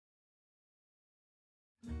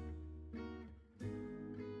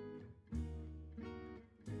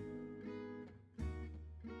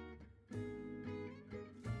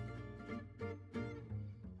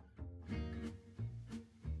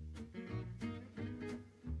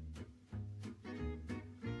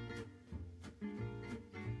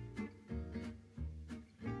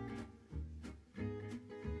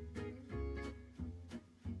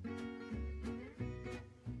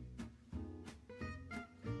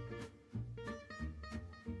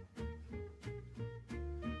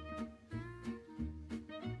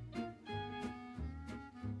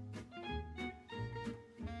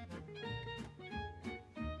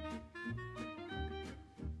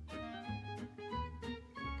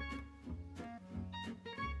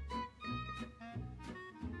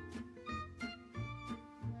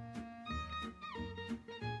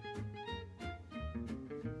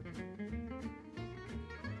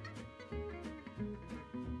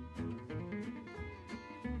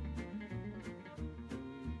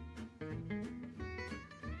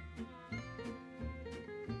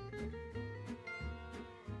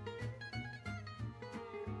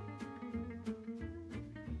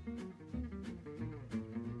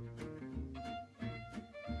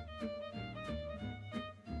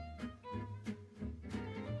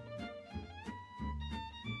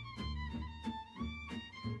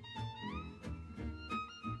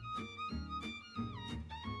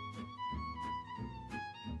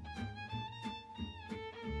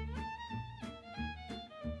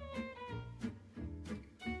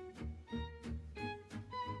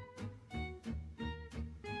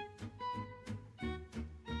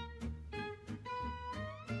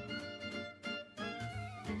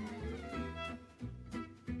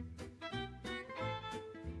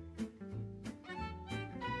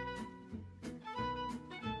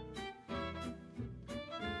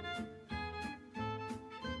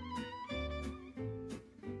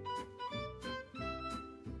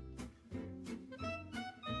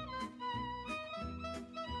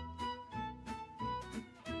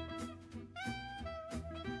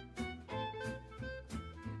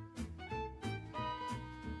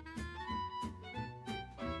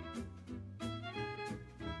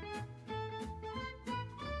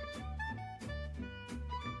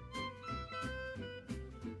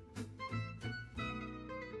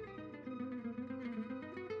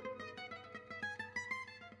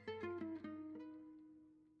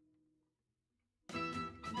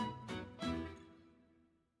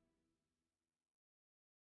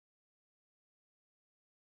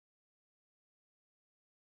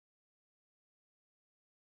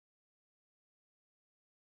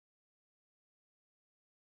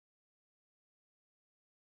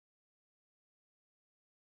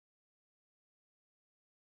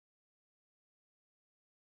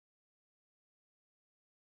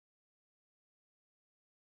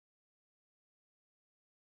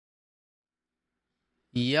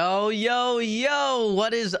Yo, yo, yo,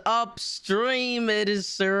 what is up, stream? It is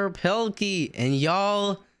SirPilky, and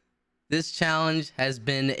y'all, this challenge has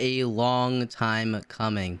been a long time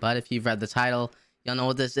coming, but if you've read the title, y'all know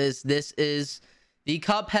what this is. This is the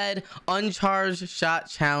Cuphead Uncharged Shot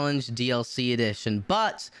Challenge DLC edition.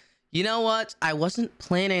 But you know what? I wasn't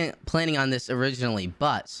planning on this originally,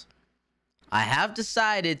 but I have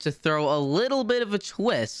decided to throw a little bit of a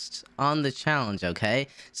twist on the challenge, okay?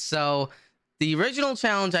 So the original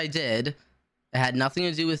challenge I did, it had nothing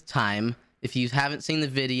to do with time. If you haven't seen the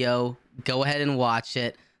video, go ahead and watch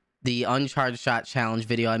it. The Uncharged Shot Challenge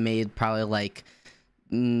video I made probably like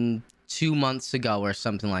 2 months ago or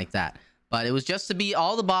something like that. But it was just to beat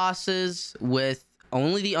all the bosses with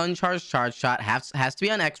only the Uncharged Charge Shot. Has to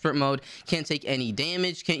be on expert mode. Can't take any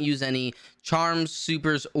damage. Can't use any charms,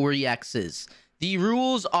 supers, or EXs. The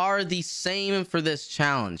rules are the same for this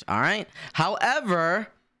challenge, alright? However,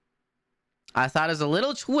 I thought as a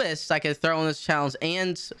little twist I could throw in this challenge,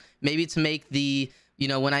 and maybe to make the,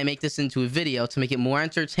 when I make this into a video, to make it more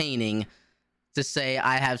entertaining, to say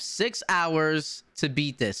I have 6 hours to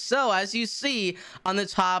beat this. So as you see on the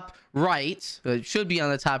top right, it should be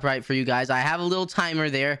on the top right for you guys, I have a little timer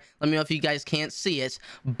there. Let me know if you guys can't see it,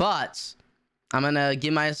 but I'm gonna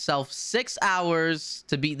give myself 6 hours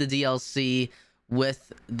to beat the DLC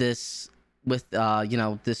with this,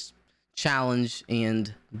 this challenge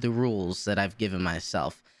and the rules that I've given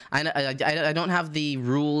myself. I don't have the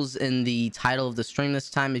rules in the title of the stream this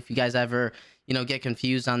time. If you guys ever get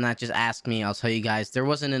confused on that, just ask me. I'll tell you guys. There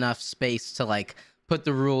wasn't enough space to like put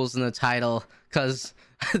the rules in the title because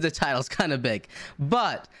the title's kind of big.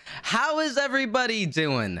 But how is everybody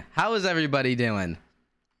doing? How is everybody doing?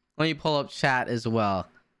 Let me pull up chat as well.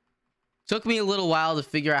 Took me a little while to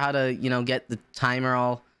figure out how to get the timer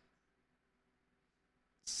all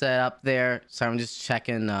set up there, so I'm just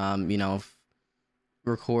checking if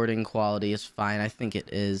recording quality is fine. I think it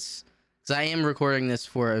is, because I am recording this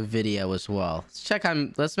for a video as well.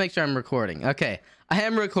 Let's make sure I'm recording. Okay, I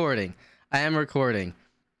am recording,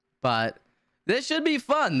 but this should be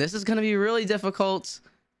fun. This is going to be really difficult,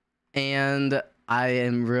 and I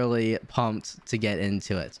am really pumped to get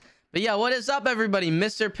into it. But yeah, what is up, everybody?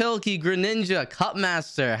 SirPilky, Greninja,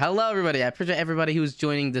 Cupmaster, hello everybody. I appreciate everybody who's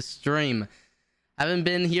joining the stream. Haven't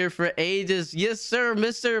been here for ages. Yes, sir,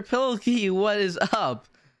 SirPilky. What is up?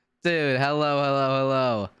 Dude,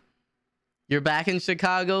 hello. You're back in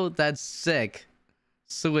Chicago? That's sick.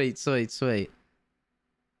 Sweet. Feels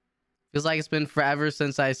like it's been forever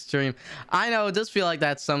since I stream. I know, it does feel like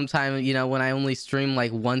that sometime, when I only stream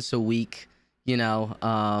like once a week, but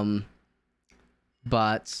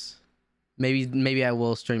maybe I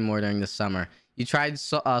will stream more during the summer. You tried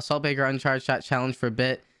Saltbaker Uncharged Shot Challenge for a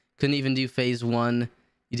bit. Couldn't even do phase 1.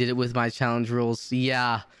 You did it with my challenge rules.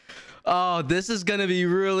 Yeah. Oh, this is gonna be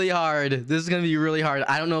really hard. I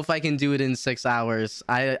don't know if I can do it in 6 hours.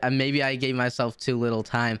 Maybe I gave myself too little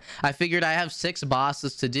time. I figured I have 6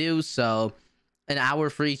 bosses to do, so an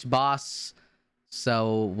hour for each boss.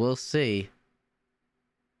 So we'll see.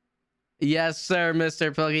 Yes, sir,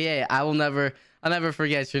 SirPilky. Hey, I'll never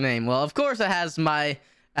forget your name. Well, of course it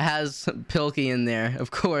has Pilky in there,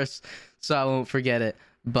 of course, so I won't forget it.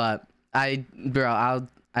 But I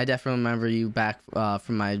definitely remember you back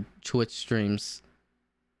from my Twitch streams.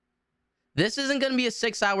 This isn't going to be a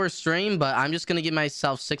 6-hour stream, but I'm just going to give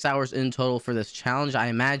myself 6 hours in total for this challenge. I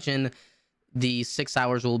imagine the 6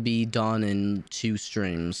 hours will be done in 2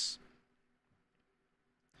 streams.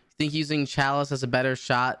 Think using Chalice has a better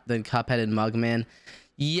shot than Cuphead and Mugman?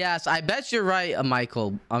 Yes, I bet you're right,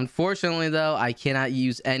 Michael. Unfortunately, though, I cannot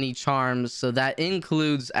use any charms, so that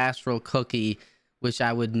includes Astral Cookie, which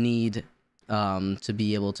I would need to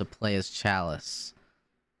be able to play as Chalice.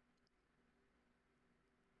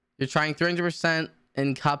 You're trying 300%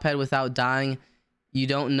 in Cuphead without dying. You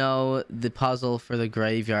don't know the puzzle for the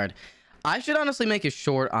graveyard. I should honestly make a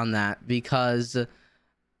short on that because,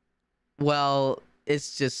 well,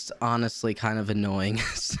 it's just honestly kind of annoying.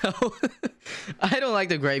 So I don't like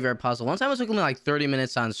the graveyard puzzle. One time it took me like 30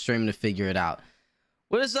 minutes on stream to figure it out.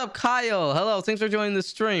 What is up, Kyle? Hello, thanks for joining the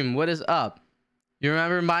stream. What is up? You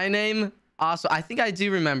remember my name? Also, I think I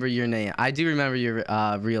do remember your name. I do remember your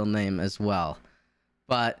real name as well.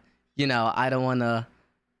 But, I don't want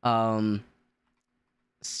to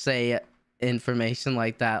say information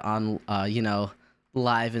like that on,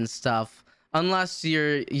 live and stuff. Unless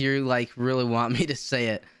you're like really want me to say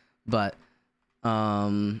it. But,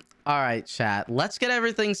 all right, chat. Let's get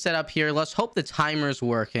everything set up here. Let's hope the timer's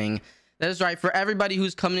working. That is right. For everybody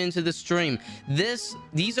who's coming into the stream,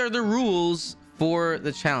 these are the rules for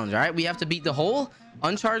the challenge. All right, we have to beat the whole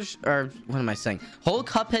Uncharged, or what am I saying? Whole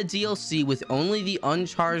Cuphead DLC with only the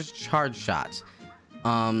Uncharged Charge Shot.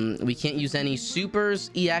 We can't use any supers,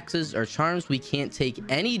 EXs, or charms. We can't take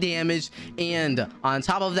any damage, and on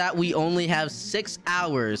top of that, we only have 6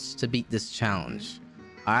 hours to beat this challenge.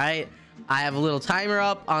 All right, I have a little timer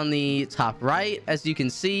up on the top right, as you can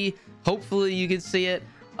see. Hopefully you can see it.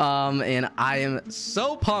 And I am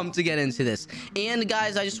so pumped to get into this. And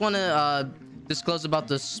guys, I just want to disclose about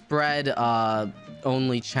the spread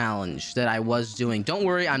only challenge that I was doing. Don't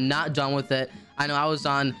worry, I'm not done with it. I know I was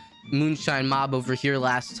on Moonshine Mob over here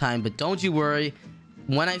last time, but don't you worry.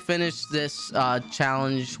 When I finish this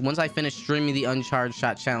challenge, once I finish streaming the Uncharged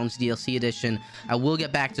Shot Challenge DLC edition, I will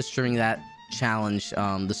get back to streaming that challenge,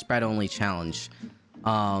 the spread only challenge.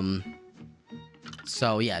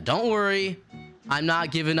 So yeah, don't worry, I'm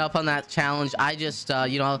not giving up on that challenge. I just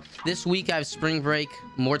you know, this week I have spring break,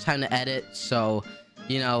 more time to edit, so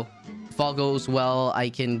you know, if all goes well, I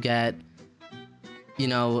can get, you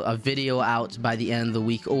know, a video out by the end of the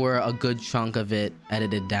week, or a good chunk of it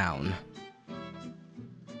edited down.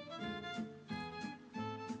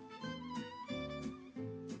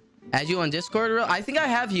 Add you on Discord? I think I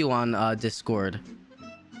have you on Discord.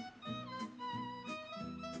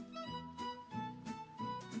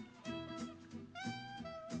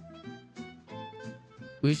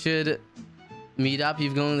 We should meet up.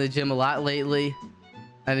 You've gone to the gym a lot lately.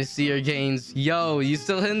 I didn't see your gains. Yo, you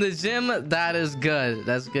still in the gym? That is good.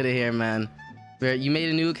 That's good to hear, man. You made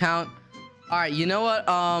a new account? All right, you know what?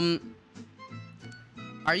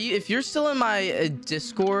 If you're still in my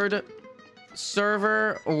Discord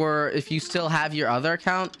server, or if you still have your other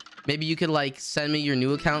account, maybe you could like send me your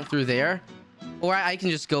new account through there, or I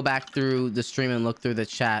can just go back through the stream and look through the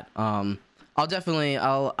chat. I'll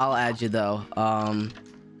add you though.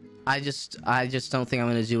 I just don't think I'm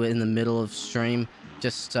gonna do it in the middle of stream,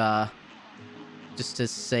 just to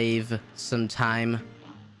save some time.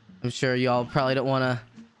 I'm sure y'all probably don't want to,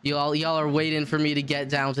 y'all are waiting for me to get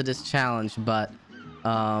down to this challenge, but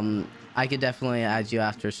I could definitely add you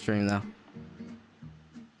after stream though.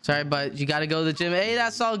 Sorry, but you gotta go to the gym. Hey,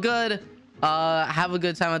 that's all good. Have a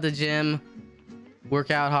good time at the gym, work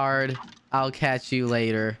out hard. I'll catch you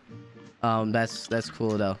later. That's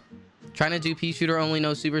cool though. Trying to do Pea Shooter only,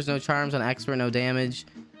 no supers, no charms, on expert, no damage.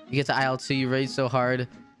 You get to IL2, you rage so hard,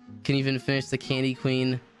 can even finish the Candy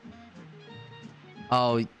Queen.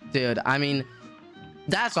 Oh dude, I mean,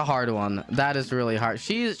 that's a hard one. That is really hard.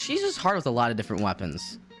 She's just hard with a lot of different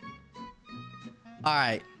weapons. All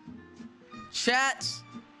right, chat,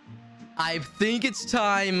 I think it's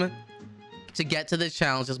time to get to this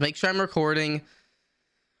challenge. Just make sure I'm recording.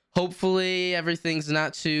 Hopefully everything's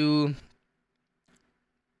not too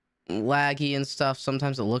laggy and stuff.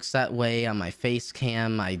 Sometimes it looks that way on my face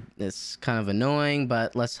cam. It's kind of annoying,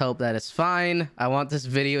 but let's hope that it's fine. I want this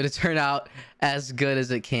video to turn out as good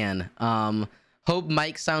as it can. Hope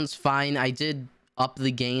mic sounds fine. I did up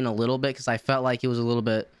the gain a little bit because I felt like it was a little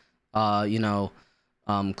bit you know,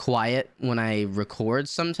 quiet when I record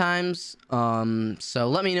sometimes. So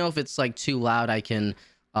let me know if it's like too loud. I can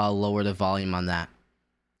lower the volume on that,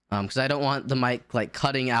 because I don't want the mic like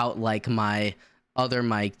cutting out like my other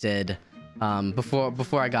mic did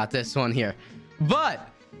before I got this one here. But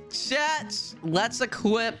chat, let's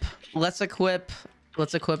equip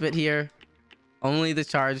it here. Only the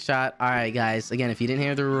charge shot. All right guys, again, if you didn't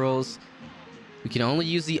hear the rules, we can only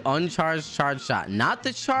use the uncharged charge shot, not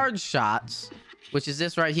the charge shots, which is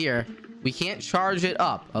this right here. We can't charge it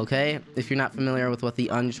up, okay? If you're not familiar with what the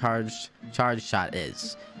uncharged charge shot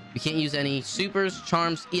is. We can't use any supers,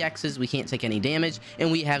 charms, EXs. We can't take any damage.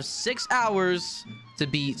 And we have 6 hours to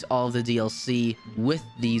beat all of the DLC with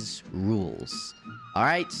these rules. All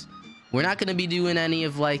right? We're not going to be doing any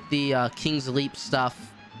of like the King's Leap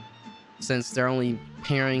stuff, since they're only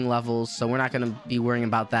pairing levels. So we're not going to be worrying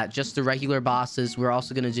about that. Just the regular bosses. We're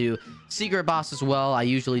also going to do secret boss as well. I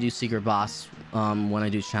usually do secret boss when I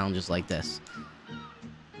do challenges like this.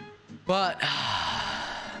 But...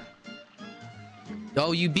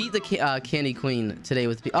 oh, you beat the Candy Queen today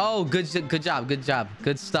with... oh, good job.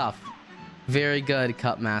 Good stuff. Very good,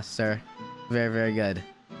 Cup Master. Very, very good.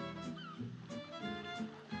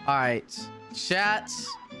 All right. Chat.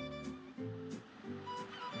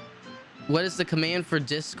 What is the command for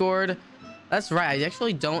Discord? That's right. I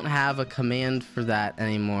actually don't have a command for that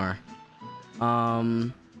anymore.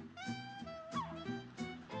 Do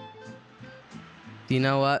you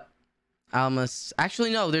know what?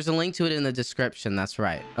 Actually, no, there's a link to it in the description. That's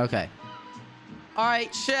right. Okay. All right,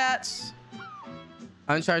 chat.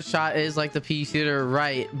 Uncharged Shot is like the Pea Shooter,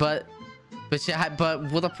 right? But But yeah,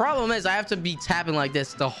 but well, the problem is I have to be tapping like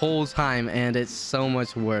this the whole time, and it's so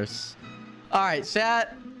much worse. All right,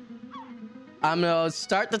 chat. I'm gonna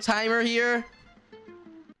start the timer here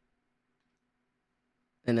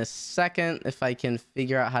in a second if I can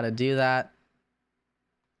figure out how to do that.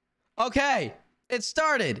 Okay, it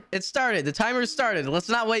started. It started. The timer started. Let's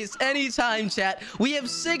not waste any time, chat. We have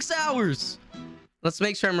 6 hours. Let's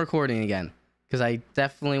make sure I'm recording again, because I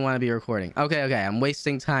definitely want to be recording. Okay, I'm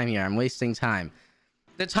wasting time here. I'm wasting time.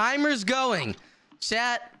 The timer's going.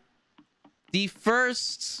 Chat, the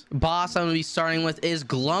first boss I'm going to be starting with is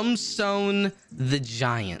Glumstone the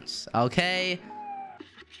Giants. Okay?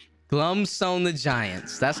 Glumstone the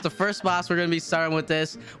Giants. That's the first boss we're going to be starting with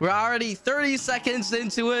this. We're already 30 seconds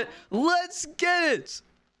into it. Let's get it.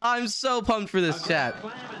 I'm so pumped for this, chat.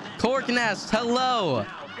 Cork Nest, hello.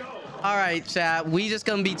 All right, chat. We just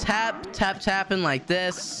going to be tapping like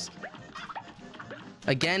this.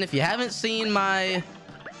 Again, if you haven't seen my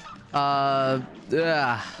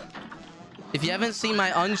if you haven't seen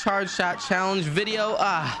my Uncharged Shot challenge video,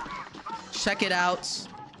 check it out.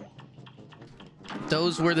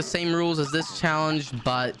 Those were the same rules as this challenge,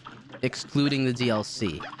 but excluding the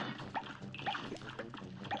DLC.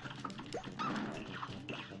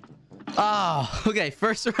 Oh, okay.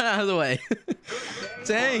 First run out of the way.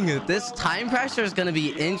 Dang, this time pressure is going to be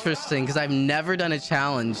interesting because I've never done a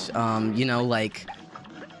challenge, you know, like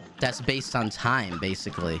that's based on time,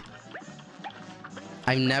 basically.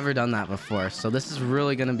 I've never done that before, so this is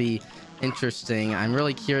really going to be interesting. I'm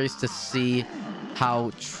really curious to see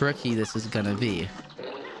how tricky this is going to be.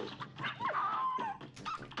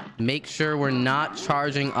 Make sure we're not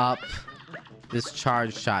charging up this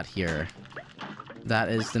charge shot here. That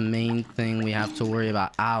is the main thing we have to worry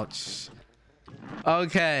about. Ouch.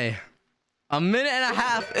 Okay. A minute and a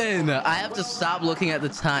half in. I have to stop looking at the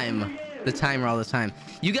timer all the time.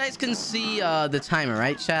 You guys can see the timer,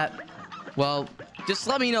 right, chat? Well, just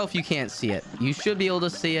let me know if you can't see it. You should be able to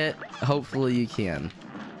see it. Hopefully you can.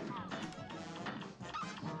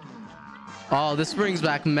 Oh, this brings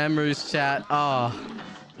back memories, chat. Oh.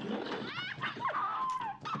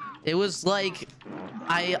 It was like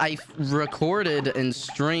I recorded and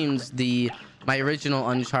streamed my original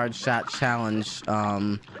Uncharged Shot challenge.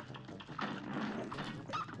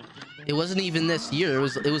 It wasn't even this year.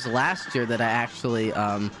 It was last year that I actually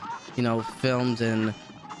you know, filmed and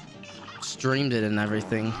streamed it and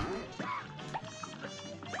everything.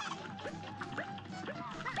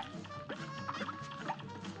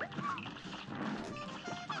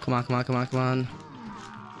 Come on, come on, come on, come on.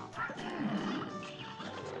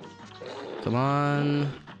 Come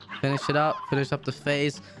on. Finish it up. Finish up the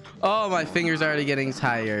phase. Oh, my finger's already getting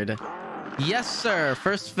tired. Yes, sir.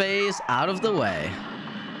 First phase out of the way.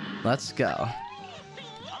 Let's go.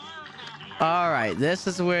 All right. This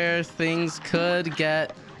is where things could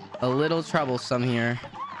get a little troublesome here.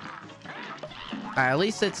 All right, at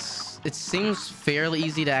least it seems fairly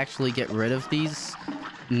easy to actually get rid of these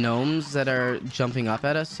gnomes that are jumping up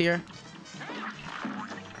at us here.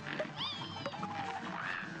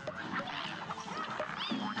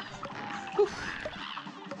 Whew.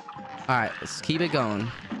 All right, let's keep it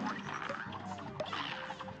going.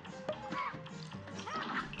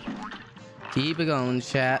 Keep it going,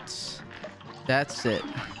 chat. That's it.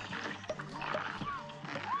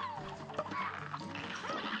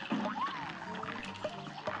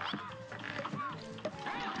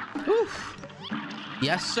 Whew.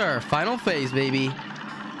 Yes, sir. Final phase, baby.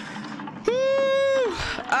 Woo!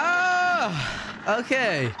 Ah!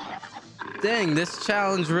 Okay. Dang, this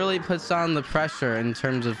challenge really puts on the pressure in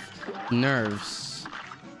terms of nerves.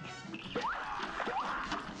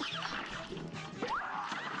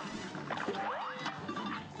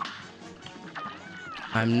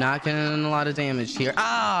 I'm not getting a lot of damage here.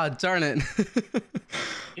 Ah, darn it.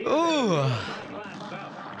 Ooh.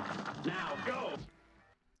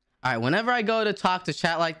 All right, whenever I go to talk to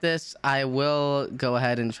chat like this, I will go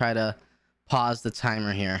ahead and try to pause the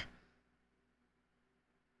timer here.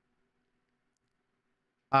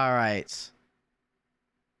 All right.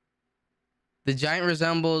 The giant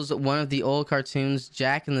resembles one of the old cartoons,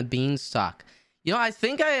 Jack and the Beanstalk. You know, I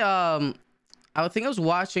think I was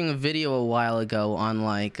watching a video a while ago on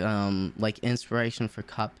like inspiration for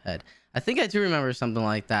Cuphead. I think I do remember something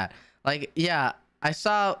like that. Like, yeah, I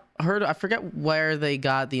forget where they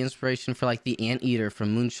got the inspiration for like the anteater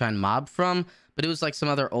from Moonshine Mob from, but it was like some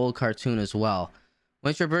other old cartoon as well.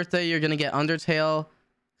 When it's your birthday, you're gonna get Undertale.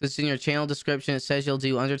 It's in your channel description. It says you'll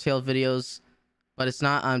do Undertale videos, but it's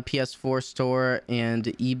not on PS4 store and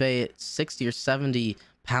eBay at 60 or 70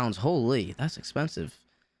 pounds. Holy, that's expensive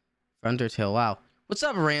for Undertale. Wow. What's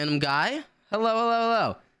up, random guy? Hello, hello,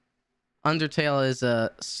 hello. Undertale is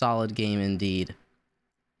a solid game indeed.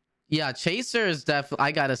 Yeah, Chaser is definitely,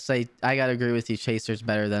 I gotta say, I gotta agree with you. Chaser's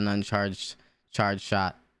better than Uncharged Charge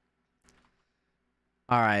Shot.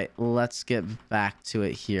 All right, let's get back to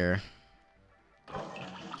it here. All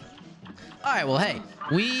right, well, hey,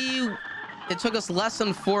 it took us less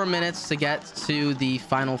than 4 minutes to get to the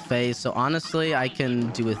final phase, so honestly, I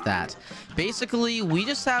can do with that. Basically, we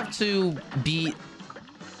just have to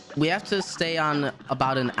stay on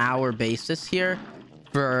about an hour basis here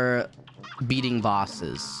for beating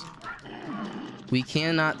bosses. We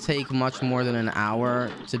cannot take much more than an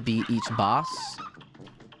hour to beat each boss.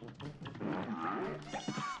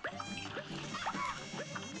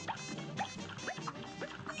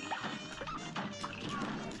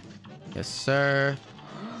 Yes, sir.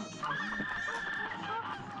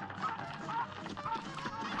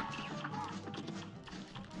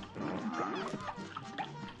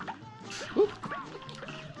 Woo.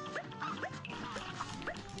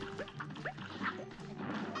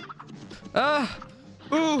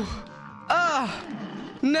 Ooh.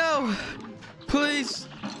 No. Please.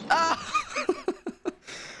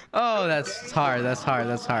 Oh, that's hard. That's hard.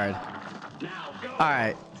 That's hard. All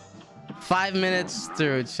right. 5 minutes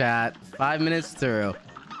through, chat. 5 minutes through.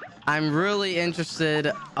 I'm really interested.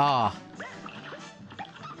 I'm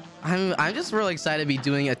just really excited to be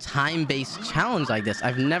doing a time-based challenge like this.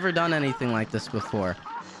 I've never done anything like this before.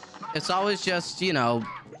 It's always just, you know,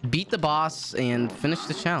 beat the boss and finish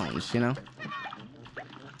the challenge, you know?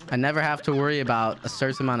 I never have to worry about a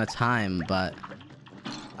certain amount of time, but...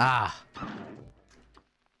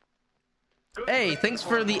 Hey, thanks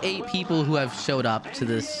for the 8 people who have showed up to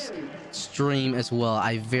this stream as well.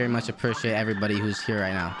 I very much appreciate everybody who's here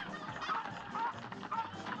right now.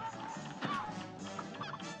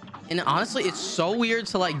 And honestly, it's so weird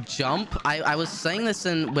to like jump. I was saying this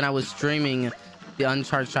when I was streaming the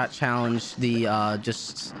Uncharged Shot challenge, the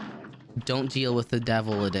just don't deal with the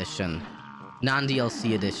devil edition,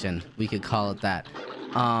 non-DLC edition, we could call it that.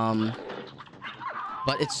 But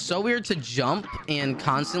it's so weird to jump and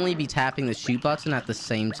constantly be tapping the shoot button at the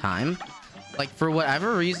same time. Like, for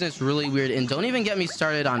whatever reason, it's really weird. And don't even get me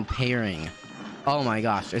started on pairing. Oh my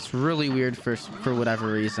gosh, it's really weird for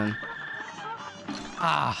whatever reason.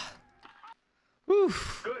 Whew.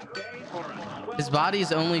 His body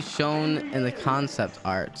is only shown in the concept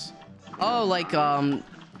art. Oh, like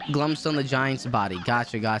Glumstone the Giant's body.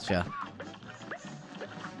 Gotcha.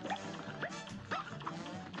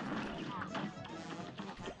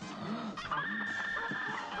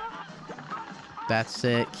 That's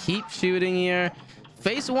it. Keep shooting here.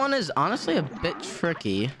 Phase 1 is honestly a bit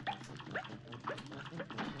tricky.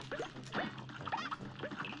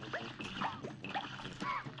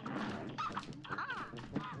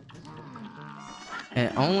 And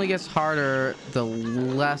it only gets harder the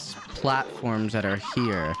less platforms that are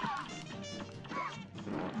here.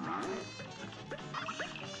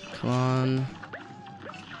 Come on.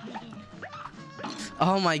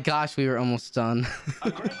 Oh my gosh, we were almost done.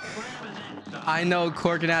 I know,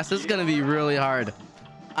 Corkinass, this is gonna be really hard.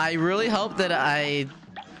 I really hope that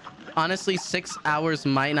honestly, 6 hours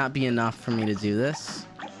might not be enough for me to do this.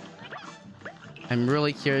 I'm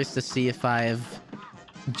really curious to see if I've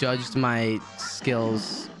judged my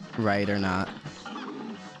skills right or not.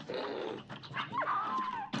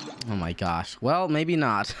 Oh my gosh. Well, maybe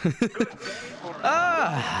not.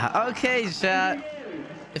 Okay, chat.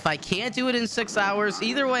 If I can't do it in 6 hours,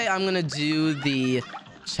 either way, I'm gonna do the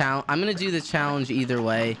challenge either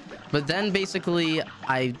way. But then basically,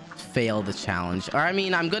 I fail the challenge. Or I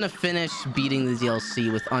mean, I'm gonna finish beating the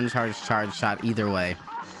DLC with Uncharged Charge Shot either way,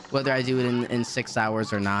 whether I do it in 6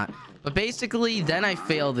 hours or not. But basically, then I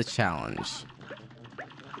fail the challenge.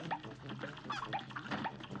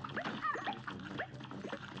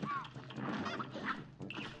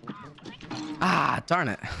 Darn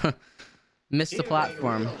it. Missed the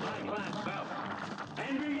platform.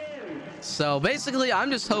 So basically,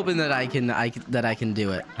 I'm just hoping that I can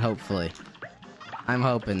do it. Hopefully, I'm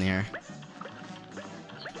hoping here.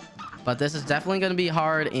 But this is definitely going to be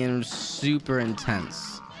hard and super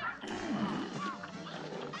intense.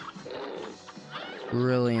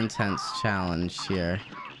 Really intense challenge here.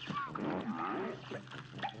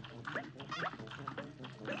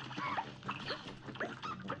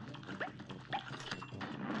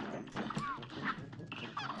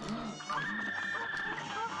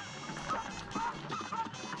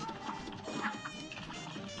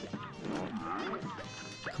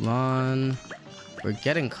 Come on. We're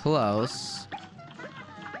getting close.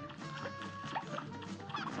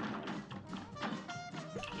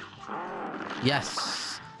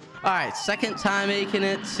 Yes. All right, second time making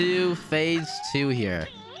it to phase 2 here.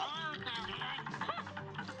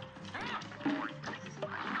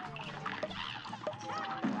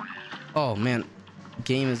 Oh man,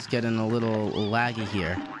 game is getting a little laggy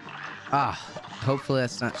here. Ah, hopefully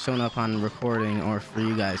that's not showing up on recording or for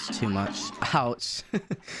you guys too much. Ouch.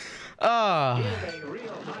 Oh.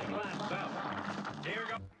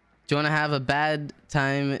 Do you want to have a bad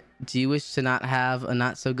time? Do you wish to not have a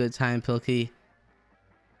not so good time, Pilky?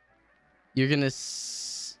 You're gonna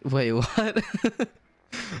wait, what?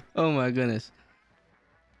 Oh my goodness.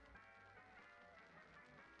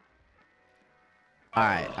 All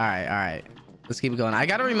right. Let's keep it going. I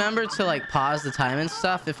gotta remember to like pause the time and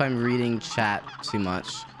stuff if I'm reading chat too much,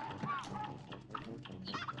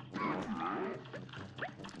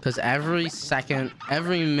 because every second,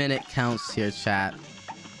 every minute counts here, chat.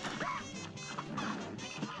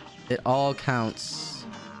 It all counts.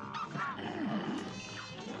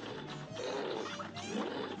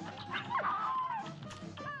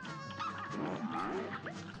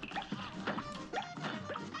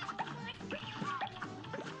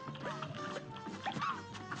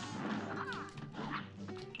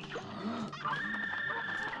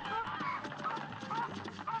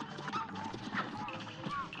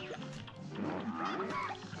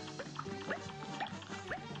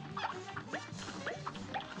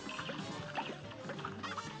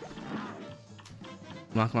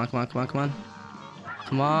 Come on.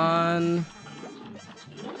 Come on.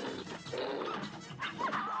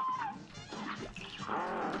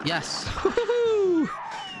 Yes.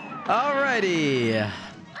 Alrighty.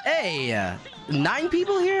 Hey, 9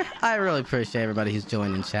 people here? I really appreciate everybody who's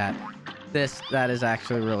joined in chat. That is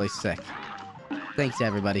actually really sick. Thanks to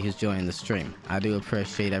everybody who's joining the stream. I do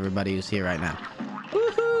appreciate everybody who's here right now.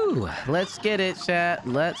 Woohoo! Let's get it, chat.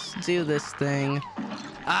 Let's do this thing.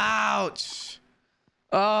 Ouch!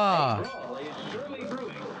 Oh.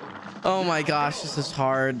 Oh my gosh, this is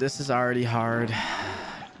hard. This is already hard.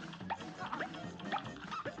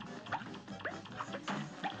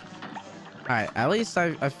 Alright, at least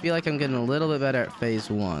I feel like I'm getting a little bit better at phase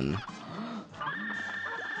 1.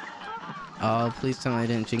 Oh, please tell me I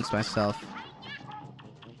didn't jinx myself.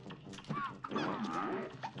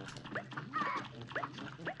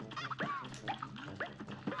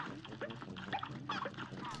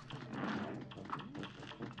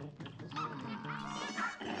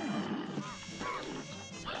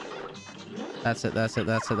 That's it.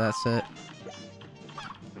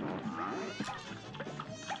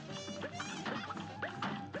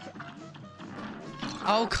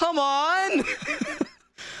 Oh, come on!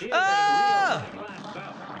 Ah!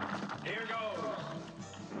 Here goes.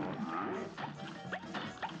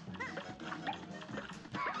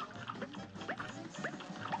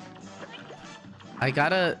 I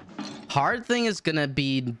gotta... Hard thing is gonna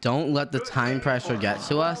be don't let the time pressure get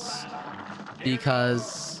to us,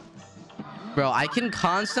 because... Bro, I can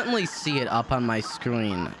constantly see it up on my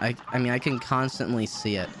screen. I mean, I can constantly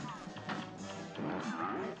see it.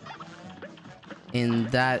 And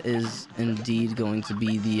that is indeed going to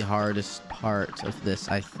be the hardest part of this,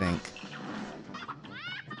 I think.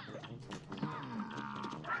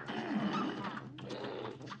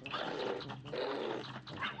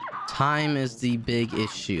 Time is the big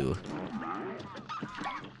issue.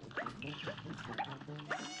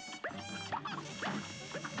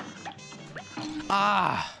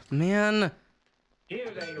 Ah, man.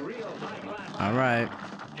 All right.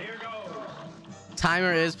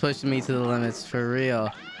 Timer is pushing me to the limits for real.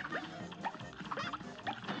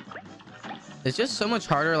 It's just so much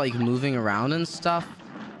harder, like moving around and stuff,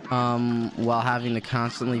 while having to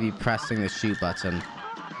constantly be pressing the shoot button.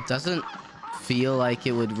 It doesn't feel like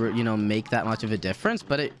it would, you know, make that much of a difference,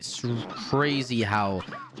 but it's crazy how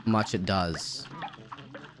much it does.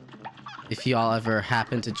 If y'all ever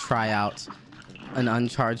happen to try out an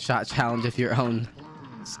Uncharged Shot challenge of your own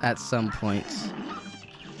at some point.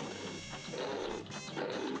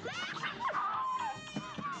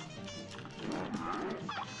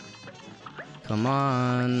 Come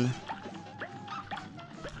on.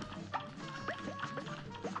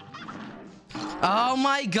 Oh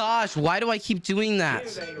my gosh, why do I keep doing that?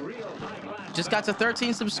 Just got to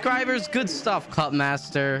 13 subscribers. Good stuff,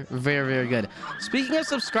 Cupmaster. Very, very good. Speaking of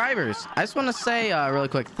subscribers, I just want to say really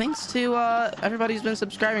quick, thanks to everybody who's been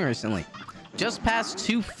subscribing recently. Just past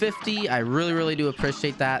 250. I really, really do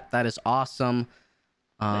appreciate that. That is awesome.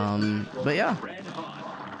 But yeah.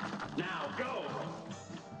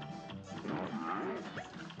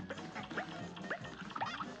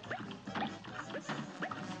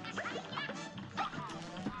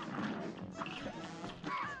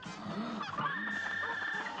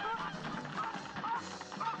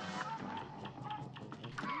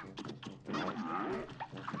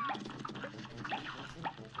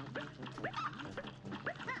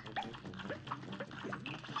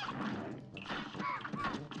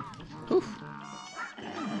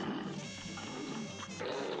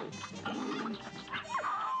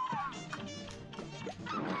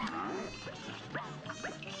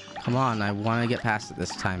 Come on, I want to get past it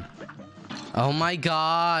this time. Oh my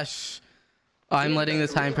gosh. I'm letting the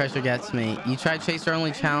time pressure get to me. You tried Chaser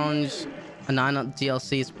Only Challenge, a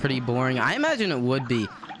non-DLC. It's pretty boring. I imagine it would be.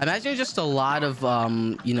 I imagine just a lot of,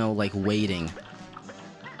 you know, like waiting.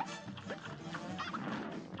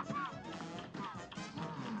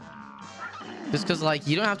 Just because, like,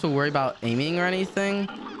 you don't have to worry about aiming or anything.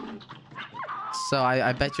 So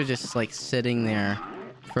I bet you're just, like, sitting there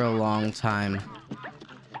for a long time.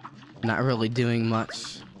 Not really doing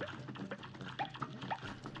much.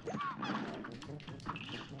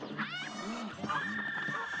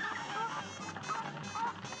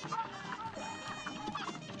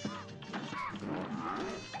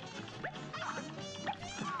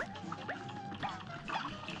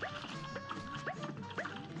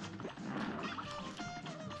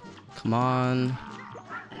 Come on.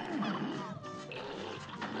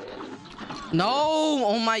 No!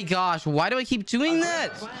 Oh my gosh. Why do I keep doing that?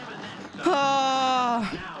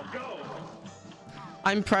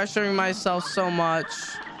 I'm pressuring myself so much.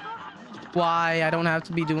 Why? I don't have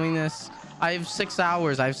to be doing this. I have 6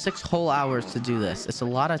 hours. I have 6 whole hours to do this. It's a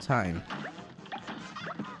lot of time.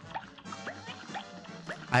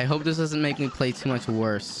 I hope this doesn't make me play too much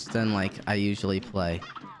worse than like I usually play.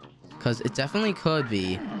 Because it definitely could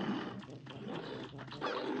be.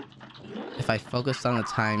 If I focused on the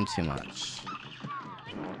time too much.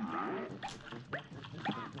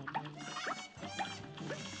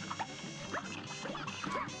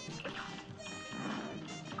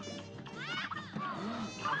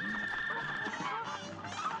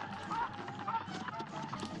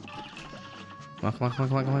 Come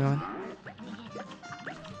on.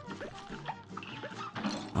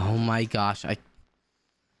 Oh my gosh,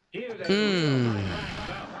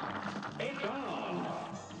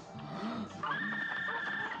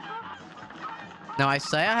 Now, I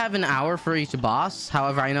say I have an hour for each boss.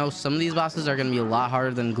 However, I know some of these bosses are going to be a lot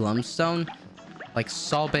harder than Glumstone. Like,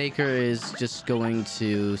 Salt Baker is just going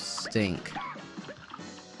to stink.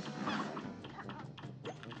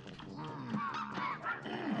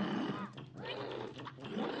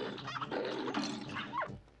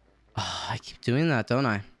 Oh, I keep doing that, don't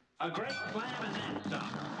I? A great slam and then some.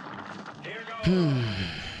 Here goes.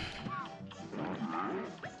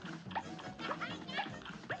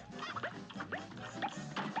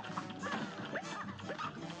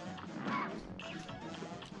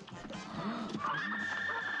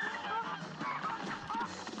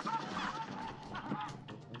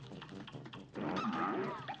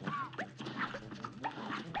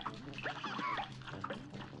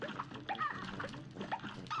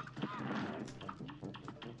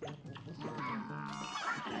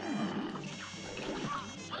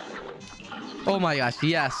 Oh my gosh,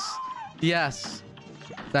 yes. Yes.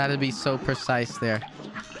 That'd be so precise there.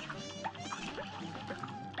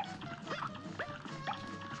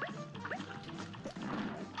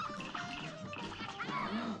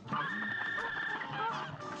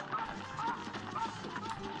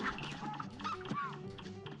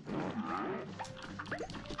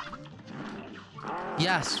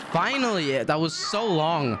 Yes, finally. That was so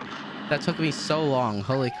long. That took me so long.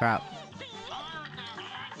 Holy crap.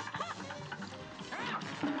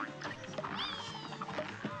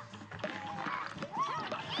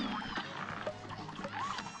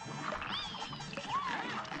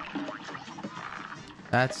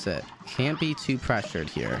 That's it. Can't be too pressured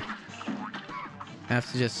here. I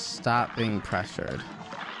have to just stop being pressured.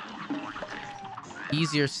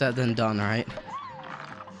 Easier said than done, right?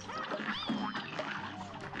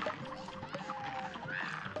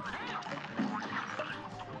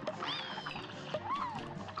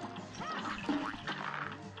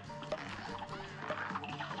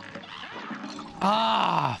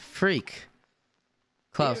 Ah, freak.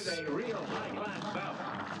 Close.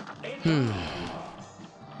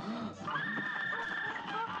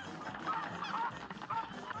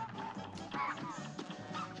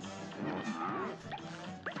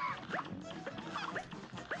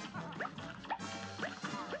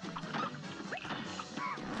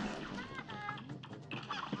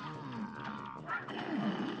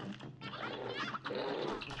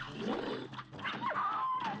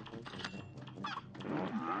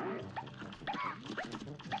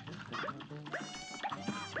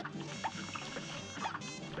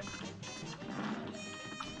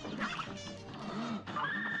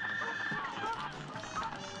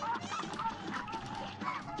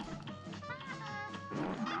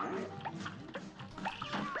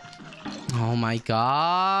 Oh my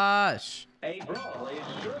gosh. If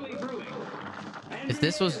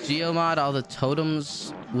this was Geomod, all the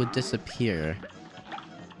totems would disappear.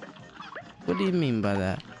 What do you mean by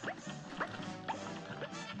that?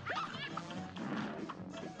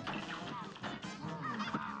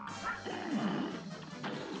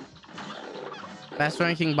 Best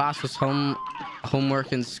ranking boss was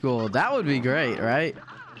homework in school. That would be great, right?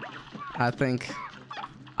 I think.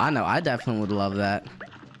 I know. I definitely would love that.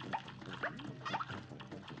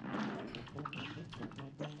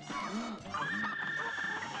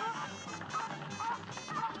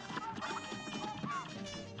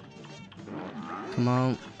 Come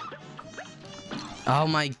on. Oh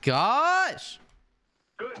my gosh!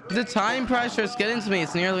 The time pressure is getting to me.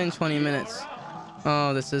 It's nearly in 20 minutes.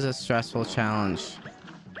 Oh, this is a stressful challenge.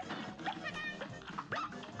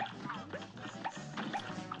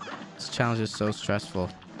 This challenge is so stressful.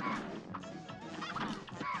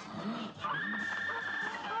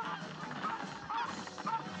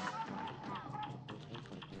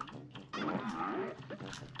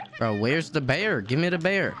 Bro, where's the bear? Give me the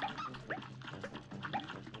bear.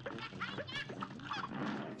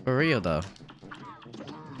 For real though.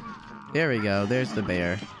 There we go. There's the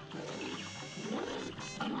bear.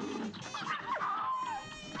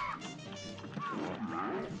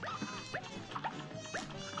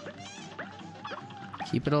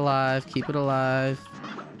 Keep it alive. Keep it alive.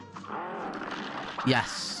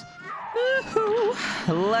 Yes.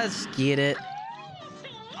 Woohoo. Let's get it.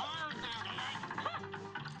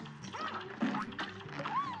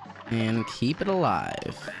 And keep it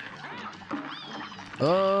alive.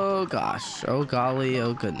 Oh gosh. Oh golly.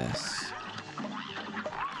 Oh goodness.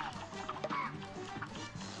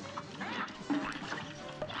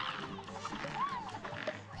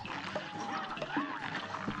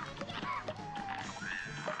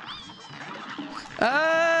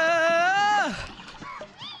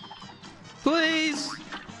 Please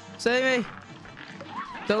save me.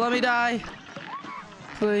 Don't let me die.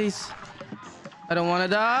 Please. I don't want to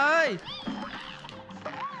die.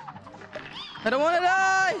 I don't want to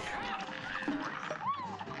die.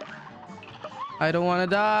 I don't want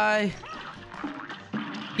to die.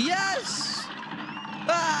 Yes.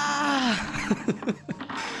 Ah!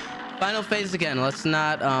 Final phase again. Let's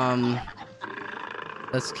not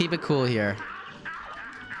let's keep it cool here.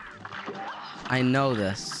 I know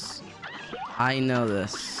this. I know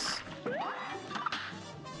this.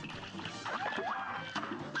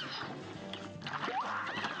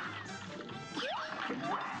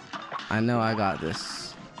 I know I got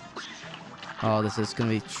this. Oh, this is gonna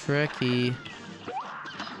be tricky.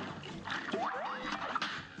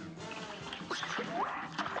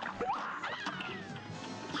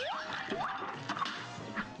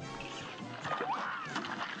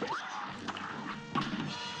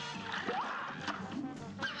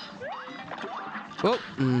 Oh,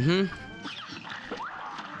 mm-hmm.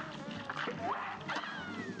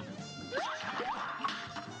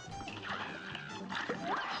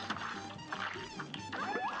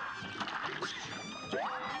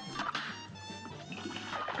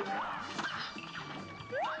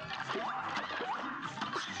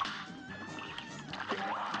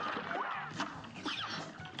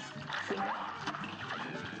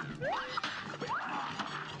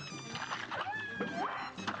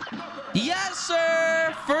 Yes,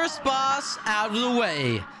 sir! First boss out of the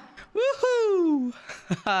way. Woohoo!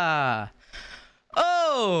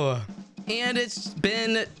 Oh, and it's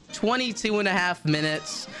been 22 and a half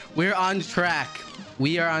minutes. We're on track.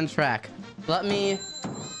 We are on track. Let me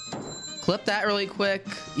clip that really quick.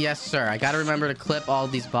 Yes, sir. I gotta remember to clip all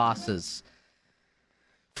these bosses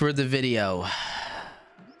for the video.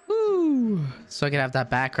 Woo! So I can have that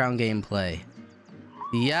background gameplay.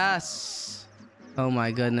 Yes. Oh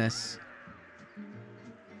my goodness.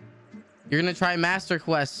 You're gonna try Master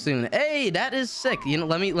Quest soon. Hey, that is sick. You know,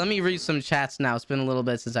 let me read some chats now. It's been a little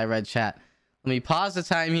bit since I read chat. Let me pause the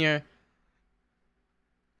time here.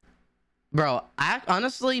 Bro,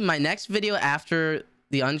 honestly, my next video after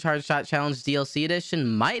the Uncharged Shot Challenge DLC edition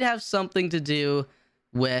might have something to do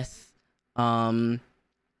with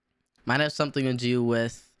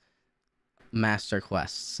Master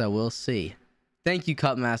Quest. So we'll see. Thank you,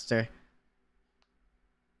 Cup Master.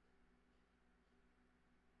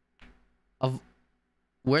 Of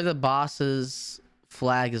where the boss's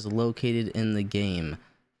flag is located in the game.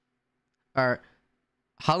 Or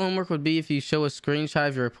how homework would be if you show a screenshot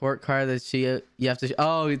of your report card that you have to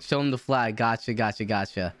oh, show them the flag.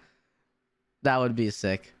 Gotcha. That would be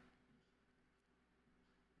sick.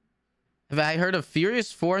 Have I heard of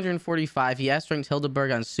Furious 445? He S ranked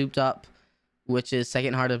Hildeberg on Souped Up, which is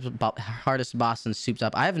second hardest boss in Souped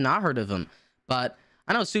Up. I have not heard of him, but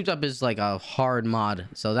I know Souped Up is like a hard mod,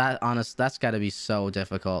 so that's got to be so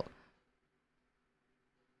difficult.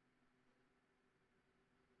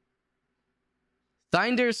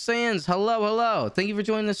 Thinder Sands, hello. Thank you for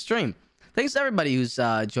joining the stream. Thanks to everybody who's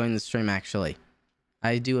joined the stream, actually.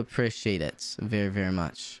 I do appreciate it very, very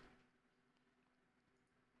much.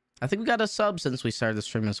 I think we got a sub since we started the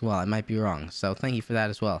stream as well. I might be wrong. So thank you for that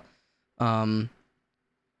as well. All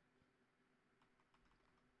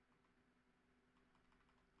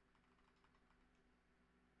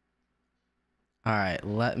right,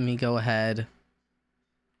 let me go ahead.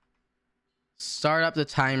 Start up the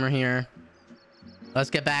timer here. Let's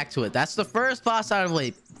get back to it. That's the first boss out of the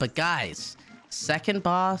way. But guys, second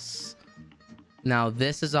boss. Now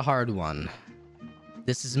this is a hard one.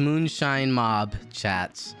 This is Moonshine Mob,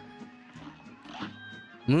 chat.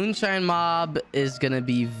 Moonshine Mob is gonna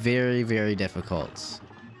be very, very difficult.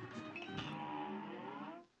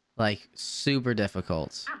 Like, super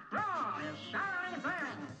difficult.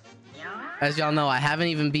 As y'all know, I haven't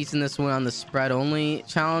even beaten this one on the spread only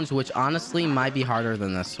challenge, which honestly might be harder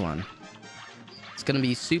than this one. It's gonna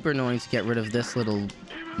be super annoying to get rid of this little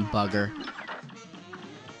bugger.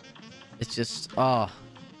 It's just, oh,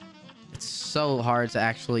 it's so hard to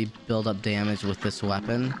actually build up damage with this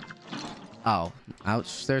weapon. Oh,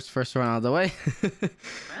 ouch, there's first one out of the way.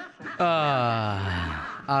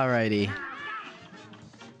 Alrighty.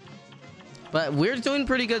 But we're doing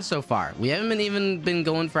pretty good so far. We haven't even been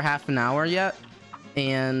going for half an hour yet.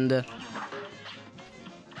 And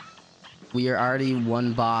we are already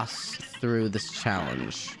one boss through this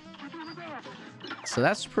challenge. So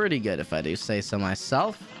that's pretty good if I do say so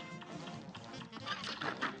myself.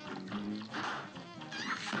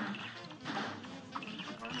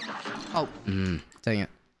 Oh, dang it.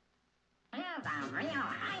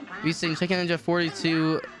 We've seen Chicken Ninja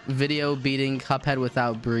 42 video beating Cuphead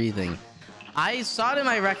without breathing. I saw it in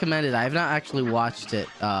my recommended. I have not actually watched it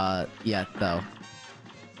yet though.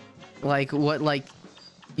 Like what, like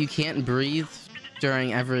you can't breathe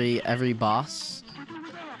during every boss?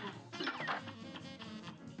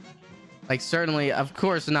 Like certainly, of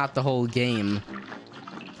course, not the whole game.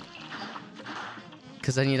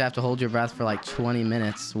 Because then you'd have to hold your breath for like 20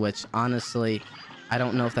 minutes, which honestly, I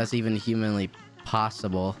don't know if that's even humanly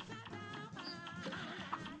possible.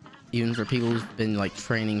 Even for people who've been like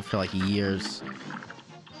training for like years.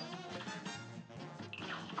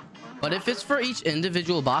 But if it's for each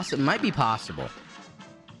individual boss, it might be possible.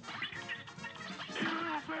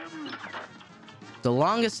 The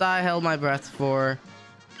longest I held my breath for,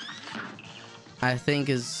 I think,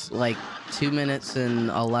 is like 2 minutes and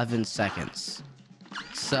 11 seconds.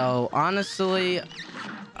 So honestly,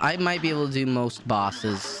 I might be able to do most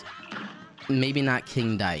bosses. Maybe not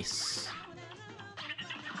King Dice.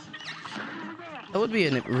 That would be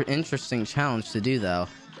an interesting challenge to do, though.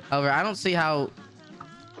 However, I don't see how...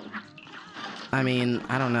 I mean,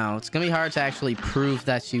 I don't know. It's gonna be hard to actually prove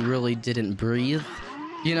that you really didn't breathe,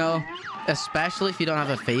 you know? Especially if you don't have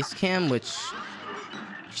a face cam, which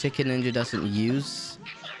Chicken Ninja doesn't use.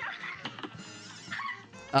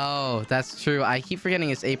 Oh, that's true. I keep forgetting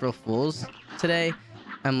it's April Fool's today.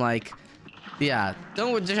 I'm like... Yeah,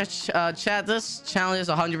 don't chat. This challenge is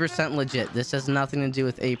 100% legit. This has nothing to do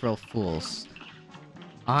with April Fools.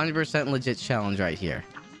 100% legit challenge right here.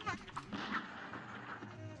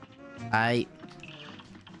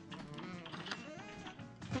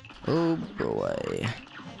 Oh boy.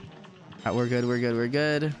 Right, we're good. We're good. We're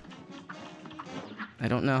good. I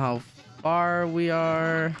don't know how far we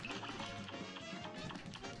are.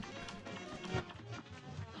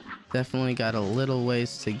 Definitely got a little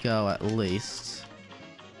ways to go at least.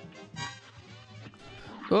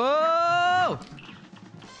 Oh!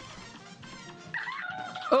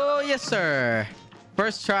 Oh, yes, sir.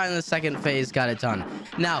 First try in the second phase, got it done.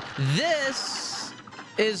 Now, this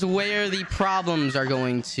is where the problems are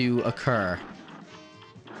going to occur.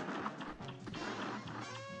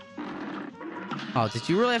 Oh, did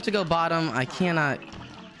you really have to go bottom? I cannot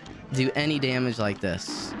do any damage like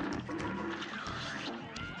this.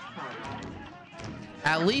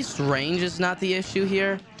 At least range is not the issue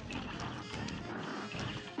here.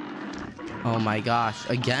 Oh my gosh.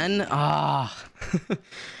 Again? Ah.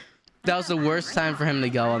 That was the worst time for him to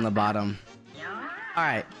go on the bottom.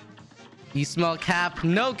 Alright. You smell cap?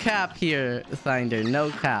 No cap here, Thinder. No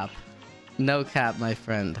cap. No cap, my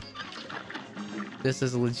friend. This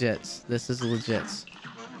is legit. This is legit.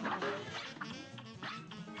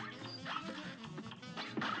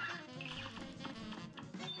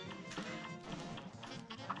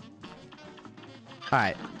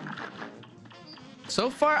 Alright. So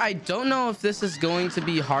far, I don't know if this is going to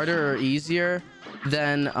be harder or easier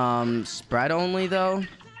than spread only, though.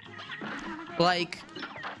 Like,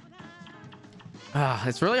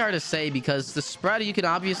 it's really hard to say because the spread, you can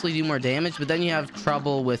obviously do more damage, but then you have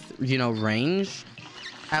trouble with, you know, range.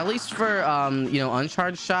 At least for, you know,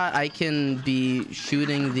 Uncharged Shot, I can be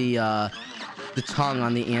shooting the tongue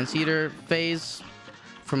on the anteater phase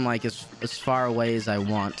from like as far away as I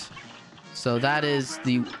want. So that is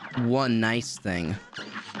the one nice thing.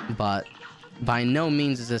 But by no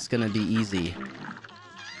means is this gonna be easy.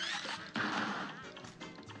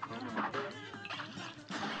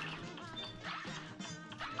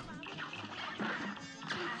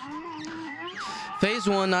 Phase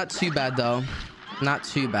 1, not too bad though. Not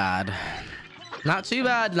too bad. Not too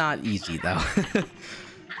bad, not easy though.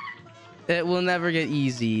 It will never get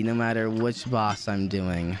easy no matter which boss I'm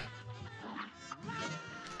doing.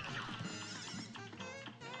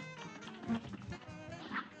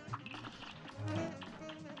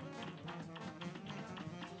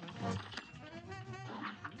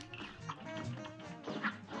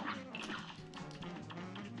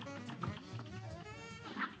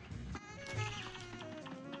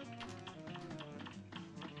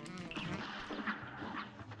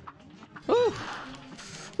 Woo!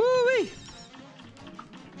 Woo-wee!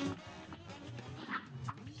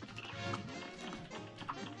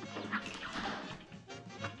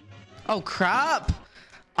 Oh, crap!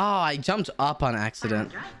 Oh, I jumped up on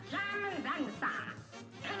accident.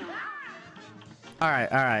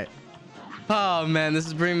 Alright, alright. Oh, man, this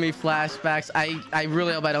is bringing me flashbacks. I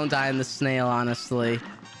really hope I don't die in the snail, honestly.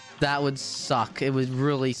 That would suck. It would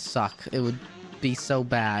really suck. It would be so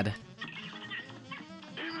bad.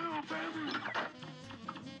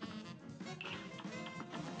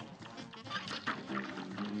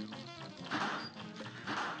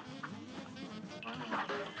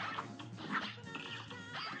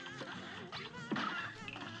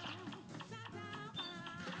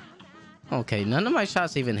 Okay, none of my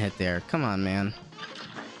shots even hit there. Come on, man.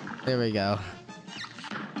 There we go.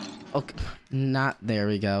 Okay, not there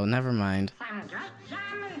we go. Never mind.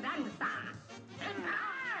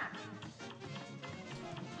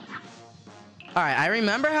 Alright, I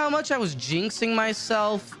remember how much I was jinxing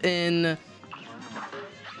myself in,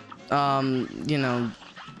 you know,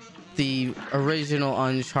 the original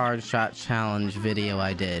Uncharged Shot challenge video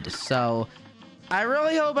I did. So, I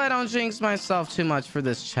really hope I don't jinx myself too much for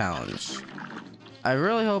this challenge. I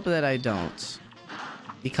really hope that I don't.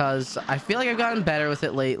 Because I feel like I've gotten better with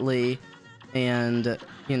it lately. And,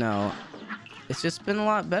 you know, it's just been a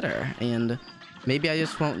lot better. And maybe I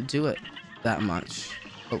just won't do it that much.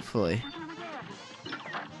 Hopefully.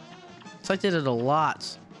 So I did it a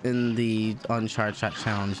lot in the Uncharged Shot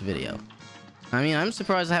challenge video. I mean, I'm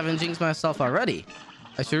surprised I haven't jinxed myself already.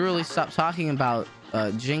 I should really stop talking about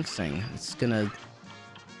jinxing.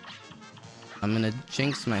 I'm gonna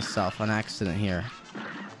jinx myself on accident here.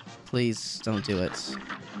 Please don't do it.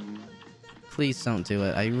 Please don't do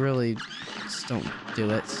it. I really just don't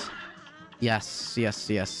do it. Yes,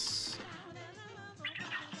 yes, yes.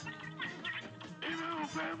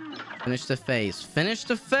 Finish the phase. Finish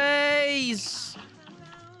the phase!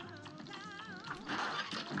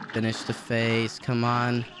 Finish the phase. Come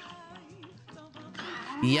on.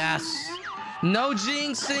 Yes! No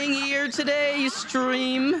jinxing here today,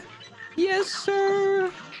 stream! Yes,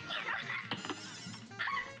 sir!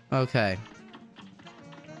 Okay.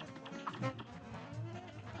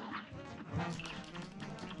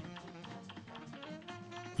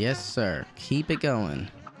 Yes, sir. Keep it going.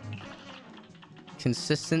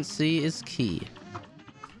 Consistency is key.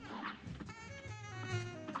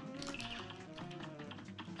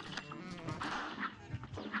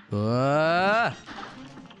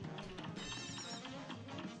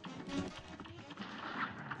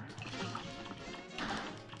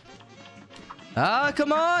 Ah,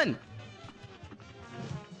 come on!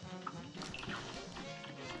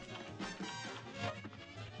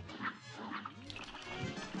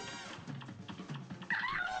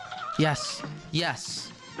 Yes,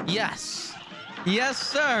 yes, yes, yes,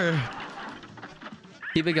 sir.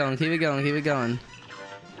 Keep it going, keep it going, keep it going.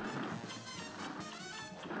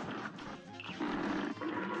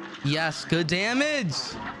 Yes, good damage.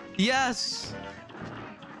 Yes.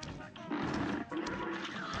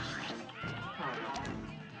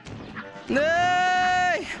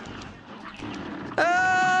 Nay!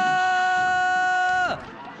 Ah!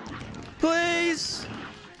 Please.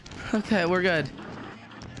 Okay, we're good.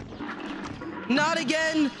 Not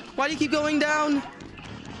again! Why do you keep going down?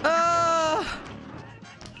 Ah!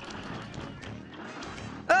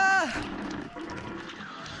 Ah!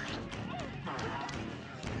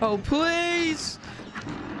 Oh, please!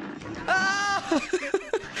 Ah!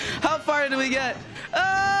 How far did we get?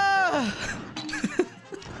 Ah!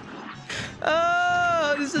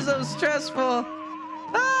 Oh, this is so stressful.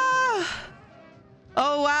 Ah!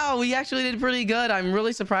 Oh, wow. We actually did pretty good. I'm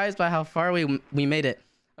really surprised by how far we made it.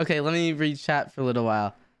 Okay, let me read chat for a little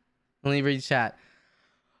while. Let me read chat.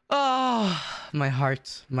 Oh, my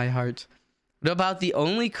heart, my heart. What about the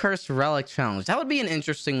only cursed relic challenge? That would be an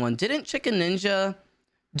interesting one. Didn't Chicken Ninja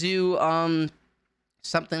do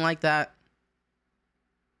something like that?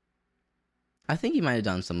 I think he might have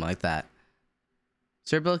done something like that.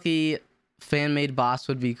 SirPilky fan-made boss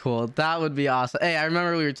would be cool. That would be awesome. Hey, I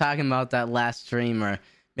remember we were talking about that last stream, or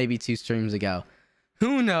maybe 2 streams ago.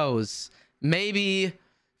 Who knows? Maybe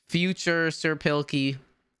future SirPilky,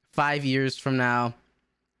 5 years from now,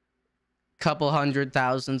 couple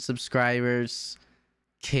 100,000 subscribers,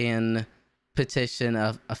 can petition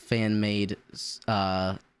a fan-made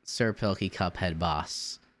SirPilky Cuphead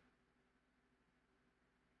boss.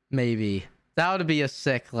 Maybe. That would be a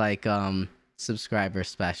sick, like, subscriber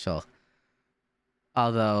special.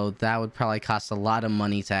 Although that would probably cost a lot of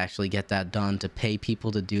money to actually get that done, to pay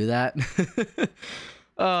people to do that.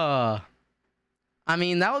 I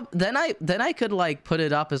mean, that would, then I could like put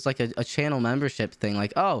it up as like a channel membership thing,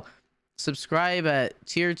 like, oh, subscribe at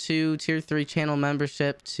tier 2, tier 3 channel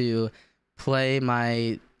membership to play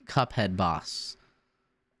my Cuphead boss.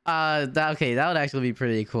 Okay, that would actually be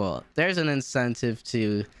pretty cool. There's an incentive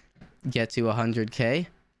to get to 100k.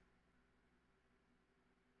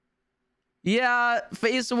 Yeah,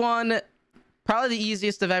 phase 1, probably the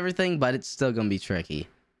easiest of everything, but it's still gonna be tricky.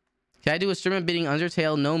 Can I do a stream of beating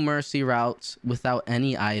Undertale No Mercy route without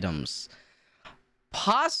any items?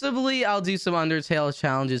 Possibly I'll do some Undertale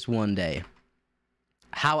challenges one day.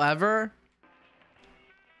 However,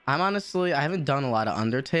 I haven't done a lot of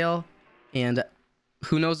Undertale, and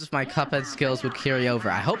who knows if my Cuphead skills would carry over.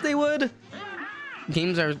 I hope they would.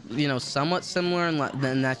 Games are, you know, somewhat similar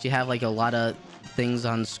in that you have like a lot of things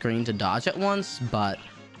on screen to dodge at once, but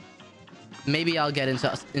maybe I'll get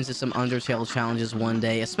into some Undertale challenges one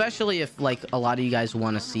day, especially if like a lot of you guys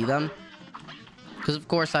want to see them, because of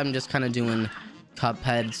course I'm just kind of doing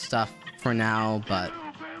Cuphead stuff for now, but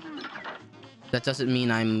that doesn't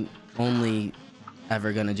mean I'm only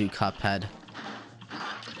ever gonna do Cuphead.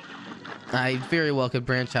 I very well could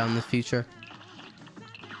branch out in the future.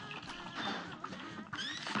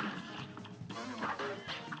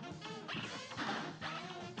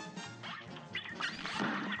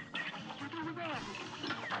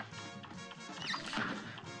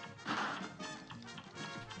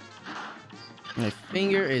 My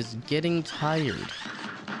finger is getting tired.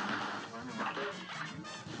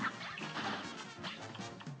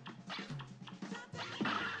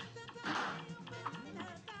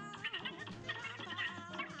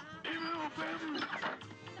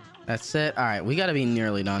 That's it. All right, we gotta be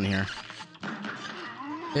nearly done here.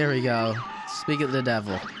 There we go. Speak of the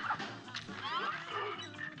devil.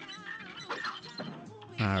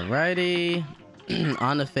 Alrighty.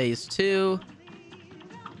 On to phase 2.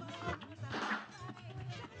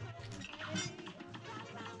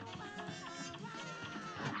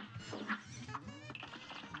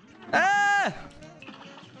 Ah!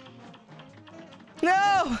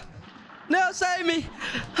 No! No, save me!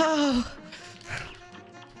 Oh.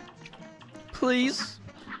 Please.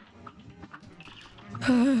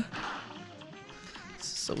 This is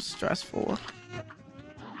so stressful.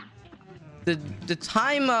 The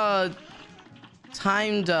timed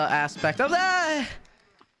aspect of that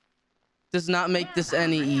does not make this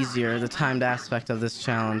any easier. The timed aspect of this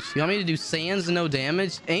challenge. You want me to do Sans no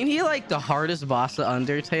damage? Ain't he like the hardest boss of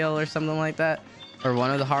Undertale or something like that? Or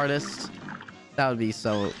one of the hardest? That would be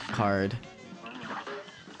so hard.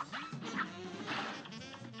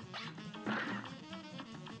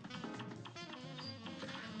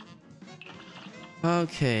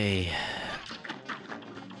 Okay.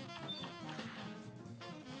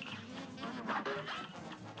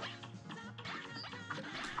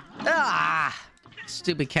 Ah!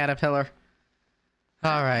 Stupid caterpillar.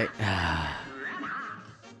 All right.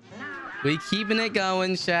 We keeping it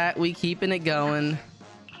going, chat. We keeping it going.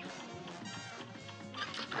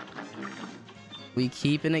 We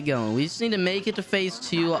keeping it going. We just need to make it to phase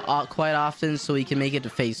 2 quite often, so we can make it to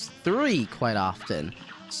phase 3 quite often,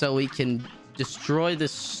 so we can destroy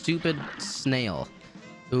this stupid snail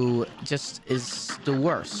who just is the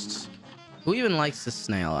worst. Who even likes this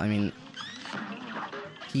snail? I mean,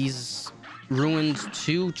 he's ruined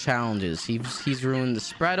 2 challenges. He's ruined the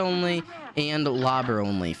spread only and lobber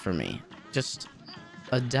only for me. Just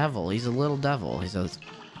a devil. He's a little devil. He's a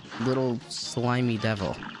little slimy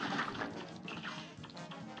devil.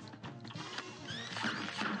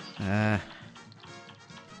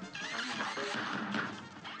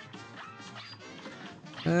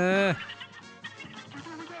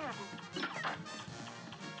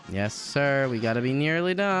 Yes, sir. We gotta be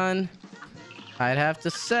nearly done. I'd have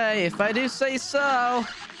to say, if I do say so.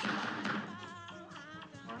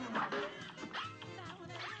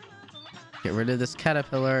 Get rid of this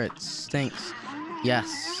caterpillar. It stinks.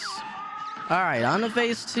 Yes. All right, on to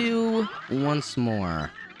phase 2 once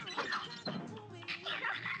more.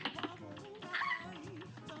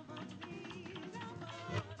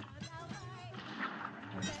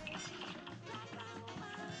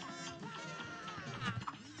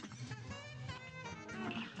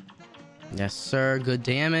 Yes, sir. Good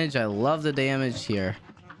damage. I love the damage here.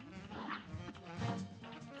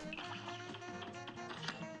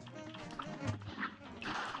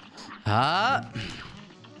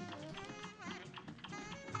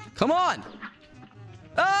 Come on.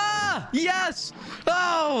 Ah, yes.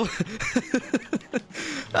 Oh.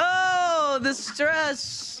 Oh, the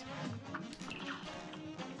stress.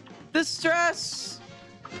 The stress.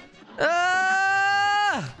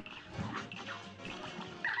 Ah.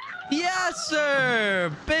 Yes,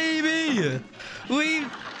 sir, baby. We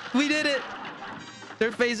did it.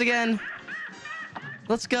 Third phase again.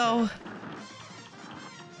 Let's go.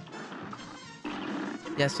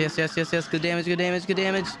 Yes, yes, yes, yes, yes. Good damage, good damage, good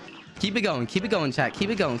damage. Keep it going, chat. Keep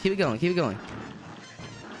it going, keep it going, keep it going.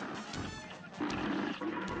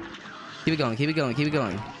 Keep it going, keep it going, keep it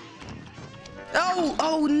going. Oh,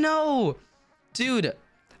 oh no. Dude,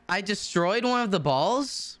 I destroyed one of the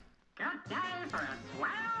balls.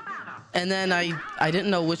 And then I didn't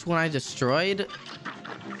know which one I destroyed.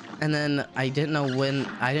 And then I didn't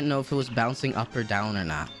know if it was bouncing up or down or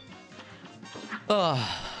not.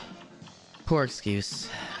 Oh, poor excuse.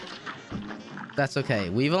 That's okay.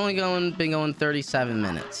 We've only been going 37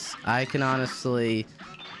 minutes. I can honestly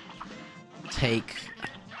take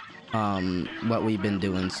what we've been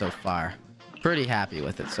doing so far. Pretty happy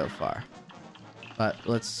with it so far. But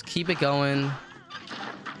let's keep it going.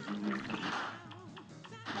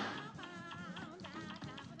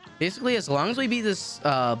 Basically, as long as we beat this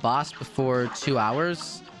boss before 2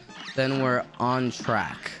 hours, then we're on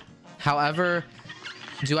track. However,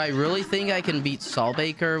 do I really think I can beat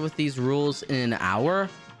Sawbaker with these rules in an hour?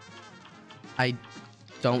 I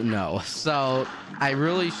don't know. So I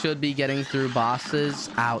really should be getting through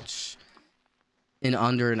bosses, ouch, in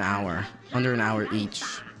under an hour each.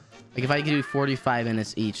 Like if I could do 45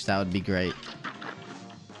 minutes each, that would be great.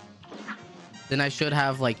 Then I should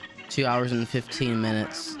have like 2 hours and 15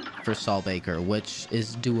 minutes for Sawbaker, which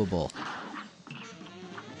is doable.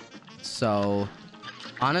 So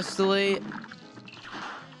honestly,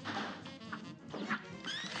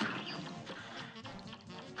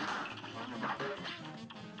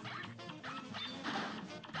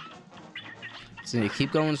 so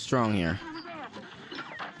keep going strong here.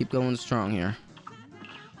 Keep going strong here.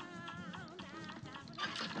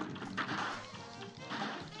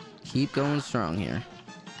 Keep going strong here.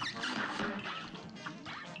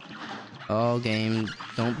 Oh, game.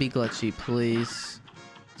 Don't be glitchy, please.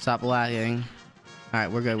 Stop lagging. Alright,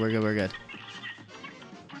 we're good, we're good, we're good.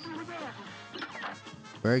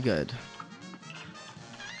 We're good.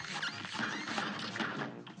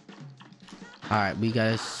 Alright, we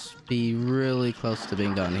gotta be really close to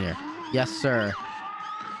being done here. Yes, sir.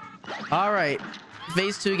 Alright.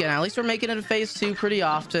 Phase 2 again. At least we're making it to phase 2 pretty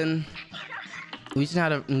often. We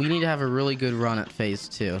need to have a really good run at phase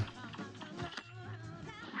 2.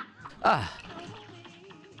 Ah.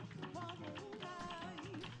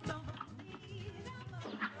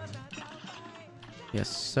 Yes,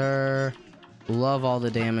 sir. Love all the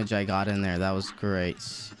damage I got in there. That was great.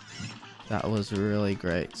 That was really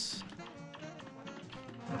great.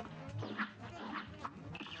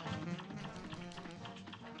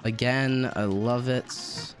 Again, I love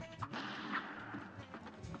it.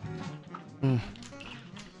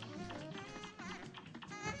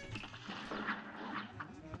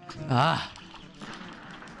 Ah.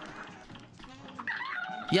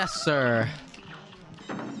 Yes, sir.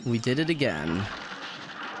 We did it again.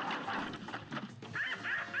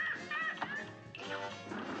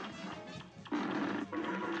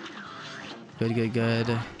 Good, good,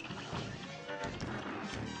 good.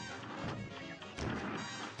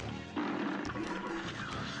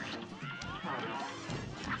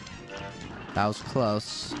 That was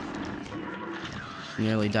close.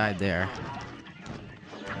 Nearly died there.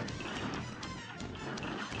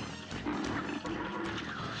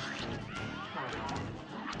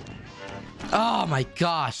 Oh my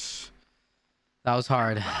gosh. That was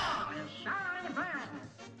hard.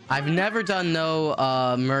 I've never done no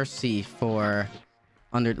mercy for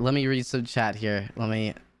under. Let me read some chat here. Let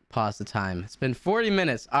me pause the time. It's been 40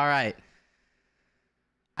 minutes. All right.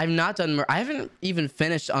 I've not done I haven't even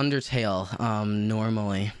finished Undertale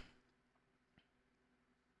normally.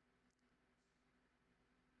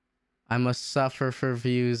 I must suffer for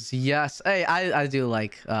views. Yes. Hey, I do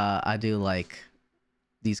like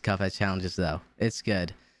these Cuphead challenges though. It's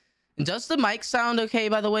good. And does the mic sound okay,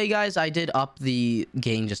 by the way, guys? I did up the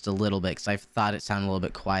gain just a little bit because I thought it sounded a little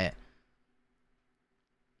bit quiet.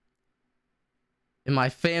 In my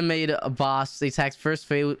fan-made boss, the attack's first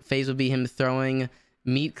phase would be him throwing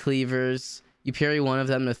meat cleavers. You parry one of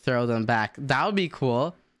them to throw them back. That would be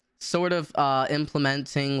cool. Sort of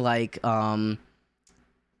implementing like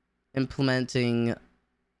implementing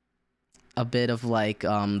a bit of like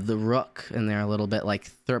the rook in there a little bit, like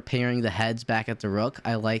parrying the heads back at the rook.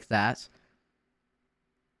 I like that.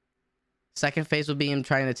 Second phase would be him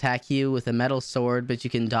trying to attack you with a metal sword, but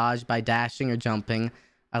you can dodge by dashing or jumping.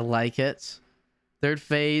 I like it. Third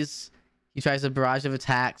phase, he tries a barrage of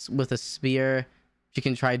attacks with a spear. You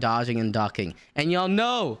can try dodging and ducking. And y'all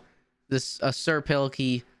know this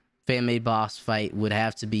SirPilky fan-made boss fight would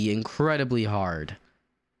have to be incredibly hard.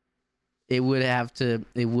 It would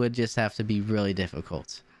just have to be really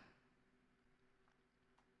difficult.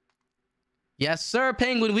 Yes, sir,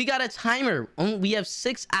 Penguin. We got a timer. We have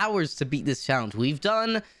 6 hours to beat this challenge. We've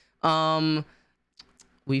done Glumstone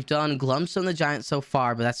the Giant so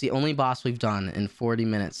far, but that's the only boss we've done in 40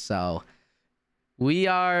 minutes. So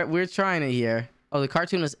we're trying it here. Oh, the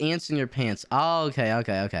cartoon was Ants in Your Pants. Oh,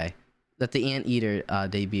 okay. That the Anteater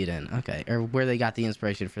debuted in. Okay, or where they got the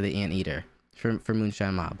inspiration for the Anteater for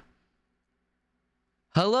Moonshine Mob.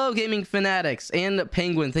 Hello, gaming fanatics and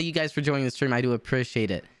Penguin. Thank you guys for joining the stream. I do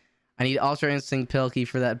appreciate it. I need Ultra Instinct Pilky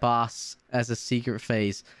for that boss as a secret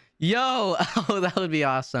phase. Yo, oh, that would be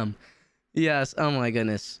awesome. Yes, oh my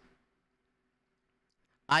goodness.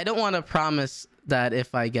 I don't want to promise that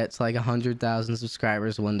if I get to like 100,000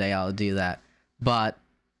 subscribers one day I'll do that, but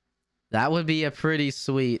that would be a pretty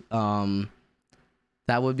sweet 100K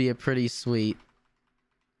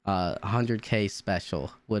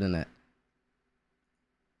special, wouldn't it?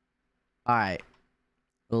 All right,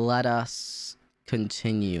 let us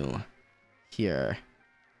continue here.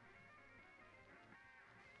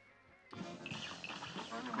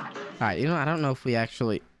 All right, you know, I don't know if we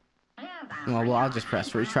actually... Well, I'll just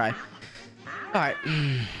press retry. All right.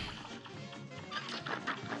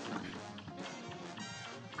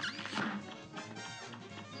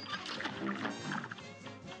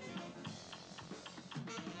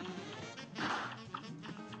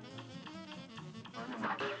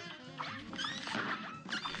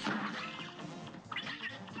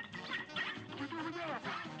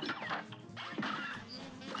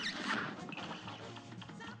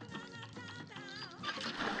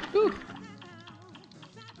 Whew.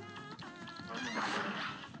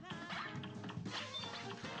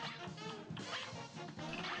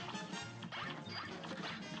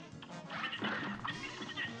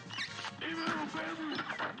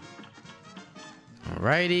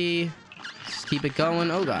 Alrighty, let's keep it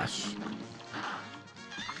going. Oh gosh.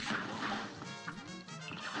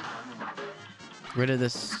 Rid of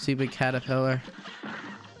this stupid caterpillar.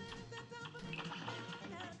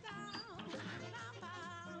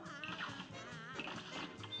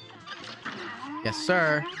 Yes,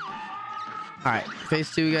 sir. All right,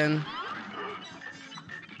 phase 2 again.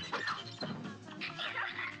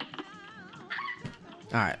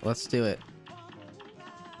 All right, let's do it.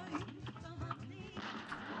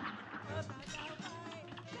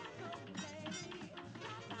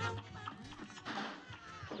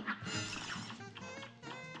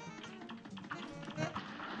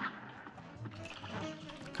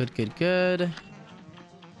 Good.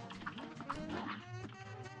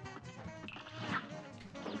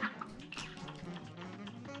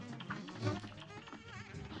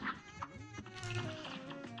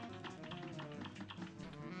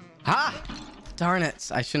 Ha! Darn it.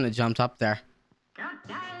 I shouldn't have jumped up there.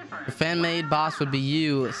 The fan-made boss would be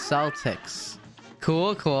you, Celtics.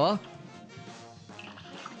 Cool.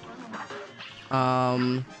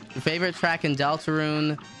 Your favorite track in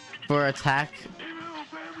Deltarune for attack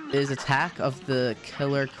is Attack of the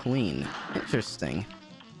Killer Queen. Interesting.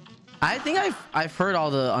 I think I've heard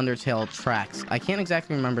all the Undertale tracks. I can't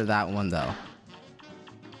exactly remember that one though.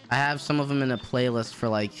 I have some of them in a playlist for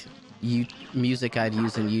like music I'd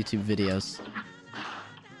use in YouTube videos.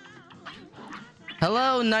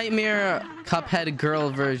 Hello, Nightmare Cuphead girl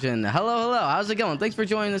version. Hello. How's it going? Thanks for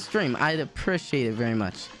joining the stream. I'd appreciate it very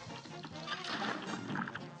much.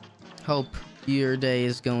 Hope your day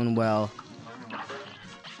is going well.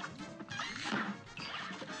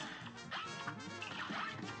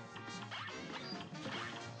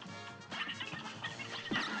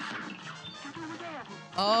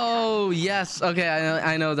 Oh, yes. Okay,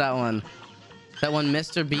 I know that one. That one,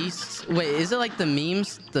 Mr. Beast. Wait, is it like the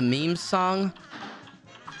memes song?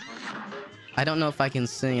 I don't know if I can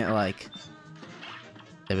sing it like...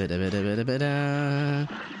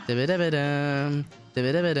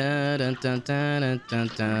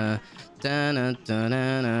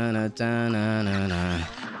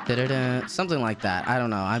 Something like that. I don't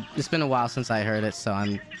know. It's been a while since I heard it, so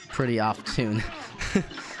I'm pretty off tune.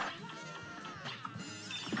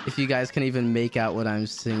 If you guys can even make out what I'm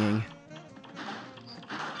singing.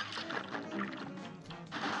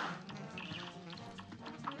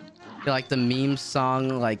 Like the meme song,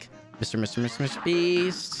 like Mr.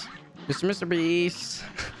 Beast, Mr. Beast.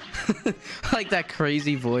 Like that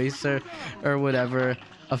crazy voice or whatever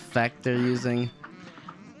effect they're using.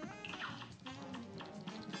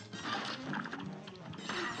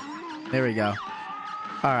 There we go.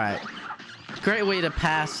 All right. Great way to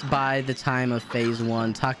pass by the time of phase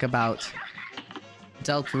 1. Talk about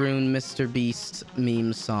Deltarune Mr. Beast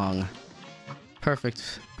meme song.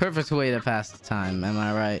 Perfect way to pass the time. Am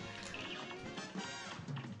I right?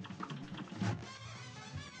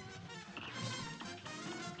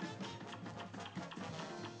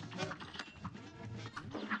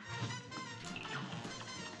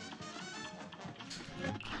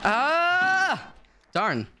 Ah!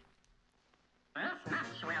 Darn.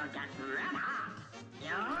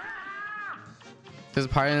 There's a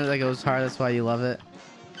part in it that goes hard, that's why you love it.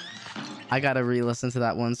 I gotta re-listen to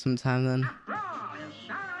that one sometime then.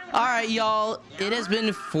 Alright, y'all. It has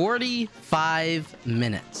been 45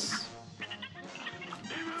 minutes.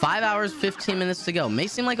 5 hours, 15 minutes to go. May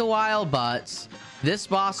seem like a while, but this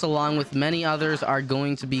boss, along with many others, are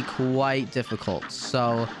going to be quite difficult.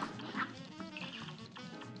 So...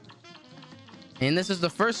 And this is the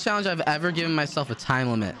first challenge I've ever given myself a time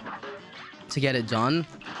limit to get it done.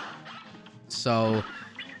 So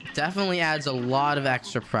definitely adds a lot of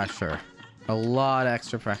extra pressure. A lot of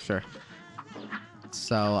extra pressure.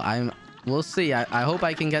 So we'll see. I hope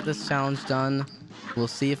I can get this challenge done. We'll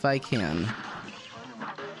see if I can.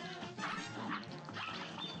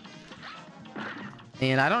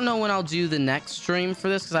 And I don't know when I'll do the next stream for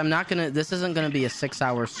this, because this isn't gonna be a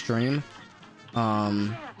 6-hour stream.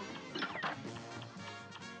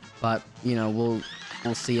 But you know,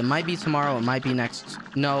 we'll see. It might be tomorrow, it might be next.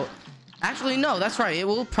 No, actually no, that's right, it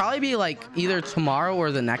will probably be like either tomorrow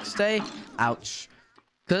or the next day. Ouch,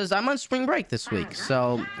 because I'm on spring break this week,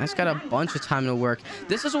 so I just got a bunch of time to work.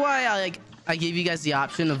 This is why I gave you guys the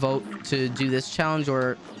option to vote to do this challenge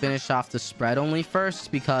or finish off the spread only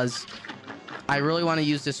first, because I really want to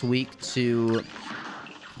use this week to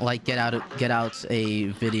like get out a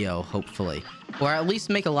video, hopefully, or at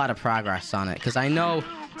least make a lot of progress on it, because I know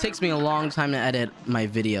it takes me a long time to edit my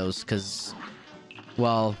videos, because,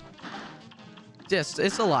 well, just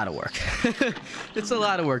it's a lot of work. It's a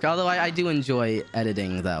lot of work, although I do enjoy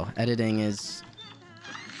editing, though. Editing is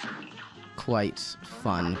quite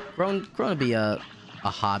fun. Grown to be a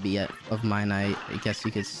hobby of mine, I guess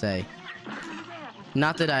you could say.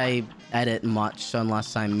 Not that I edit much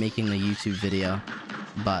unless I'm making the YouTube video,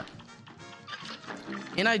 but...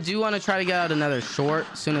 And I do want to try to get out another short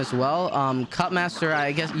soon as well. Cupmaster,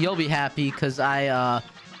 I guess you'll be happy, because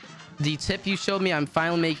the tip you showed me, I'm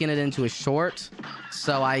finally making it into a short.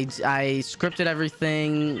 So I scripted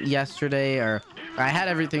everything yesterday, or I had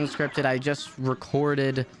everything scripted. I just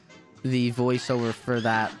recorded the voiceover for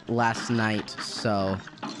that last night. So,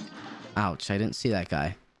 ouch, I didn't see that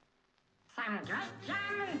guy.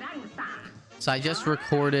 So I just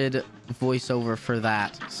recorded voiceover for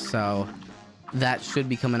that. So that should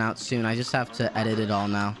be coming out soon. I just have to edit it all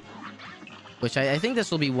now, which I think this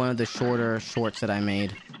will be one of the shorter shorts that I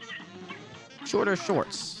made. Shorter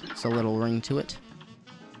shorts. It's a little ring to it.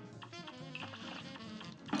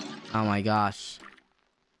 Oh my gosh.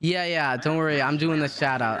 Yeah, don't worry. I'm doing the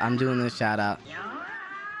shout out.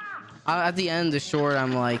 At the end of the short,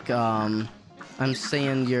 I'm like, I'm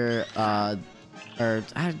saying your, or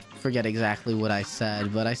I forget exactly what I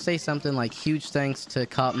said, but I say something like, huge thanks to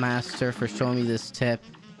Cupmaster for showing me this tip,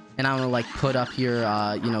 and I'm gonna like put up your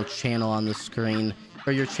you know, channel on the screen,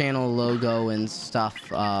 or your channel logo and stuff,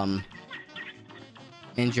 and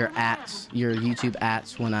your YouTube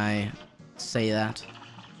ats when I say that.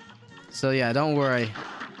 So yeah, don't worry,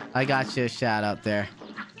 I got you a shout out there.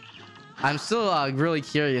 I'm still really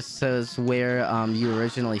curious as to where you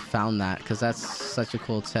originally found that, because that's such a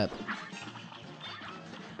cool tip.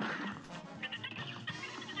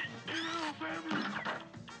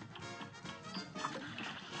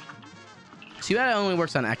 Too bad it only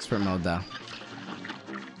works on expert mode, though.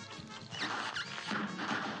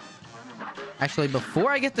 Actually,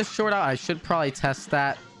 before I get the short out, I should probably test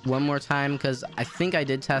that one more time, because I think I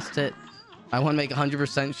did test it. I want to make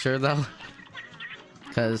 100% sure, though,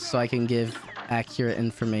 so I can give accurate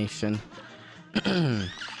information.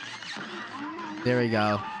 There we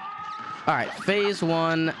go. All right, phase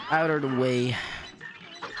 1 out of the way.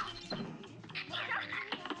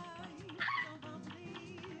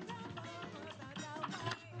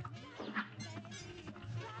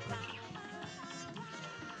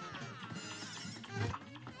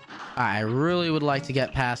 I really would like to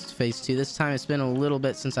get past phase 2 this time. It's been a little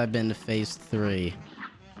bit since I've been to phase 3.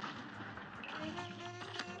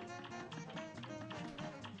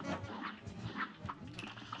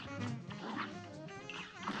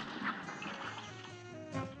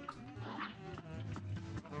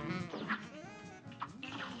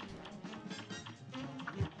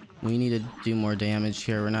 We need to do more damage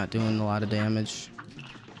here. We're not doing a lot of damage.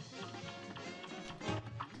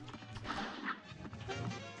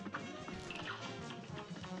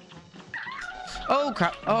 Oh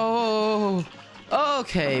crap. Oh,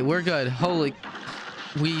 okay, we're good. Holy,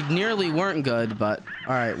 we nearly weren't good, but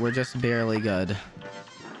all right, we're just barely good.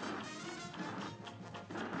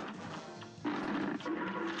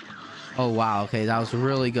 Oh wow, okay, that was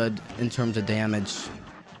really good in terms of damage.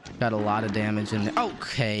 Got a lot of damage in there.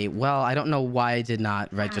 Okay, well, I don't know why I did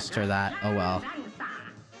not register that. Oh well.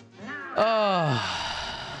 Oh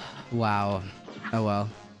wow. Oh well.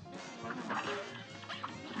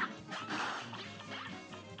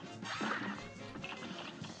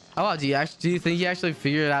 Oh wow, do you think you actually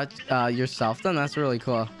figured it out yourself then? That's really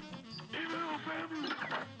cool.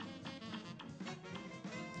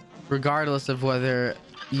 Regardless of whether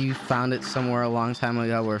you found it somewhere a long time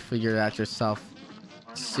ago or figured it out yourself.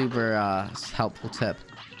 Super helpful tip.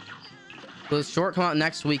 Will the short come out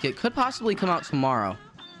next week? It could possibly come out tomorrow.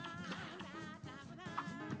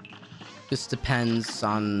 Just depends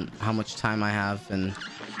on how much time I have and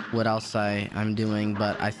what else I'm doing,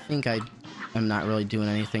 but I think I'm not really doing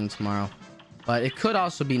anything tomorrow. But it could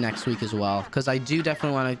also be next week as well, because I do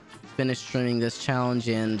definitely want to finish streaming this challenge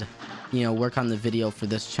and, you know, work on the video for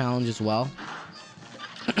this challenge as well.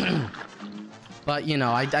 But, you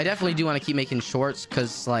know, I definitely do want to keep making shorts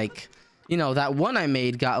because, like, you know, that one I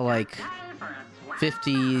made got, like,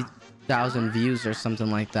 50,000 views or something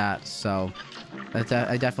like that. So, I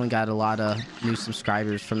definitely got a lot of new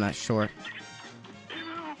subscribers from that short.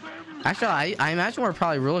 Actually, I imagine we're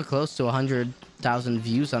probably really close to 100,000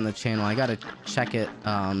 views on the channel. I gotta check it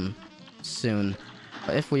soon.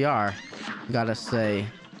 But if we are, I gotta say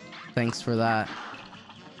thanks for that.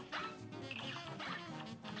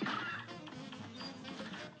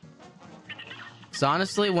 So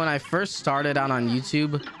honestly, when I first started out on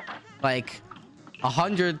YouTube, like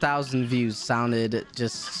 100,000 views sounded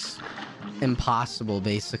just impossible,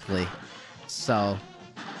 basically. So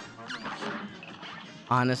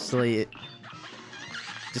honestly,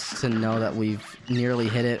 just to know that we've nearly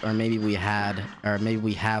hit it, or maybe we had, or maybe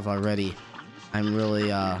we have already, I'm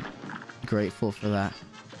really grateful for that.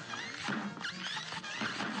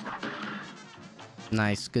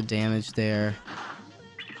 Nice, good damage there.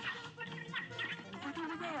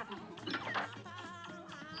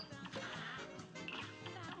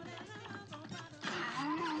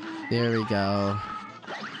 There we go.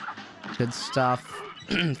 Good stuff.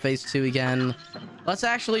 Phase 2 again. Let's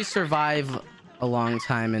actually survive a long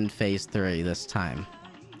time in phase 3 this time.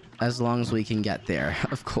 As long as we can get there,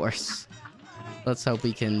 of course. Let's hope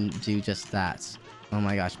we can do just that. Oh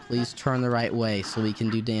my gosh, please turn the right way so we can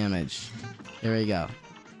do damage. There we go.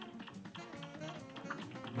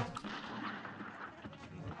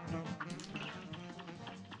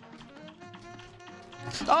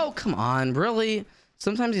 Oh, come on, really?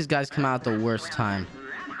 Sometimes these guys come out at the worst time.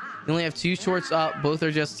 You only have 2 shorts up. Both are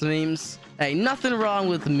just memes. Hey, nothing wrong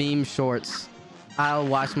with meme shorts. I'll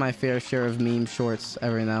watch my fair share of meme shorts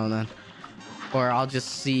every now and then. Or I'll just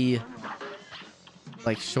see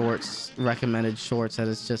like shorts, recommended shorts that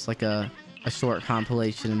is just like a short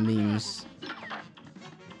compilation of memes.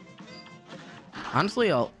 Honestly,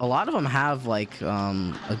 a lot of them have like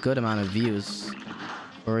a good amount of views.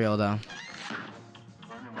 For real though.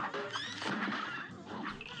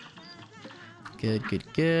 Good,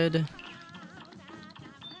 good, good.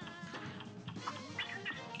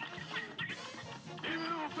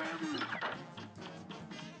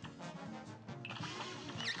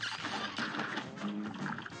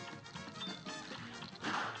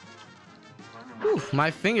 Whew, my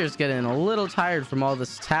finger's getting a little tired from all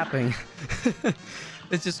this tapping.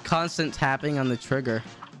 It's just constant tapping on the trigger.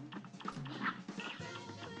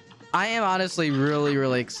 I am honestly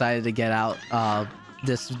really excited to get out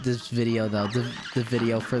this video though, the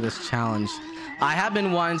video for this challenge. I have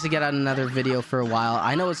been wanting to get out another video for a while.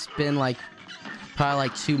 I know it's been like probably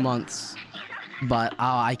like 2 months, but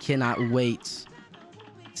I cannot wait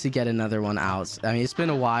to get another one out. I mean, it's been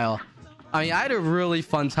a while, I mean, I had a really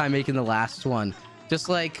fun time making the last one. Just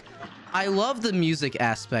like, I love the music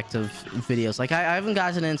aspect of videos. Like, I haven't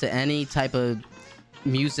gotten into any type of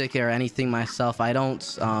music or anything myself. I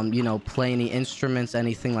don't, you know, play any instruments,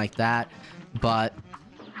 anything like that. But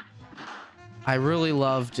I really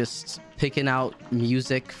love just picking out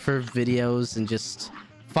music for videos and just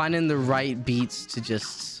finding the right beats to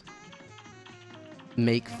just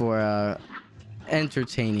make for a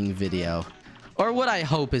entertaining video, or what I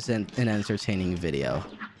hope is an entertaining video.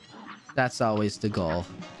 That's always the goal.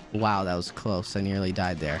 Wow, that was close. I nearly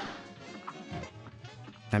died there.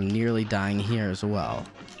 I'm nearly dying here as well.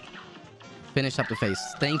 Finish up the face.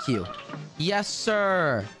 Thank you. Yes,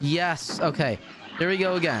 sir. Yes. Okay, here we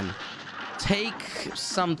go again. Take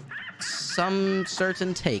some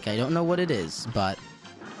certain take. I don't know what it is, but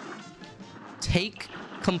take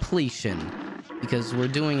completion, because we're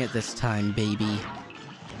doing it this time, baby.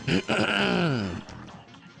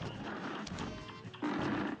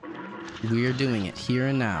 We're doing it here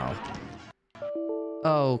and now.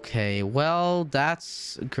 Okay, well,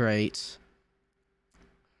 that's great.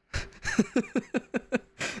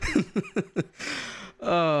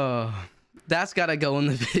 Oh, that's gotta go in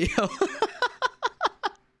the video.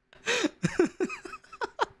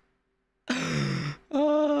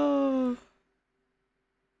 Oh.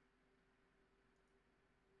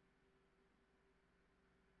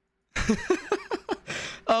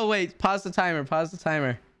 Oh, wait, pause the timer, pause the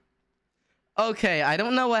timer. Okay, I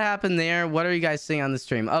don't know what happened there. What are you guys seeing on the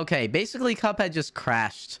stream? Okay, basically Cuphead just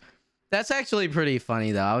crashed. That's actually pretty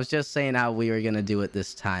funny, though. I was just saying how we were gonna do it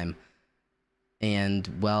this time. And,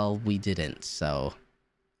 well, we didn't, so...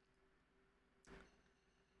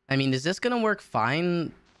 I mean, is this gonna work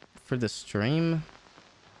fine for the stream?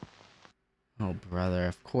 Oh, brother,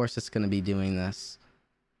 of course it's gonna be doing this.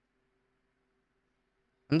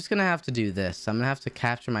 I'm just gonna have to do this. I'm gonna have to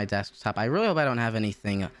capture my desktop. I really hope I don't have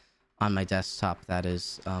anything on my desktop that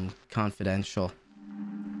is confidential.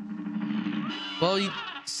 Well,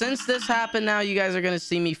 since this happened now, you guys are gonna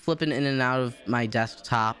see me flipping in and out of my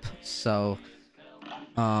desktop, so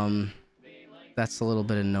that's a little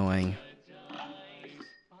bit annoying.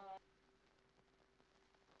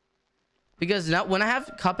 Because now when I have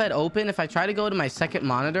Cuphead open, if I try to go to my second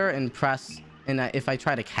monitor and press, and if I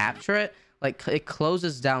try to capture it, like, it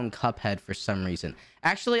closes down Cuphead for some reason.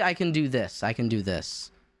 Actually, I can do this. I can do this.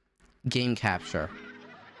 Game capture.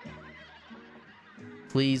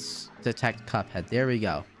 Please detect Cuphead. There we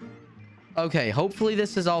go. Okay, hopefully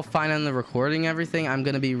this is all fine on the recording, everything. I'm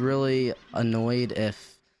gonna be really annoyed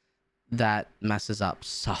if that messes up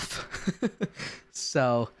stuff.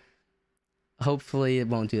 So, hopefully it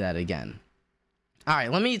won't do that again. All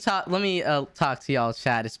right, let me talk to y'all,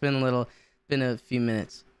 chat. It's been a few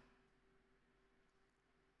minutes.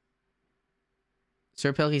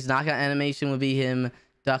 SirPilky's knockout animation would be him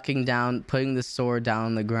ducking down, putting the sword down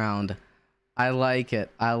on the ground. I like it.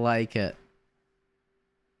 I like it.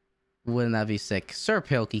 Wouldn't that be sick?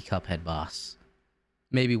 SirPilky Cuphead boss.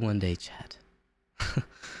 Maybe one day, chat.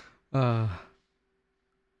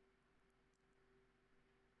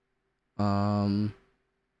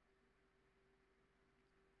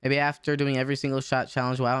 Maybe after doing every single shot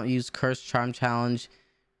challenge, why don't you use Cursed Charm challenge?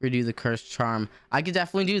 Redo the Cursed Charm. I could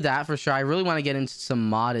definitely do that for sure. I really want to get into some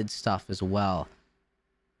modded stuff as well.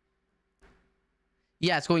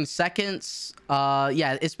 Yeah, it's going seconds.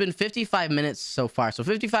 Yeah, it's been 55 minutes so far. So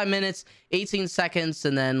 55 minutes, 18 seconds,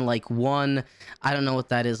 and then like one, I don't know what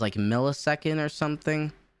that is, like millisecond or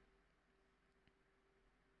something.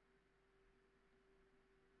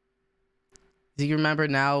 Do you remember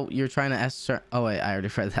now you're trying to oh wait, I already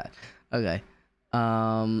read that. Okay.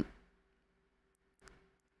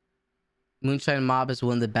 Moonshine Mob is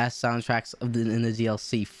one of the best soundtracks in the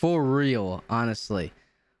DLC. For real, honestly.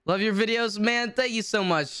 Love your videos, man. Thank you so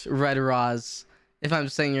much, Red Roz. If I'm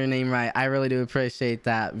saying your name right, I really do appreciate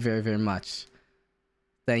that very, very much.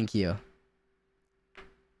 Thank you.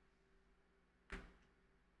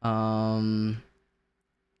 All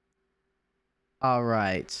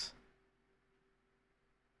right.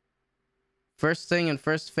 First thing in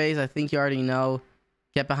first phase, I think you already know.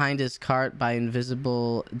 Get behind his cart by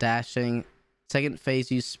invisible dashing. Second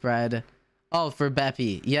phase, you spread. Oh, for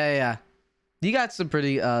Beppy. Yeah. You got some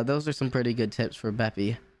pretty, those are some pretty good tips for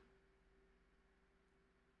Beppy.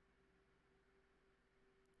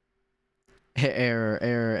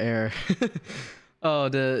 Error. Oh,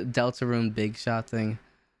 the Delta Room big shot thing.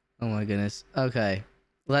 Oh my goodness. Okay.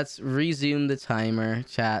 Let's resume the timer,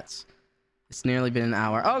 chats. It's nearly been an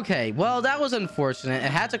hour. Okay, well, that was unfortunate.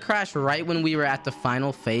 It had to crash right when we were at the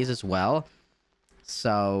final phase as well.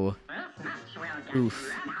 So,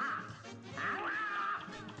 oof.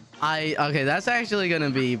 Okay, that's actually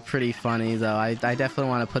gonna be pretty funny though. I definitely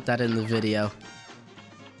want to put that in the video.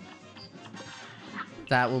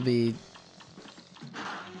 That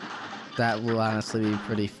will honestly be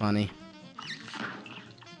pretty funny.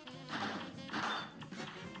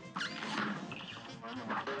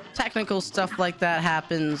 Technical stuff like that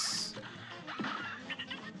happens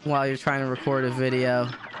while you're trying to record a video.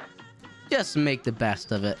 Just make the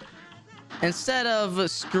best of it. Instead of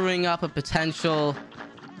screwing up a potential,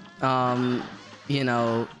 you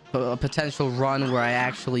know, a potential run where I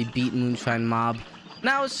actually beat Moonshine Mob,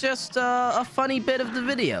 now it's just a funny bit of the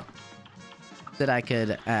video that I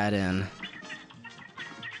could add in.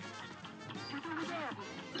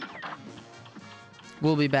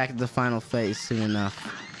 We'll be back at the final phase soon enough.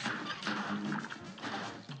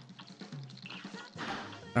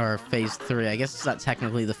 Or phase 3. I guess it's not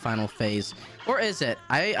technically the final phase. Or is it?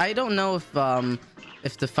 I don't know if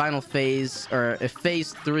the final phase, or if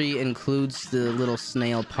phase 3 includes the little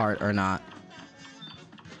snail part or not.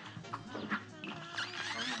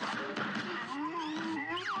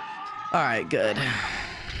 Alright, good.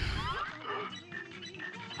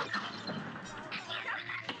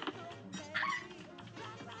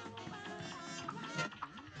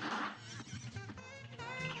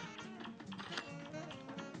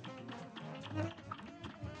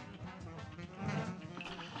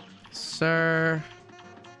 Sir.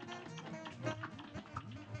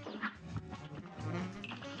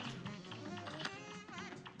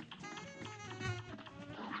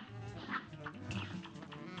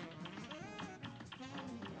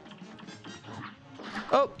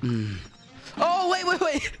 Oh. Oh,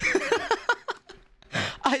 wait.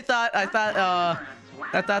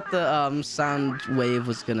 I thought the sound wave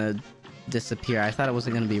was gonna disappear. I thought it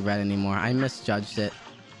wasn't gonna be red anymore. I misjudged it.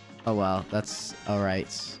 Oh well, that's all right.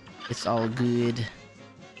 It's all good.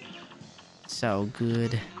 It's all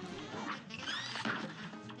good.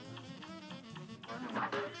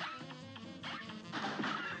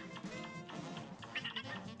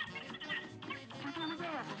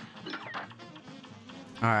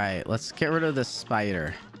 All right, let's get rid of the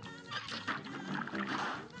spider.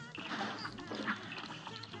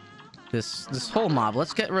 This whole mob.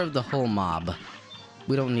 Let's get rid of the whole mob.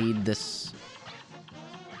 We don't need this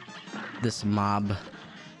mob.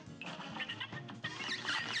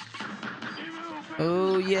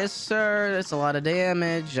 Oh, yes, sir. That's a lot of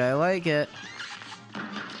damage. I like it.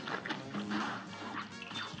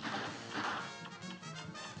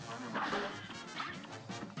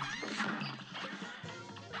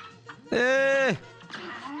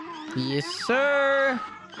 Yes, sir.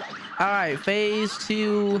 All right, phase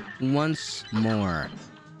 2 once more.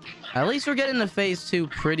 At least we're getting to phase 2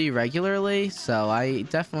 pretty regularly, so I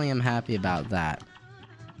definitely am happy about that.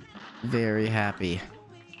 Very happy.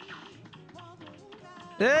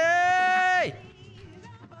 Hey!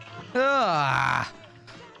 Ah,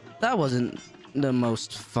 that wasn't the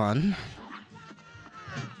most fun.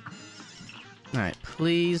 All right,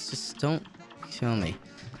 please just don't kill me.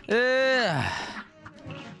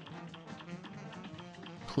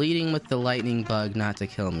 Pleading with the lightning bug not to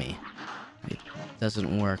kill me. It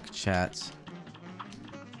doesn't work, chat.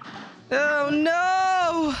 Oh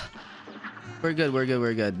no! We're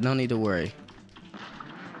good. No need to worry.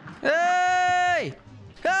 Hey!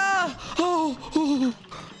 Ah! Oh!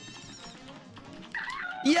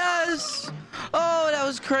 Yes! Oh, that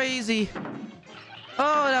was crazy.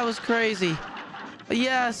 Oh, that was crazy.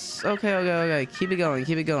 Yes. Okay. Keep it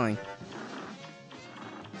going.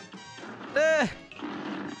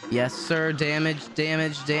 Yes, sir. Damage.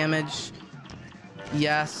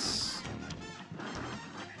 Yes.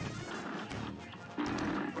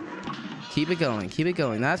 Keep it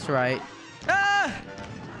going. That's right. Ah!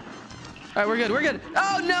 All right, we're good.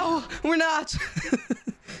 Oh, no, we're not.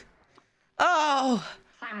 Oh.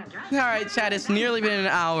 All right, chat. It's nearly been an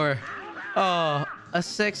hour. Oh, a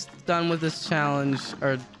sixth done with this challenge,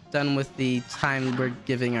 or done with the time we're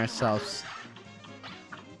giving ourselves.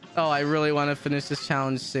 Oh, I really want to finish this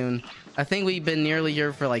challenge soon. I think we've been nearly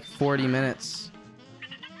here for like 40 minutes.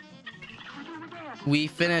 We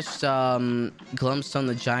finished Glumstone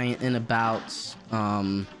the Giant in about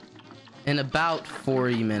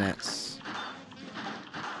 40 minutes.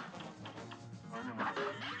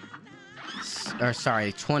 Or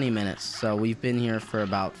sorry, 20 minutes. So we've been here for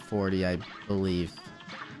about 40, I believe.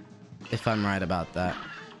 If I'm right about that.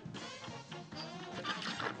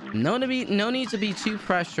 No need to be too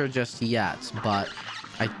pressured just yet, but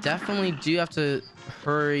I definitely do have to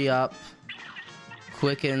hurry up,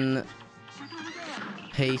 quicken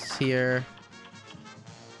pace here,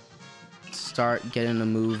 start getting a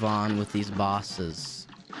move on with these bosses.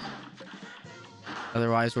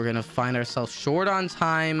 Otherwise, we're gonna find ourselves short on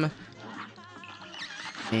time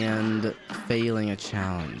and failing a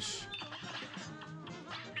challenge.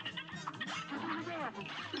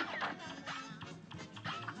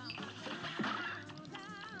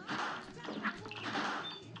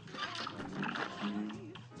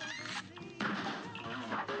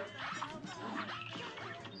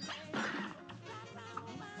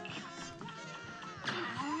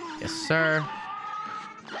 Yes, sir.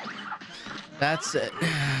 That's it.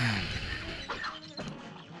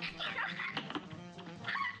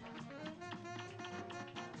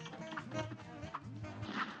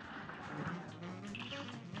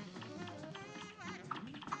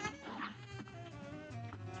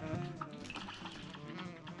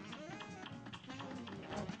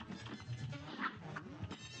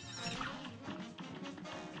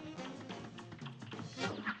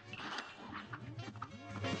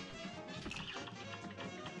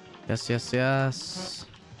 Yes, yes, yes.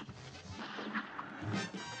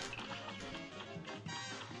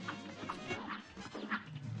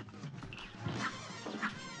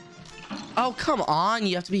 Oh, come on.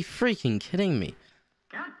 You have to be freaking kidding me.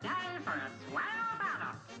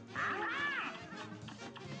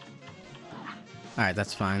 Alright,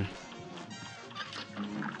 that's fine.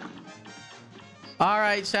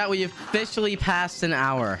 Alright, chat. We officially passed an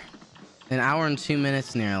hour. An hour and 2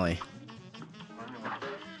 minutes nearly.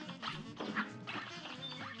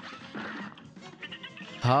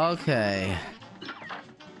 Okay.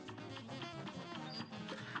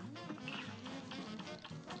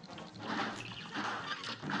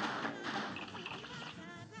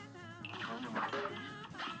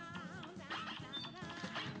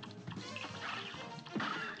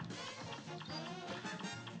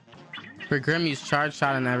 For Grim, use Charge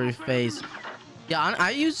Shot in every phase. Yeah,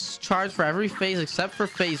 I use Charge for every phase except for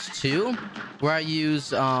phase 2, where I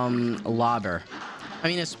use Lobber. I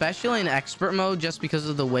mean, especially in expert mode, just because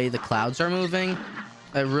of the way the clouds are moving,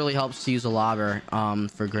 it really helps to use a Lobber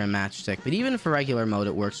for Grim Matchstick. But even for regular mode,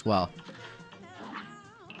 it works well.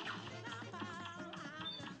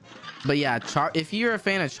 But yeah, if you're a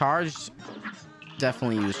fan of Charge,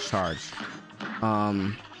 definitely use Charge.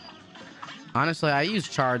 Honestly, I use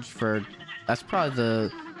Charge for... That's probably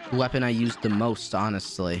the weapon I use the most,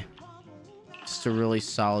 honestly. Just a really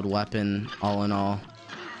solid weapon, all in all.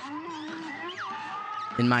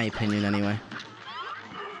 In my opinion, anyway.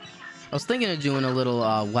 I was thinking of doing a little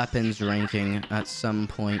weapons ranking at some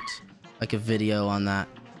point. Like a video on that.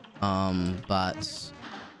 But...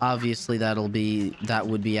 Obviously, that would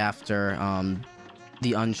be after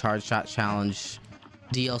the Uncharged Shot Challenge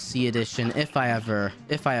DLC edition, if I ever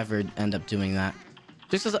end up doing that.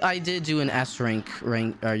 Just as I did do an S rank,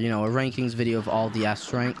 or you know, a rankings video of all the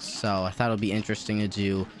S ranks, so I thought it would be interesting to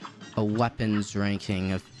do a weapons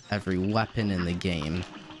ranking of every weapon in the game.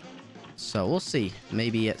 So we'll see,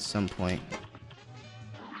 maybe at some point.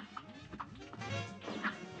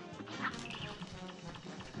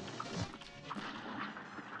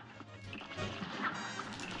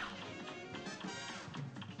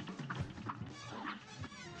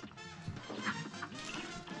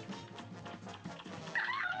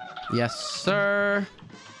 Yes, sir.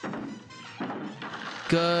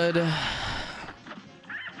 Good.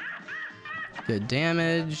 Good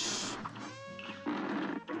damage.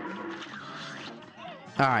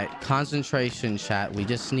 All right, concentration, chat. We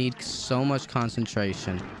just need so much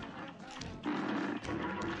concentration.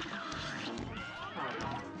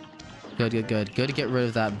 Good, good, good. Good to get rid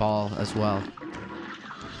of that ball as well.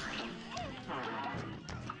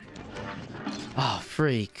 Oh,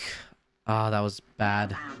 freak. Oh, that was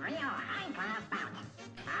bad.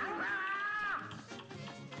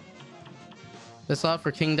 The slot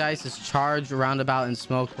for King Dice is Charge, Roundabout, and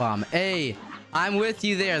Smoke Bomb. Hey, I'm with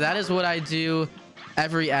you there. That is what I do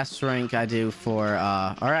every S rank I do for,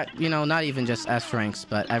 or, you know, not even just S ranks,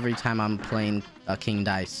 but every time I'm playing King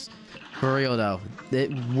Dice. For real, though,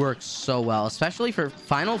 it works so well. Especially for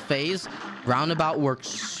Final Phase, Roundabout works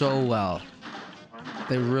so well.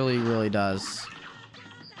 It really, really does.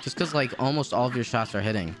 Just because, like, almost all of your shots are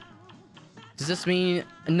hitting. Does this mean...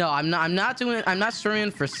 No, I'm not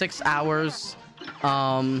streaming for 6 hours.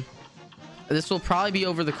 This will probably be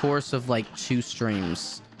over the course of like 2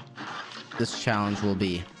 streams. This challenge will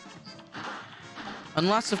be,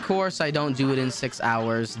 unless of course I don't do it in 6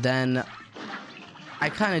 hours. Then I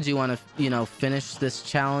kind of do want to, you know, finish this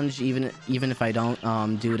challenge even if I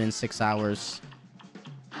don't do it in 6 hours.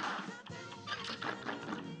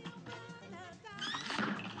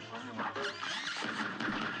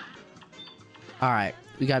 All right,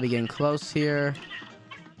 we gotta be getting close here.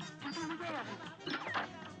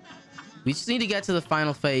 We just need to get to the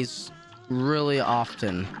final phase really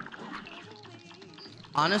often.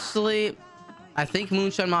 Honestly, I think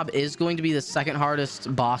Moonshine Mob is going to be the second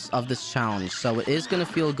hardest boss of this challenge, so it is going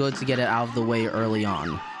to feel good to get it out of the way early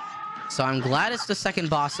on. So I'm glad it's the second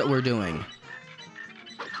boss that we're doing.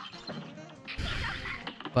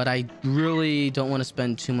 But I really don't want to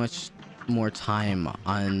spend too much more time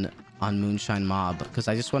on Moonshine Mob, because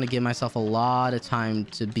I just want to give myself a lot of time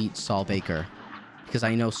to beat Saltbaker, because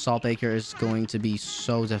I know Saltbaker is going to be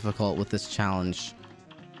so difficult with this challenge.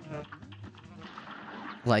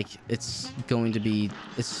 Like, it's going to be,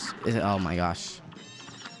 oh my gosh,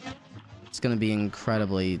 it's going to be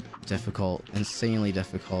incredibly difficult, insanely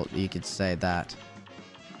difficult, you could say that.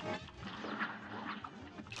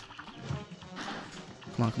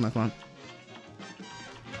 Come on, come on, come on.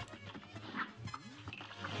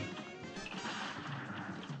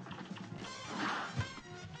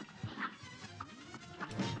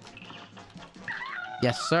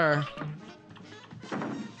 Yes, sir.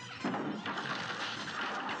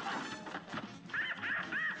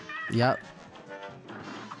 Yep.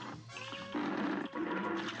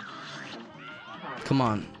 Come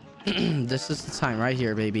on. This is the time right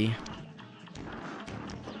here, baby.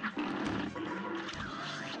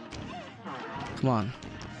 Come on.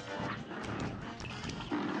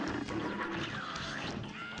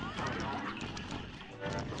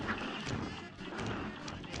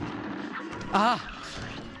 Ah!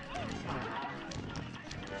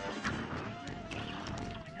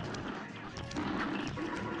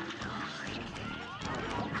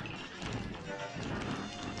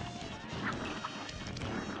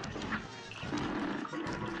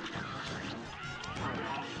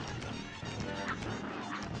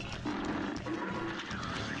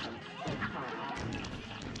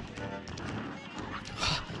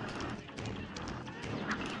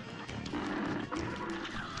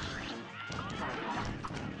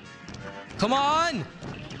 Come on!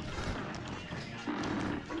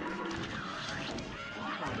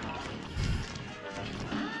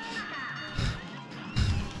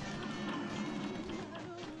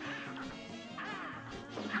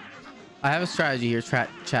 I have a strategy here, chat.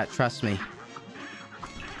 Trust me.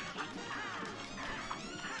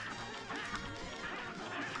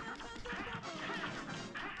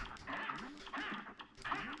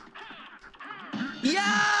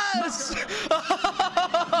 Yes!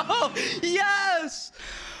 Oh, yes!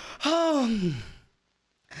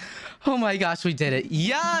 Oh my gosh, we did it.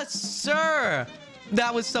 Yes, sir!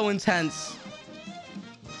 That was so intense.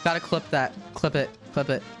 Gotta clip that. Clip it. Clip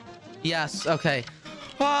it. Yes, okay.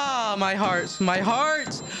 Ah, my heart. My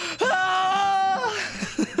heart! Ah!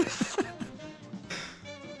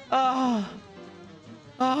 Oh.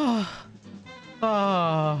 Oh.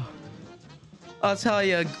 Oh. I'll tell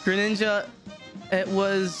you, Greninja,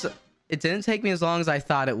 it didn't take me as long as I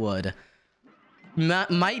thought it would.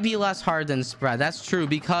 Might be less hard than Spread. That's true,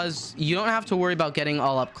 because you don't have to worry about getting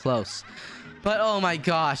all up close. But oh my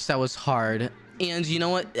gosh, that was hard. And you know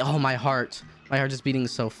what? Oh, my heart is beating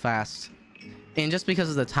so fast. And just because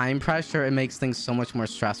of the time pressure, it makes things so much more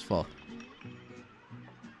stressful.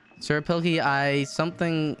 SirPilky,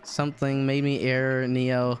 something made me air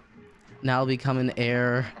Neo. Now become an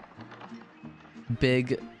air.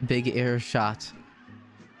 Big air shot.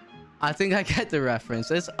 I think I get the reference.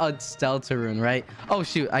 It's a Deltarune, right? Oh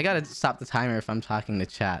shoot, I gotta stop the timer if I'm talking to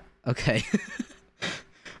chat. Okay.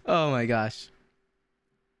 Oh my gosh.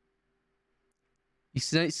 You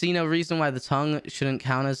see no reason why the tongue shouldn't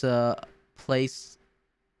count as a place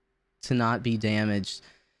to not be damaged.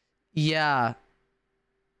 Yeah.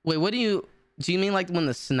 Wait, what do you mean, like when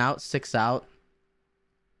the snout sticks out?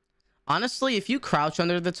 Honestly, if you crouch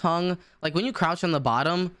under the tongue, like when you crouch on the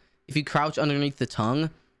bottom, if you crouch underneath the tongue,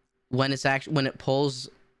 when it pulls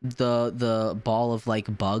the ball of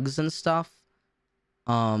like bugs and stuff,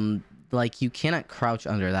 like you cannot crouch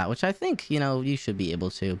under that, which I think, you know, you should be able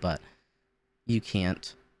to, but you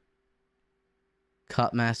can't.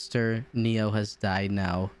 Cupmaster Neo has died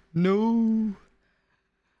now. No.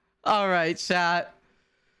 All right, chat.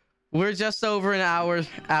 We're just over an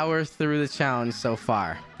hour through the challenge so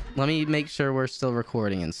far. Let me make sure we're still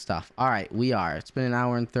recording and stuff. All right, we are. It's been an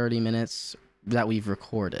hour and 30 minutes that we've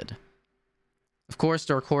recorded. Of course,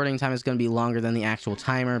 the recording time is going to be longer than the actual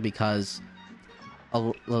timer because,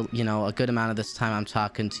 you know, a good amount of this time I'm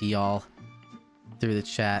talking to y'all through the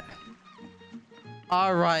chat.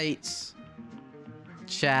 All right,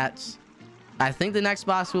 chat. I think the next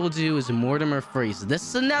boss we'll do is Mortimer Freeze. This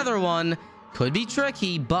is another one. Could be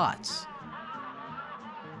tricky, but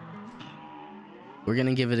we're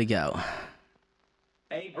gonna give it a go.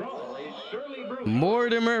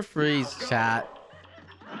 Mortimer Freeze, chat.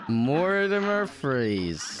 Mortimer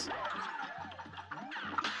Freeze.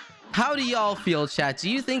 How do y'all feel, chat? Do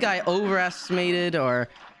you think I overestimated or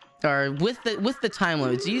with the time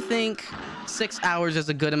limit, do you think 6 hours is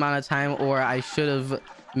a good amount of time, or I should have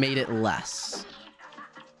made it less?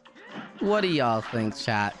 What do y'all think,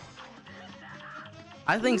 chat?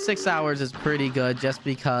 I think 6 hours is pretty good just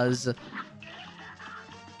because oh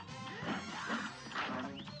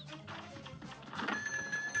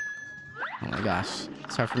my gosh,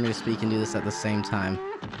 it's hard for me to speak and do this at the same time.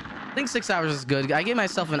 I think 6 hours is good. I gave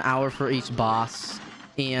myself an hour for each boss,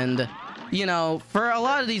 and you know, for a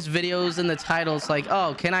lot of these videos in the title, it's like,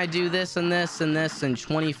 oh, can I do this and this and this in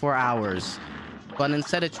 24 hours? But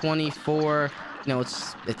instead of 24, you know,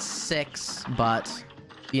 it's 6, but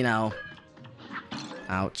you know,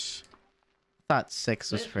 ouch. Thought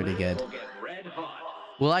 6 was pretty good.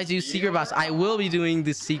 Will I do secret boss? I will be doing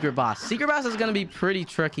the secret boss. Secret boss is going to be pretty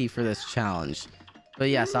tricky for this challenge. But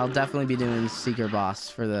yes, I'll definitely be doing secret boss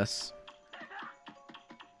for this.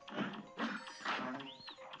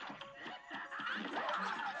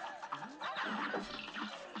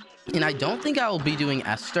 And I don't think I will be doing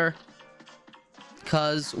Esther.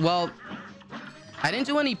 Because, well, I didn't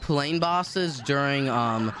do any plain bosses during,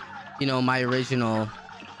 you know, my original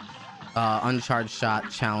Uncharged Shot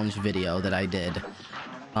challenge video that I did.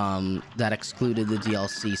 That excluded the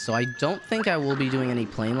DLC. So I don't think I will be doing any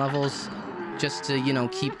plain levels. Just to, you know,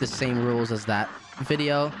 keep the same rules as that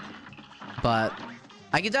video. But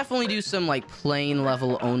I could definitely do some, like, plain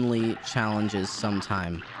level only challenges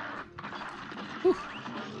sometime. Whew.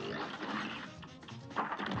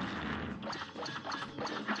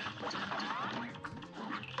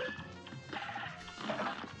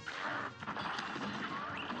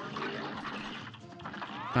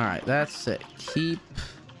 All right, that's it. Keep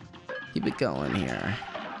it going here.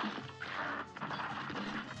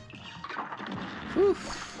 Whew.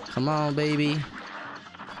 Come on, baby.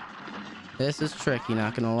 This is tricky,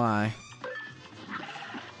 not gonna lie.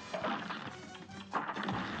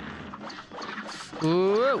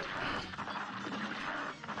 Ooh.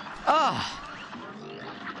 Oh!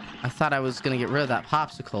 I thought I was gonna get rid of that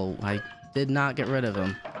popsicle. I did not get rid of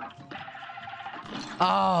him.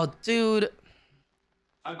 Oh, dude.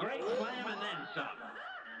 A great slam and then some.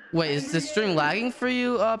 Wait, is this stream lagging for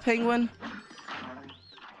you, Penguin?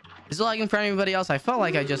 Is it lagging for anybody else? I felt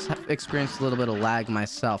like I just experienced a little bit of lag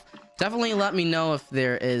myself. Definitely let me know if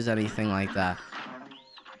there is anything like that.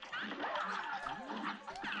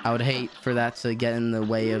 I would hate for that to get in the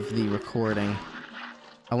way of the recording.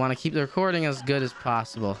 I want to keep the recording as good as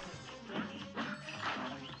possible.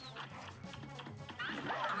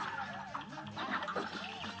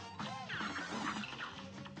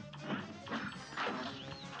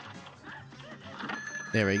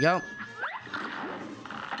 There we go.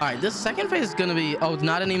 All right, this second phase is gonna be... Oh,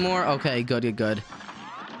 not anymore? Okay, good.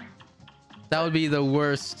 That would be the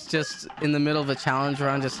worst. Just in the middle of a challenge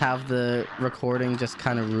run, just have the recording just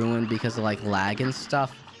kind of ruined because of like lag and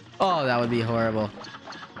stuff. Oh, that would be horrible.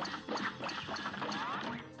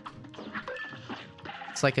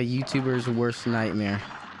 It's like a YouTuber's worst nightmare.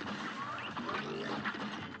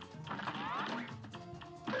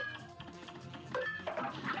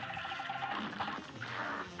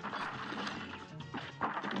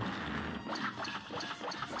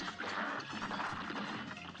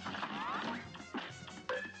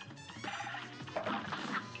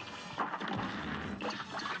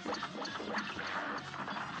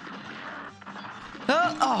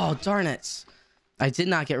 Oh, darn it. I did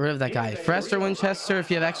not get rid of that guy. For Esther Winchester, if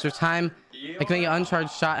you have extra time, I can make an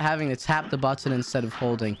uncharged shot having to tap the button instead of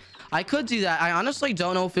holding. I could do that. I honestly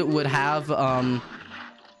don't know if it would have...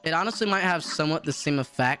 It honestly might have somewhat the same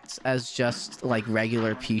effect as just, like,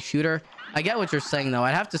 regular pea shooter. I get what you're saying, though.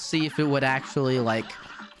 I'd have to see if it would actually, like,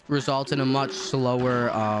 result in a much slower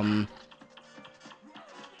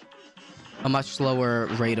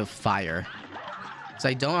rate of fire. So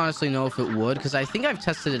I don't honestly know if it would, because I think I've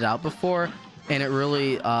tested it out before, and it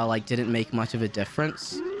really, like, didn't make much of a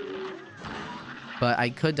difference. But I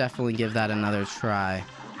could definitely give that another try.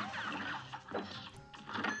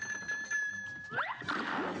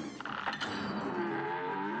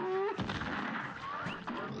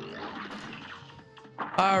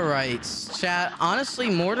 All right, chat. Honestly,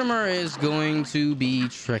 Mortimer is going to be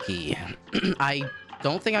tricky. I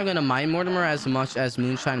don't think I'm going to mind Mortimer as much as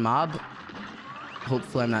Moonshine Mob.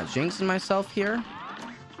 Hopefully, I'm not jinxing myself here.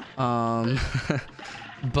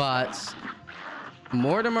 But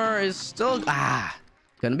Mortimer is still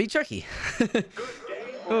gonna be tricky.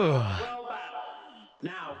 Now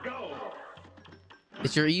go.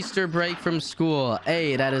 It's your Easter break from school.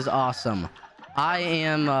 Hey, that is awesome. I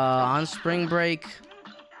am on spring break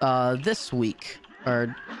this week,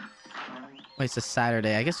 or Wait, it's a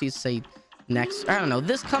Saturday. I guess you'd say next, I don't know,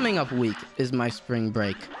 this coming up week is my spring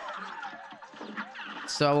break.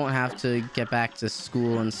 So I won't have to get back to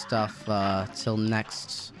school and stuff till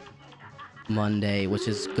next Monday, which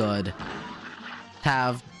is good.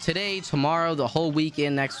 Have today, tomorrow, the whole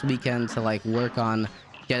weekend, next weekend to like work on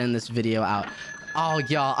getting this video out. Oh,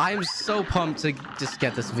 y'all, I'm so pumped to just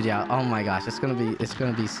get this video out. Oh my gosh, it's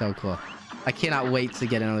gonna be so cool. I cannot wait to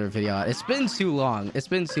get another video out. It's been too long. It's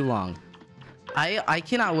been too long. I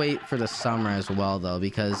cannot wait for the summer as well, though,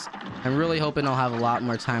 because I'm really hoping I'll have a lot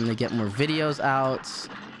more time to get more videos out.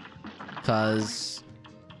 Because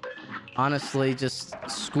honestly, just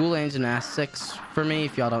school and gymnastics for me.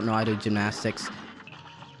 If y'all don't know, I do gymnastics.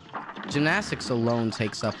 Gymnastics alone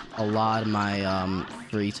takes up a lot of my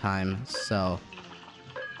free time. So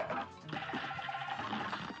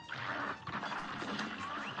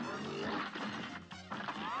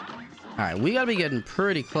all right, we gotta be getting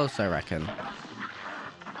pretty close, I reckon.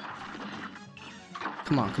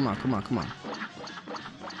 Come on, come on, come on, come on.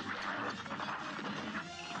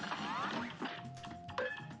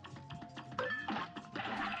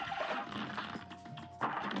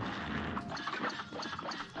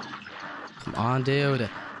 Come on, dude.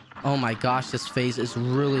 Oh my gosh, this phase is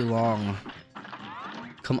really long.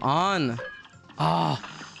 Come on. Oh,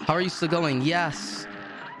 how are you still going? Yes.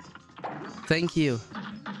 Thank you.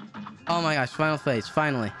 Oh my gosh, final phase,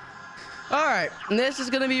 finally. All right, this is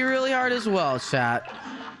gonna be really hard as well, chat.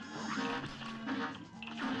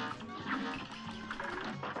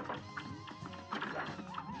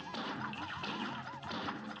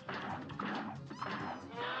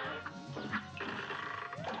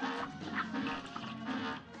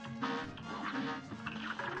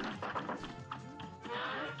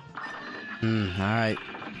 All right.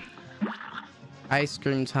 Ice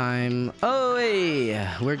cream time. Oh, hey,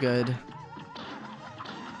 we're good.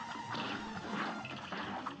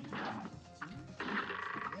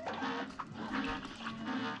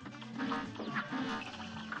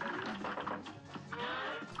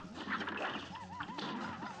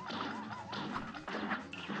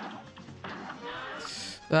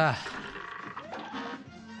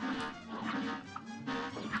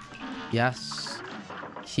 Yes.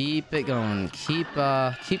 Keep it going. Keep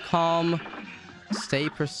calm. Stay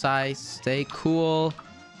precise. Stay cool.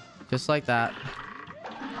 Just like that.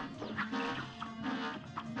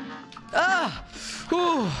 Ah!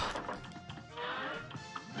 Whew.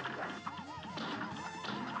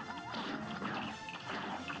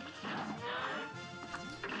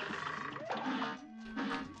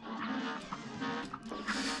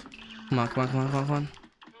 Come on, come on, come on, come on, come on.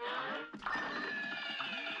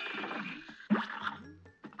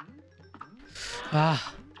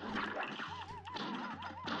 Ah.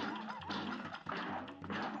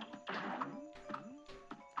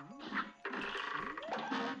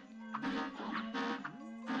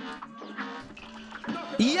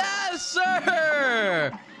 Yes,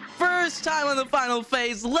 sir! First time on the final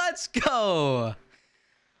phase. Let's go.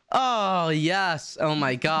 Oh, yes. Oh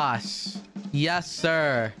my gosh. Yes,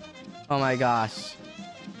 sir. Oh my gosh.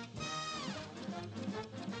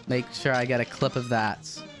 Make sure I get a clip of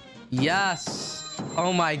that. Yes.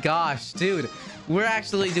 Oh my gosh, dude. We're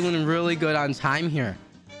actually doing really good on time here.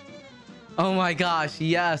 Oh my gosh.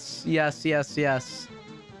 Yes, yes, yes, yes.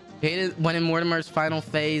 Hated when in Mortimer's final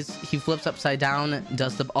phase, he flips upside down,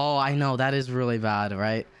 does the... Oh, I know. That is really bad,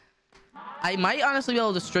 right? I might honestly be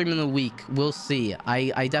able to stream in the week. We'll see.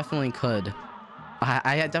 I definitely could.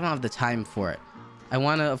 I definitely have the time for it. I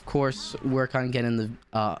want to, of course, work on getting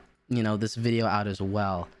the, you know, this video out as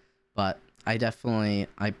well. But I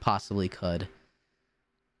possibly could.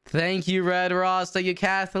 Thank you, Red Ross. Thank you,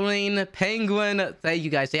 Kathleen. Penguin. Thank you,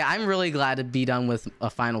 guys. Yeah, I'm really glad to be done with a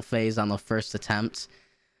final phase on the first attempt.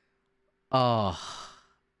 Oh,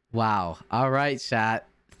 wow. All right, chat.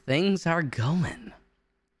 Things are going.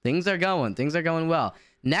 Things are going. Things are going well.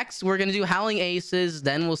 Next, we're going to do Howling Aces.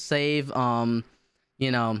 Then we'll save,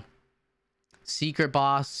 you know, Secret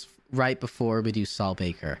Boss right before we do Saul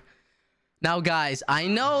Baker. Now, guys, I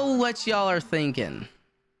know what y'all are thinking.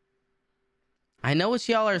 I know what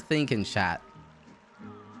y'all are thinking, chat.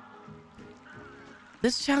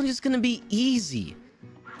 This challenge is going to be easy.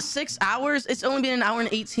 6 hours? It's only been 1 hour and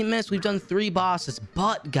 18 minutes. We've done 3 bosses.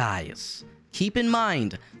 But, guys, keep in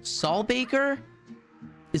mind, Saul Baker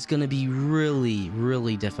is going to be really,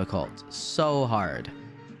 really difficult. So hard.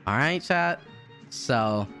 All right, chat?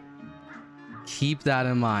 So, keep that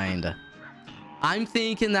in mind. I'm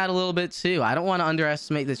thinking that a little bit, too. I don't want to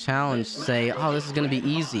underestimate the challenge. Say, oh, this is going to be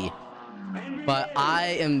easy. But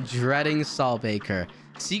I am dreading Saul Baker.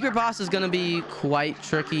 Secret Boss is going to be quite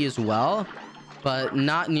tricky as well. but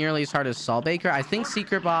not nearly as hard as Salt Baker. I think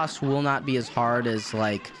Secret Boss will not be as hard as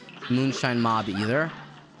like Moonshine Mob either.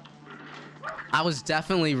 I was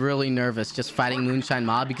definitely really nervous just fighting Moonshine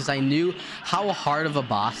Mob because I knew how hard of a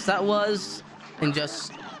boss that was, and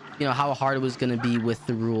just, you know, how hard it was going to be with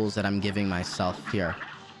the rules that I'm giving myself here.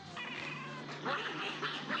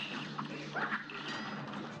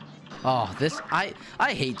 Oh, this, I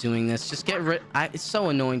hate doing this. Just get rid, it's so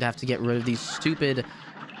annoying to have to get rid of these stupid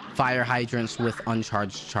fire hydrants with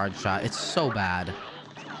Uncharged Charge Shot. It's so bad.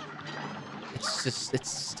 It's just, it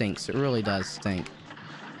stinks. It really does stink.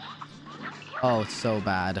 Oh, it's so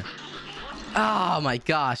bad. Oh my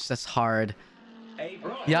gosh, that's hard.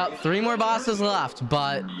 Yep, 3 more bosses left,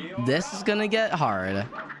 but this is gonna get hard.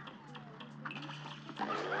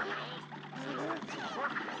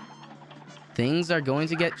 Things are going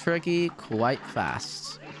to get tricky quite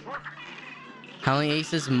fast. Howling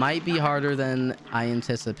Aces might be harder than I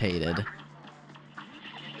anticipated.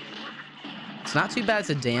 It's not too bad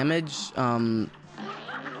to damage, to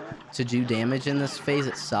do damage in this phase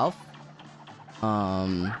itself.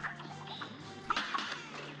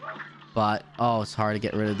 But oh, it's hard to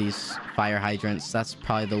get rid of these fire hydrants. That's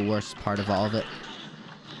probably the worst part of all of it.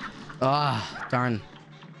 Ah, darn.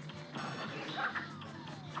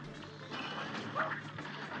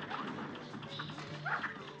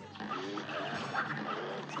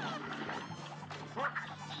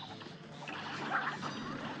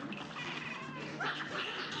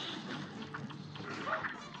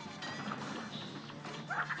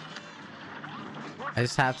 I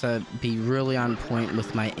just have to be really on point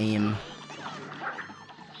with my aim.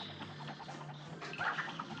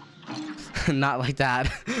 Not like that.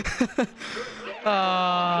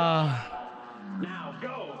 Now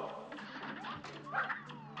go.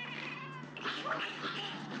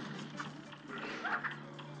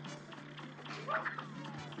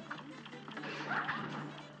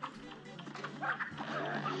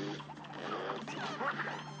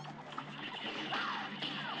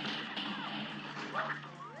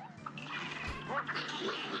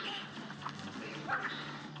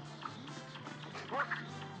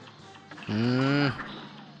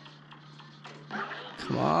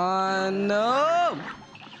 Come on, no.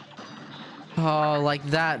 Oh, like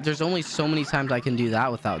that. There's only so many times I can do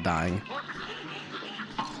that without dying.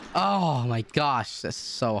 Oh my gosh, that's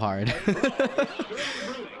so hard.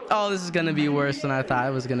 Oh, this is gonna be worse than I thought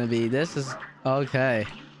it was gonna be. This is okay.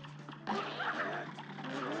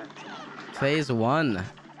 Phase 1.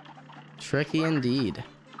 Tricky indeed.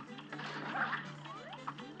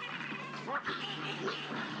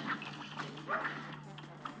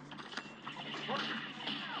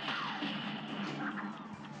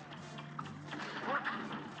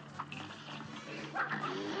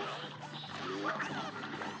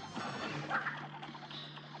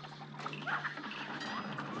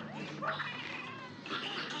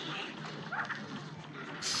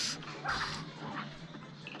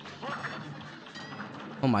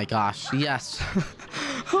 Oh my gosh, yes.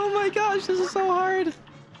 Oh my gosh, this is so hard.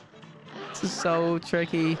 This is so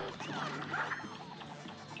tricky.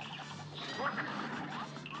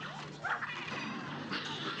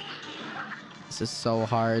 This is so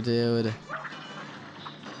hard, dude.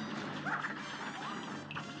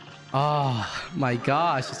 Oh my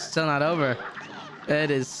gosh, it's still not over.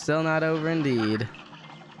 It is still not over indeed.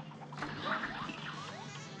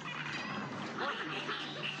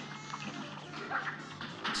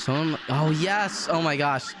 So, oh yes, oh my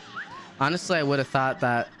gosh. Honestly, I would have thought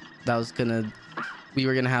that we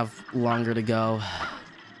were gonna have longer to go.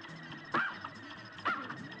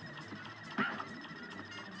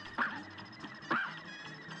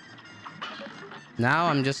 Now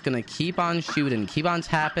I'm just gonna keep on shooting, keep on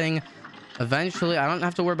tapping. Eventually, I don't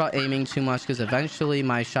have to worry about aiming too much because eventually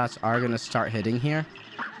my shots are gonna start hitting here.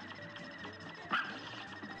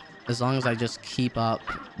 As long as I just keep up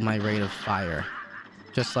my rate of fire.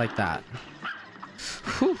 Just like that.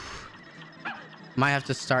 Whew. Might have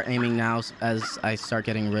to start aiming now as I start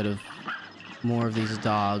getting rid of more of these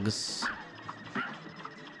dogs.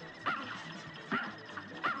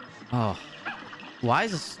 Oh. Why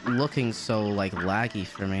is this looking so, like, laggy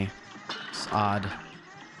for me? It's odd.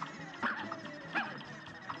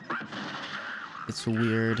 It's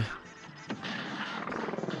weird.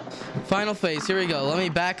 Final phase, here we go. Let me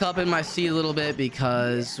back up in my seat a little bit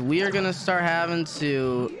because we are gonna start having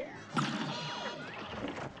to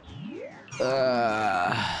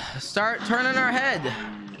start turning our head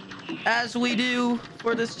as we do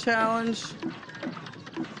for this challenge.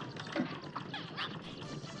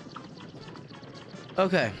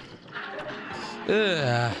 Okay.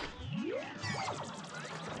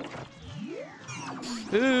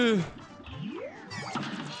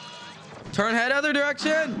 turn head other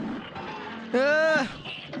direction. I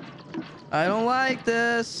don't like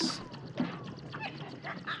this.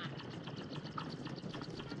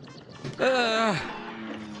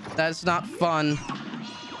 That's not fun.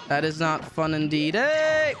 That is not fun indeed.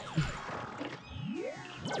 Hey!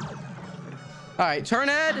 All right, turn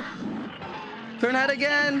head. Turn head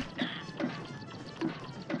again.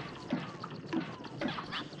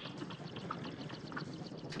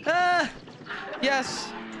 Yes.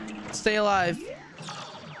 Stay alive.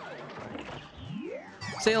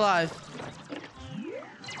 Stay alive.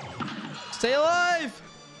 Stay alive.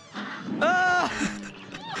 Ah!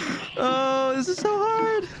 Oh, this is so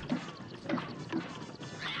hard.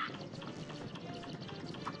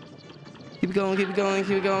 Keep going, keep going,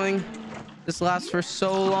 keep going. This lasts for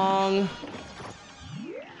so long.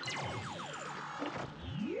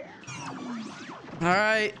 All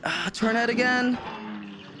right, turn it again.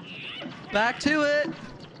 Back to it.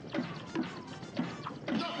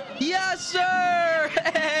 Yes, sir.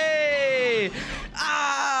 Hey.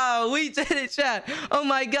 Ah, we did it, chat. Oh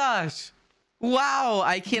my gosh. Wow,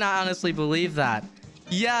 I cannot honestly believe that.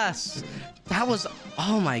 Yes. That was,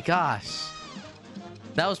 oh my gosh.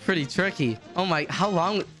 That was pretty tricky. Oh my, how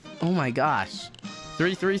long? Oh my gosh.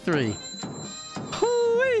 333.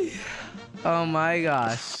 Hoo-wee. Oh my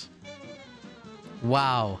gosh.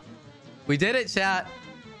 Wow. We did it, chat.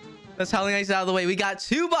 That's Howling Ice out of the way. We got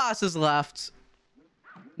 2 bosses left.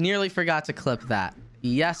 Nearly forgot to clip that.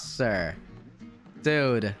 Yes, sir.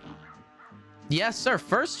 Dude. Yes, sir.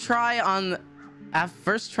 First try on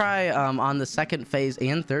the second phase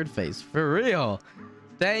and third phase. For real.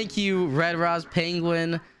 Thank you, Red Roz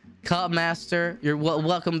Penguin, Cup Master. You're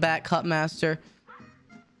welcome back, Cup Master.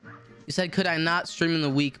 You said, could I not stream in the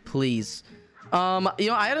week, please? You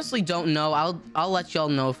know, I honestly don't know. I'll let y'all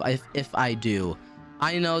know if I do.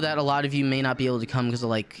 I know that a lot of you may not be able to come because of,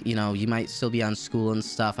 like, you know, you might still be on school and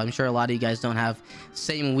stuff. I'm sure a lot of you guys don't have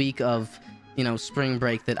same week of, you know, spring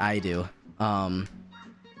break that I do.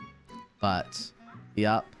 But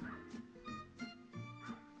yep.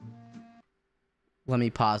 Let me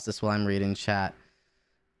pause this while I'm reading chat.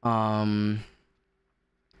 Are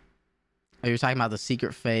you talking about the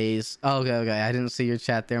secret phase? Okay, okay. I didn't see your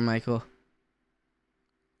chat there, Michael.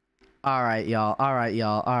 All right, y'all. All right,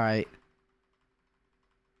 y'all. All right.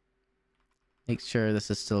 Make sure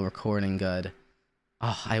this is still recording good.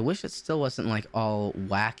 Oh, I wish it still wasn't like all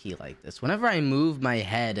wacky like this. Whenever I move my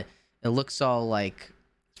head, it looks all like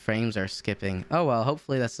frames are skipping. Oh well,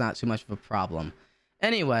 hopefully that's not too much of a problem.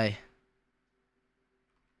 Anyway,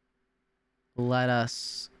 let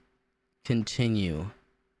us continue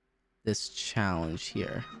this challenge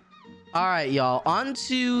here. All right, y'all, on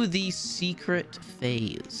to the secret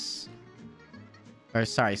phase. Or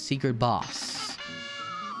sorry, secret boss.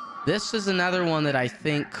 This is another one that I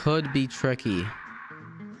think could be tricky.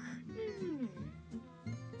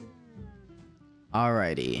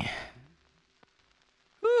 Alrighty.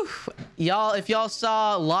 Whew. Y'all, if y'all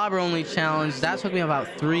saw Lobber Only Challenge, that took me about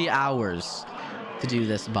 3 hours to do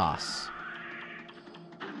this boss.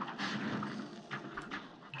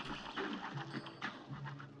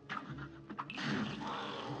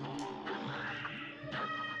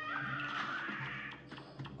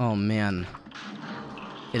 Oh man.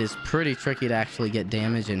 It is pretty tricky to actually get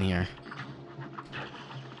damage in here.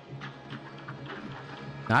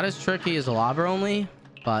 Not as tricky as a Lobber Only,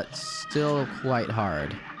 but still quite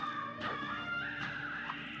hard.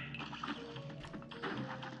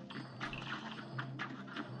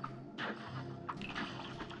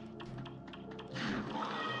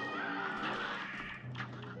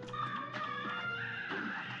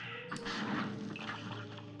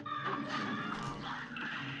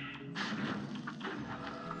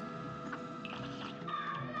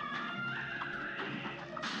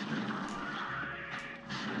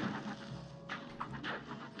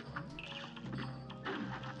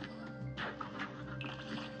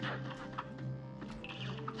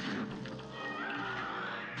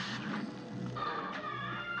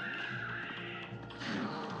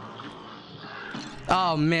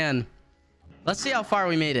 Oh man, let's see how far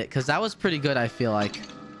we made it, because that was pretty good. I feel like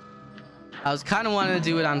I was kind of wanting to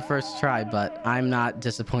do it on first try, but I'm not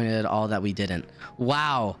disappointed at all that we didn't.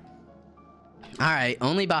 Wow. All right,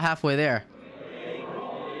 only about halfway there.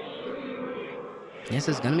 This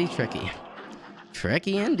is gonna be tricky.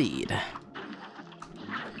 Tricky indeed.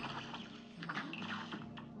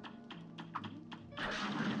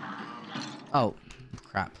 Oh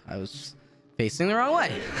crap, I was facing the wrong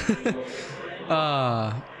way.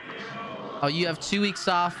 Oh, you have 2 weeks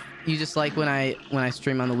off. You just like when I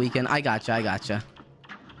stream on the weekend. I gotcha.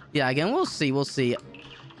 Yeah, again, we'll see.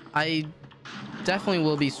 I definitely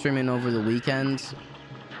will be streaming over the weekend,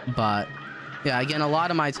 but yeah, again, a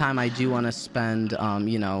lot of my time I do want to spend,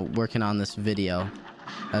 you know, working on this video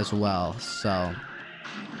as well. So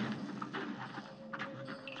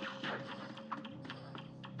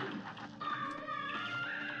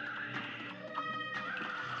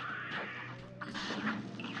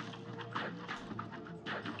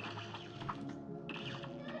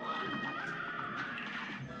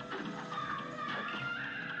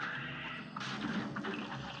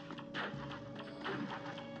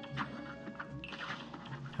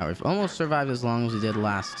we've almost survived as long as we did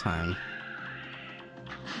last time.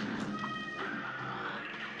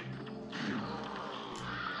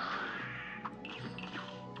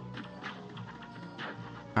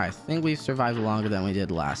 I think we've survived longer than we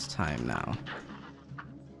did last time now.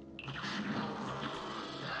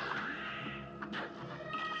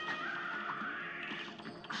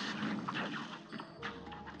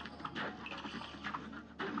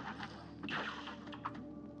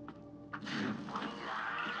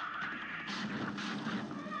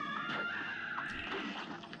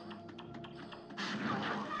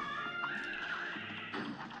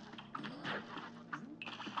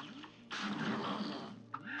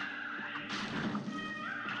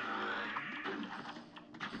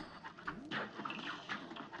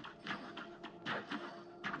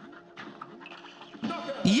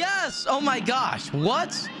 Yes! Oh my gosh.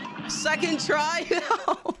 What? Second try?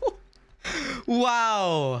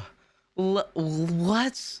 Wow.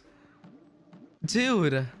 What?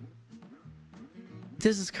 Dude.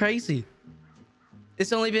 This is crazy.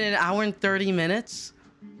 It's only been an hour and 30 minutes?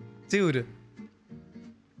 Dude.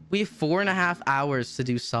 We have 4.5 hours to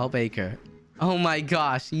do Salt Baker. Oh my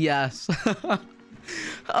gosh. Yes.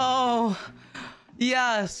 Oh.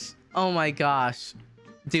 Yes. Oh my gosh.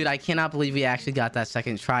 Dude, I cannot believe we actually got that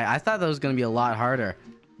second try. I thought that was going to be a lot harder.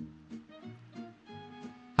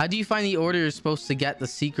 How do you find the order you're supposed to get the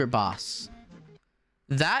secret boss?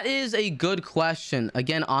 That is a good question.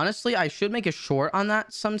 Again, honestly, I should make a short on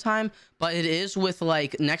that sometime. But it is with,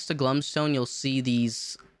 like, next to Glumstone, you'll see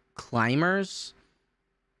these climbers.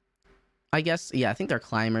 I guess, yeah, I think they're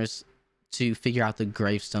climbers to figure out the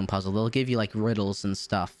gravestone puzzle. They'll give you, like, riddles and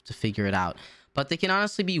stuff to figure it out. But they can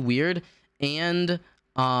honestly be weird. And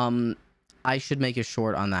I should make a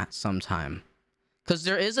short on that sometime, because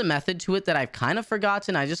there is a method to it that I've kind of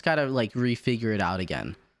forgotten. I just gotta like refigure it out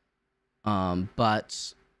again.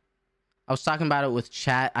 But I was talking about it with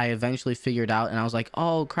chat. I eventually figured out, and I was like,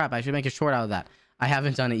 oh crap, I should make a short out of that. I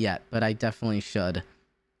haven't done it yet, but I definitely should.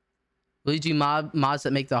 Will you do mods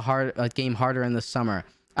that make the game harder in the summer?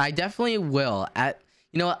 I definitely will.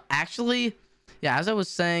 You know, actually, yeah, as I was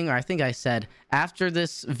saying, or I think I said, after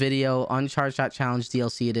this video, Uncharged Shot Challenge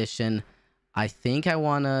DLC Edition, I think I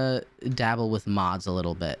want to dabble with mods a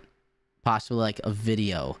little bit. Possibly like a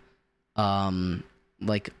video.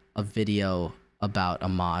 Like a video about a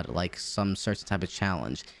mod, like some certain type of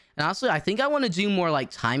challenge. And honestly, I think I want to do more like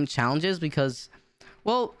time challenges because,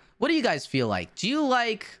 well, what do you guys feel like? Do you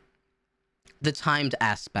like the timed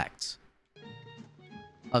aspect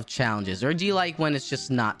of challenges? Or do you like when it's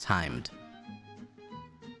just not timed?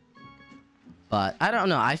 But I don't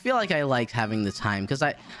know. I feel like I like having the time because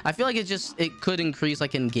I feel like it could increase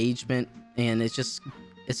like engagement, and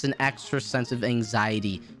it's an extra sense of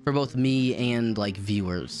anxiety for both me and like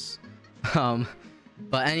viewers.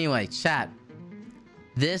 But anyway, chat.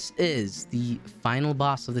 This is the final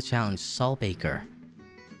boss of the challenge, Salt Baker.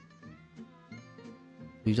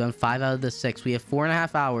 We've done 5 out of the 6. We have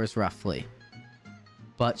 4.5 hours roughly.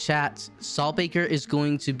 But chat, Salt Baker is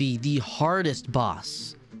going to be the hardest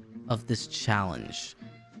boss of this challenge.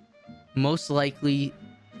 Most likely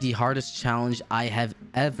the hardest challenge I have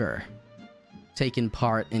ever taken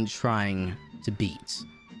part in trying to beat.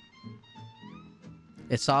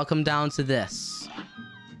 It's all come down to this.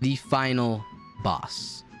 The final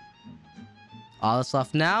boss. All that's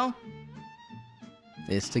left now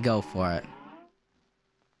is to go for it.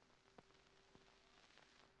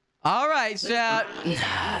 Alright, chat.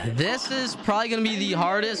 This is probably going to be the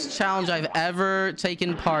hardest challenge I've ever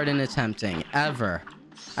taken part in attempting. Ever.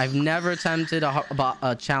 I've never attempted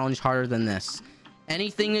a challenge harder than this.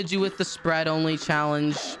 Anything to do with the spread-only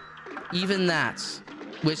challenge, even that,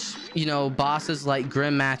 which, you know, bosses like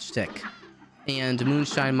Grim Matchstick and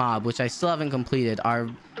Moonshine Mob, which I still haven't completed, are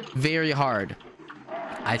very hard.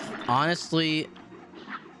 I honestly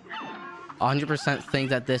 100% think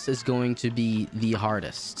that this is going to be the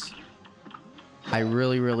hardest. I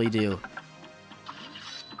really, really do.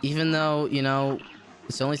 Even though, you know,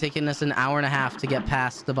 it's only taken us an hour and a half to get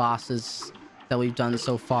past the bosses that we've done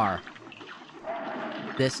so far.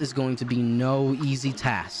 This is going to be no easy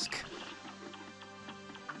task.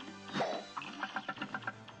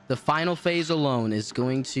 The final phase alone is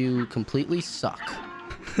going to completely suck.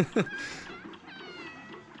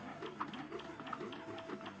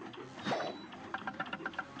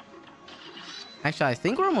 Actually, I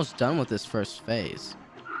think we're almost done with this first phase.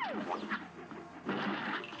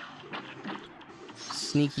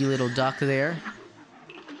 Sneaky little duck there.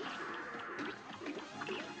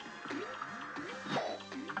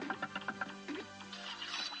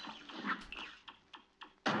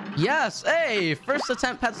 Yes! Hey! First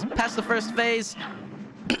attempt past the first phase.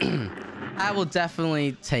 I will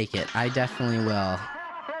definitely take it. I definitely will.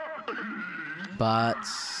 But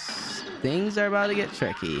things are about to get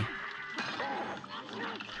tricky.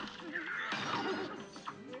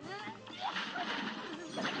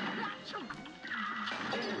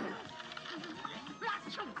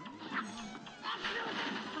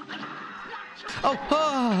 Oh!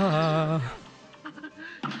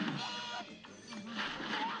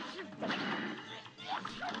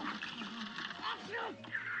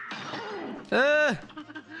 Ah.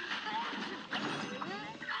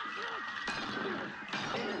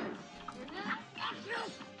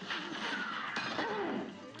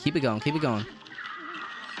 Keep it going, keep it going.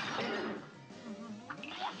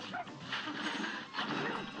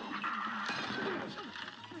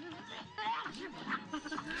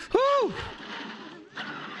 Woo!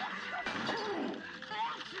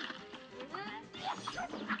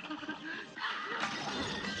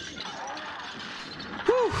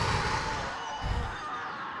 Whew.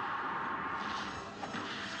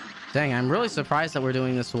 Dang, I'm really surprised that we're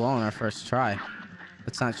doing this well on our first try.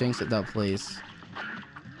 Let's not jinx it though, please.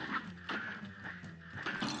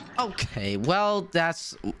 Okay, well,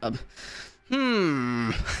 that's...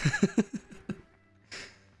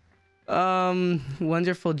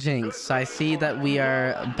 wonderful jinx. I see that we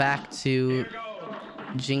are back to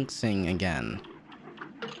jinxing again.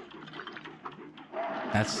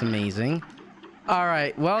 That's amazing.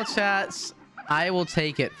 Alright, well, chats, I will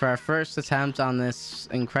take it for our first attempt on this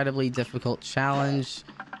incredibly difficult challenge.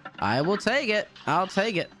 I will take it. I'll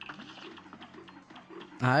take it.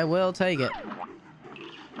 I will take it.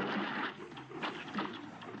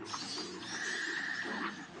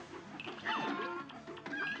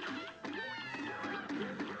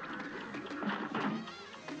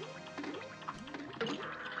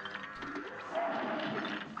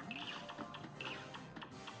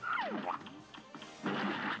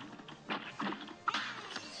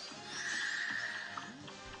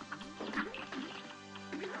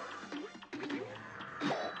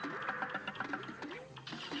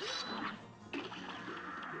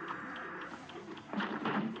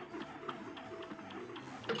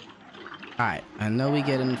 Alright, I know we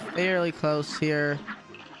get in fairly close here.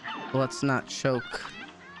 Let's not choke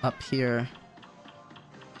up here.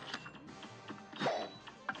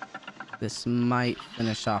 This might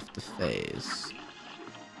finish off the phase.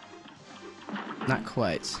 Not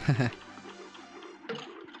quite.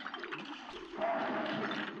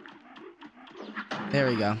 There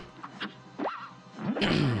we go.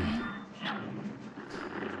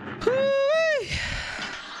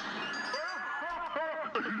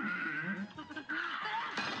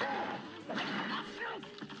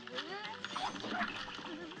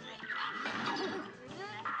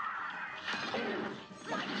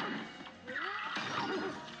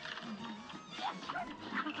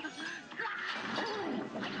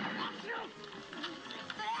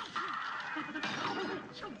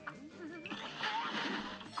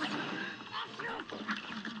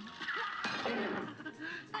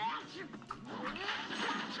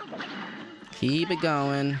 Keep it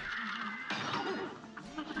going.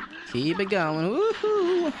 Keep it going.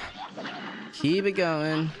 Woohoo! Keep it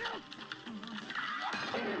going.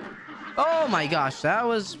 Oh my gosh, that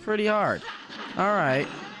was pretty hard. All right.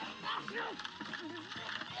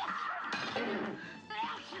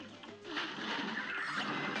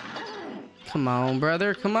 Come on,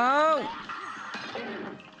 brother. Come on.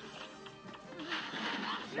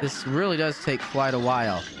 This really does take quite a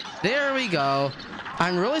while. There we go.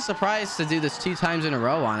 I'm really surprised to do this 2 times in a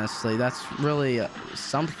row, honestly. That's really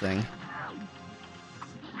something.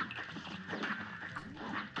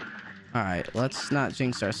 All right, let's not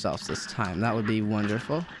jinx ourselves this time. That would be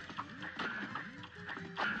wonderful.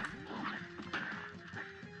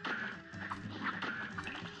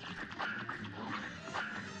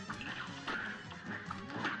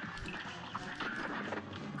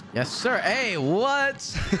 Yes, sir. Hey,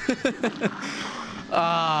 what?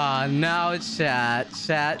 Ah, now it's chat.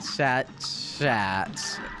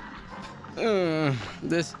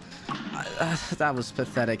 This that was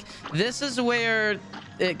pathetic. This is where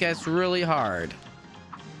it gets really hard.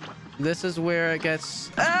 This is where it gets...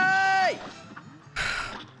 Hey!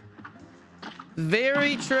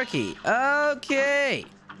 Very tricky. Okay.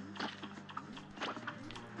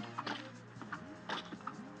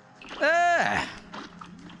 Ah.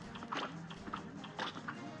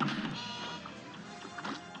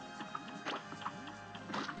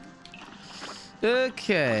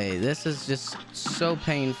 Okay, this is just so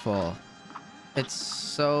painful. It's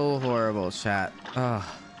so horrible, chat. Ugh.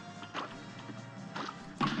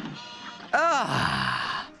 Ah.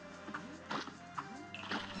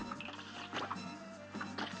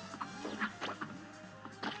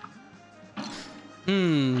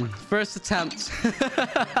 First attempt.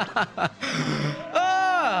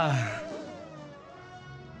 Ah.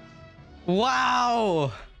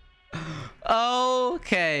 Wow.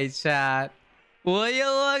 Okay, chat. Will you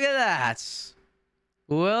look at that?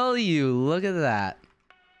 Will you look at that?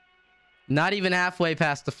 Not even halfway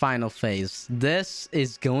past the final phase. This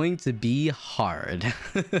is going to be hard.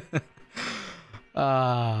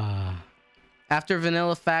 After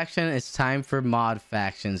vanilla faction, it's time for mod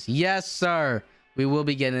factions. Yes, sir. We will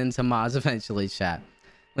be getting into mods eventually, chat.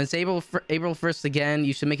 When it's April 1st again,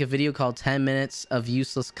 you should make a video called 10 minutes of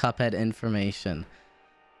useless Cuphead information.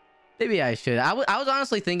 Maybe I should. I was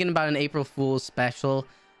honestly thinking about an April Fool's special,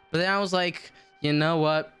 but then I was like, you know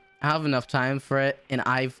what? I have enough time for it, and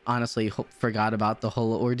I've honestly forgot about the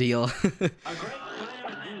whole ordeal.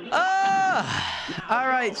 All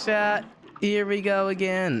right, chat. Here we go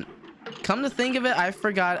again. Come to think of it, I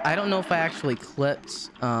forgot. I don't know if I actually clipped.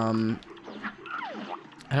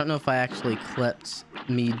 I don't know if I actually clipped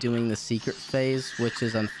me doing the secret phase, which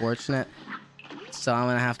is unfortunate. So I'm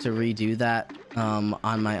gonna have to redo that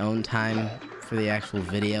on my own time for the actual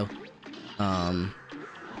video.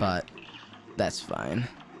 But that's fine.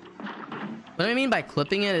 What I mean by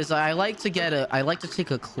clipping it is I like to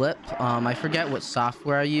take a clip. I forget what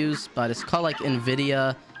software I use, but it's called like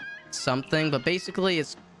NVIDIA something. But basically,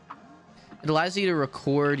 it allows you to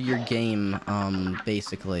record your game,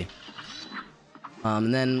 basically.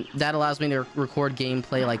 And then that allows me to record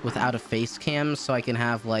gameplay like without a face cam, so I can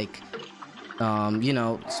have like, you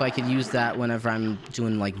know, so I could use that whenever I'm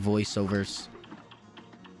doing like voiceovers.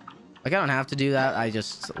 Like I don't have to do that. I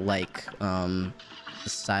just like the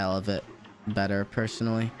style of it better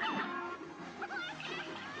personally.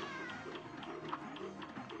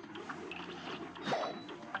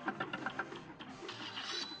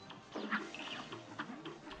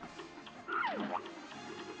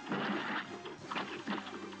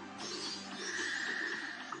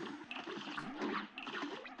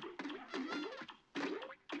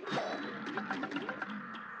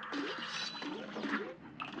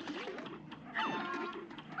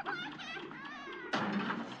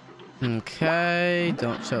 Okay,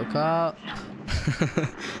 don't choke up.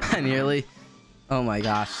 I nearly... Oh my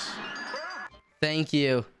gosh. Thank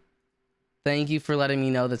you. Thank you for letting me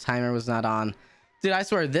know the timer was not on. Dude, I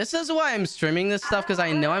swear, this is why I'm streaming this stuff, because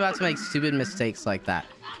I know I'm about to make stupid mistakes like that.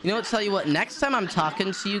 You know what, tell you what, next time I'm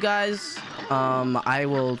talking to you guys, I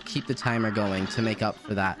will keep the timer going to make up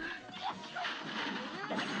for that.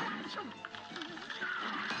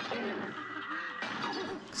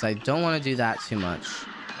 Because I don't want to do that too much.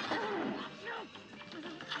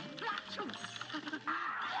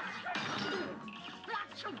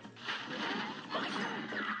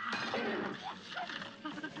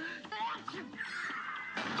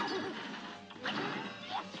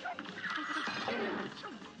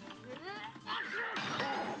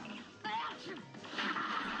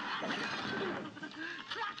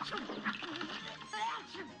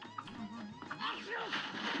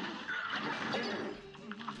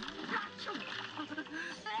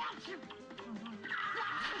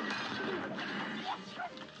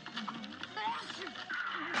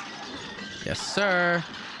 Yes, sir.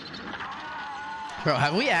 Bro,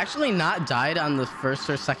 have we actually not died on the first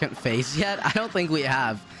or second phase yet? I don't think we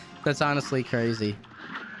have. That's honestly crazy.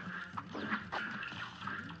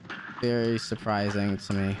 Very surprising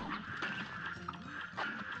to me.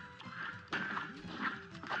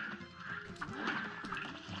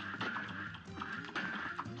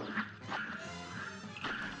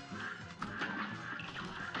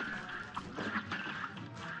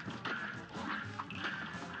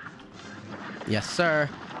 Yes, sir.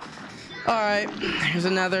 All right, here's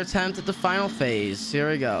another attempt at the final phase. Here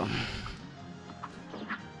we go.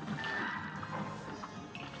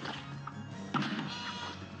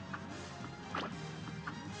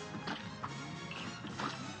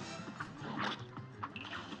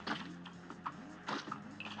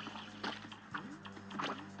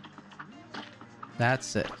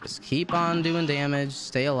 That's it. Just keep on doing damage.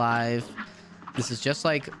 Stay alive. This is just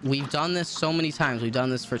like we've done this so many times. We've done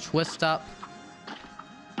this for Twist Up.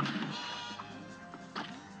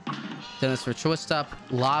 Done this for twist up,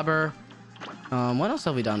 lobber. What else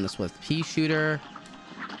have we done this with? Pea shooter.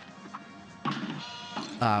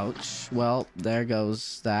 Ouch. Well, there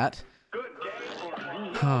goes that. Good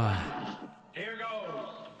day for Here goes.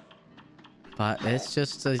 But it's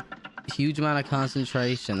just a huge amount of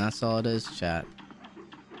concentration. That's all it is, chat.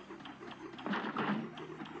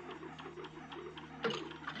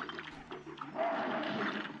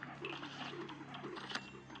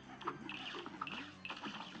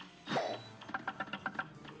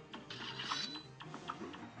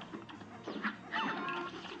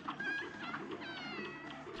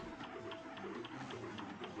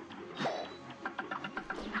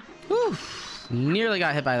 Whew. Nearly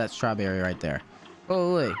got hit by that strawberry right there.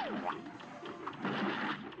 Holy.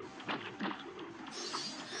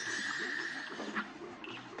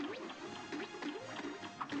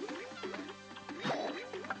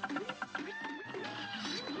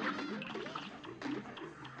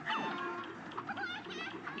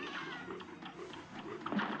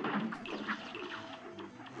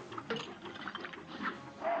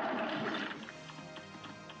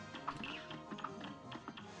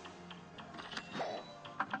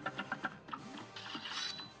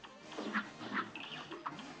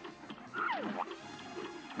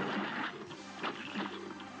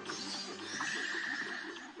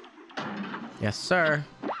 Yes, sir.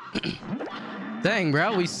 Dang,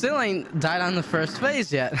 bro, we still ain't died on the first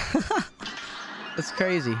phase yet. That's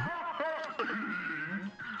crazy.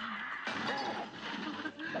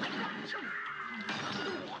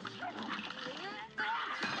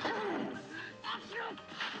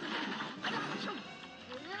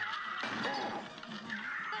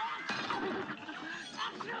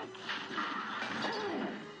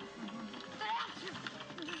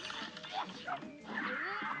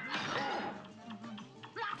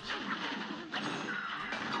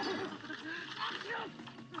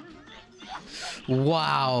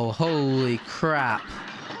 Wow, holy crap.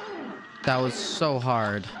 That was so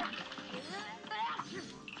hard.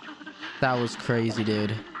 That was crazy,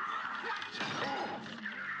 dude.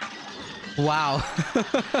 Wow.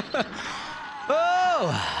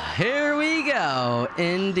 Oh, here we go.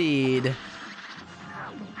 Indeed.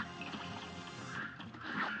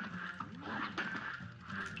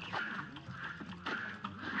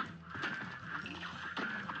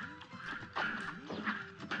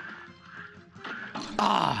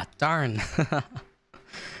 Ah, darn.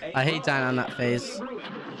 I hate dying on that phase.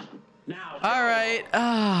 All right.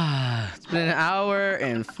 It's been an hour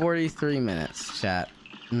and 43 minutes, chat.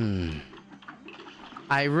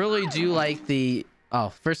 I really do like the... Oh,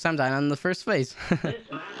 first time dying on the first phase.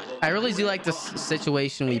 I really do like the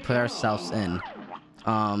situation we put ourselves in.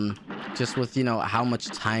 Just with, you know, how much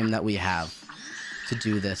time that we have to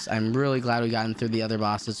do this. I'm really glad we got through the other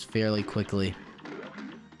bosses fairly quickly.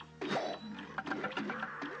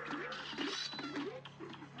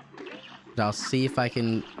 But I'll see if I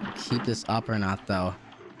can keep this up or not, though.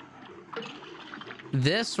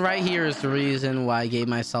 This right here is the reason why I gave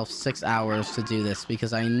myself 6 hours to do this,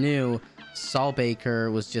 because I knew Salt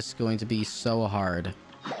Baker was just going to be so hard.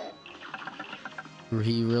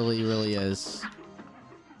 He really, really is.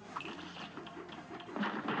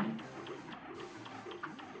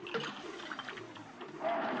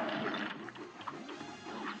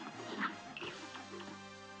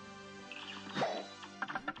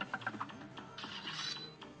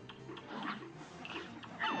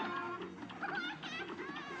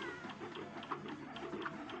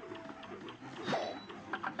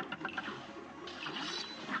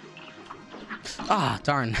 Ah,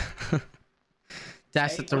 darn.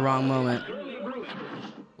 Dashed at the wrong moment.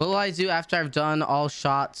 What will I do after I've done all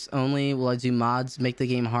shots only? Will I do mods, make the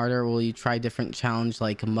game harder? Will you try different challenge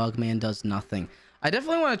like Mugman does nothing? I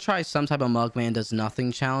definitely want to try some type of Mugman does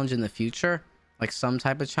nothing challenge in the future. Like some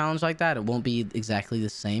type of challenge like that. It won't be exactly the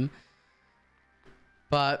same.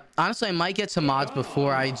 But honestly, I might get to mods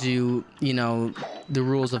before I do, you know, the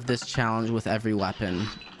rules of this challenge with every weapon.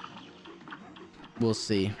 We'll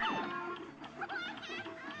see.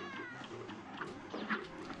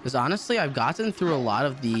 Because honestly, I've gotten through a lot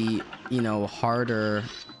of the, you know, harder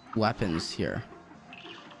weapons here.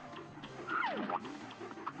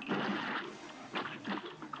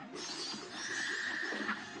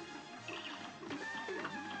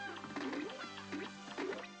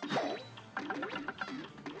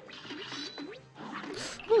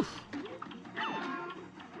 Whew.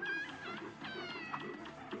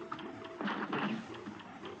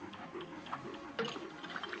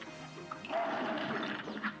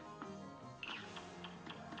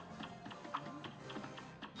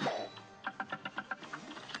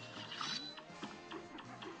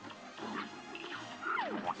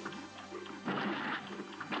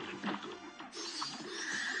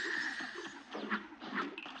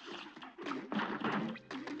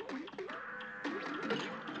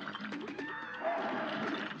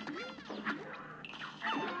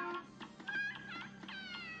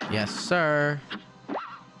 Yes, sir.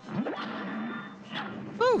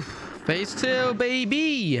 Whew. Phase 2,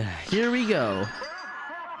 baby. Here we go.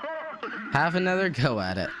 Have another go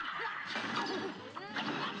at it.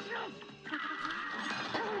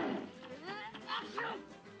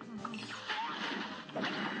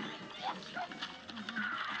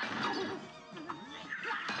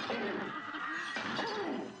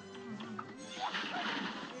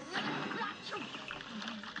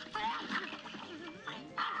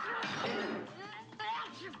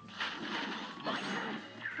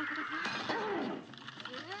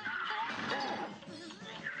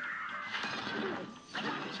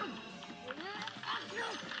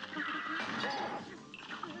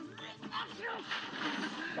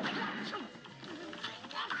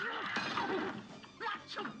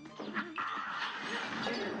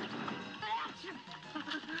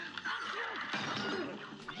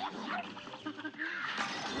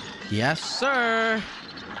 Yes, sir.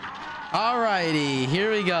 Alrighty, here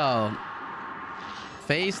we go.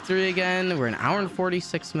 Phase 3 again. We're an hour and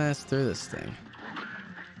 46 minutes through this thing.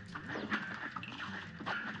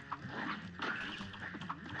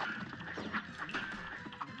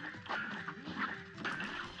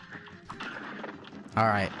 All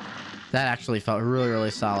right, that actually felt really,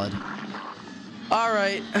 really solid. All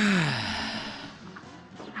right.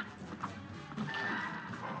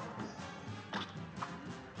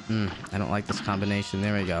 I don't like this combination.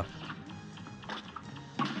 There we go.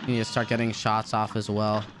 You need to start getting shots off as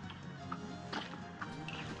well.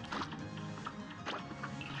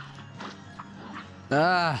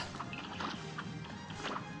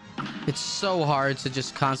 It's so hard to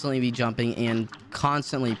just constantly be jumping and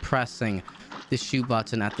constantly pressing the shoot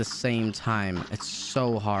button at the same time. It's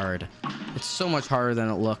so hard. It's so much harder than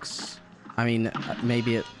it looks. I mean,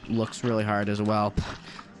 maybe it looks really hard as well.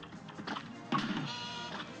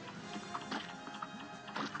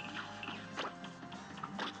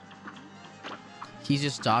 He's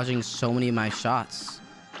just dodging so many of my shots.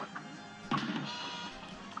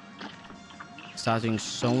 He's dodging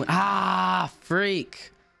so many. Ah,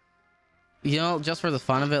 freak. You know, just for the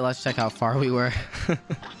fun of it, let's check how far we were.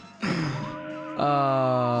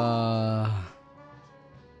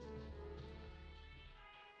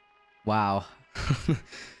 Wow.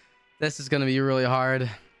 This is gonna be really hard.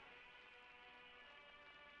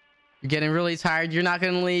 You're getting really tired. You're not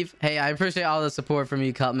gonna leave. Hey, I appreciate all the support from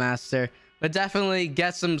you, Cup Master. But definitely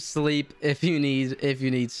get some sleep if you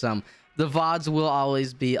need some. The VODs will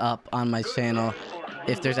always be up on my channel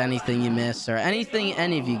if there's anything you miss or anything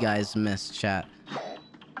any of you guys miss, chat.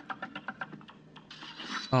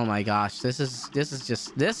 Oh my gosh, this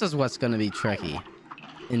is what's gonna be tricky.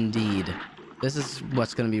 Indeed. This is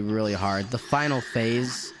what's gonna be really hard. The final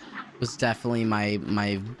phase was definitely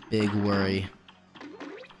my big worry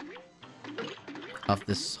of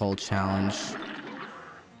this whole challenge.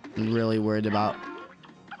 I'm really worried about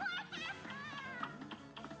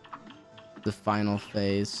the final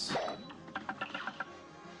phase.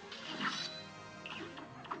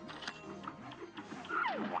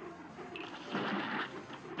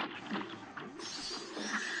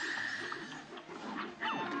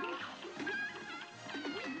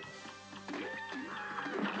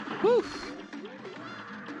 Whew.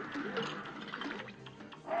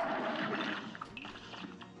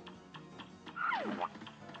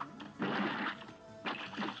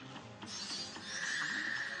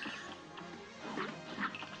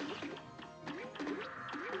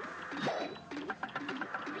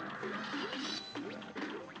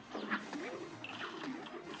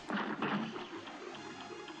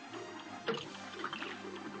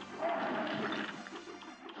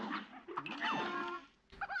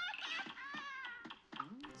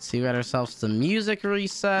 See, we got ourselves some music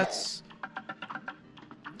resets.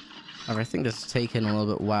 However, I think this is taking a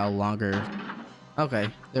little bit while longer. Okay,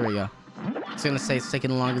 there we go. I was gonna say it's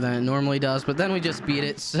taking longer than it normally does, but then we just beat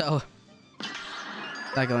it, so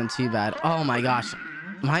not going too bad. Oh my gosh,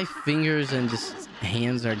 my fingers and just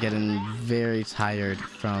hands are getting very tired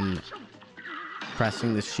from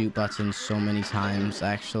pressing the shoot button so many times,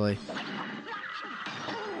 actually.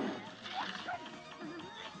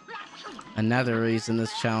 Another reason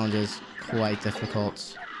this challenge is quite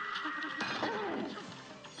difficult.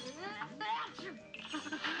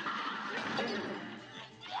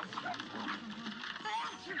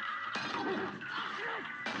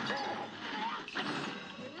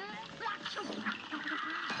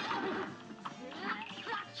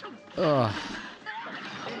 Ugh.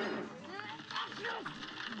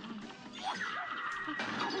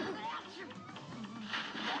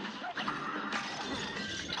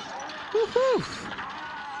 Woohoo!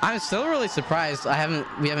 I'm still really surprised.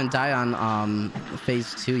 We haven't died on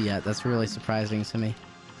phase 2 yet. That's really surprising to me.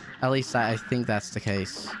 At least I think that's the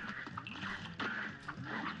case.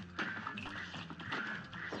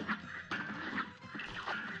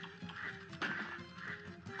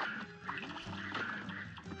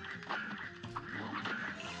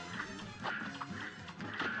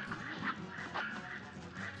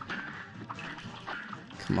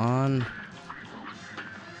 Come on.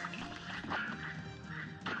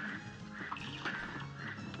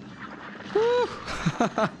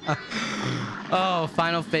 Oh,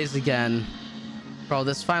 final phase again. Bro,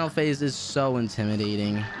 this final phase is so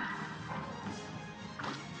intimidating.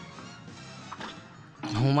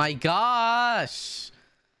 Oh my gosh.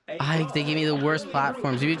 They gave me the worst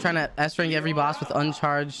platforms. You're trying to S-rank every boss with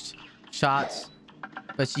uncharged shots,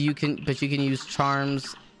 but you can use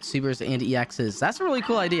charms, supers, and EXs. That's a really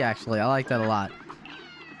cool idea, actually. I like that a lot.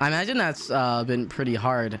 I imagine that's been pretty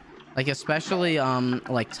hard. Like, especially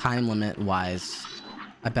like time limit wise.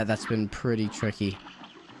 I bet that's been pretty tricky.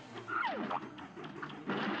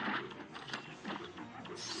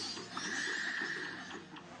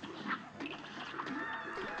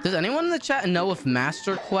 Does anyone in the chat know if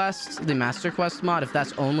Master Quest, the Master Quest mod, if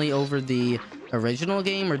that's only over the original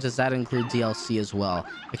game, or does that include DLC as well?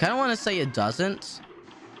 I kind of want to say it doesn't.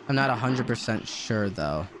 I'm not 100% sure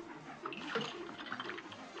though.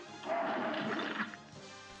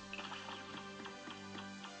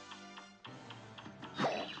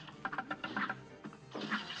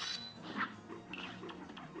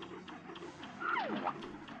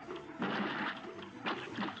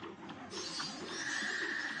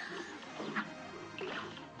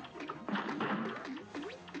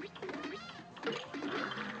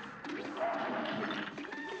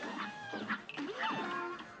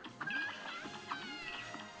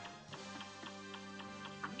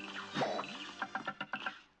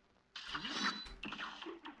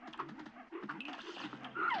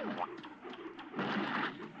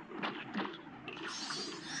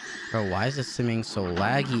 Bro, why is this simming so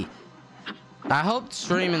laggy? I hope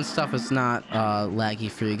stream and stuff is not laggy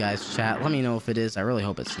for you guys, chat. Let me know if it is. I really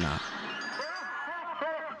hope it's not.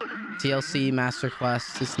 TLC Master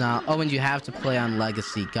Quest is not. Oh, and you have to play on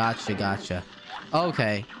Legacy. Gotcha.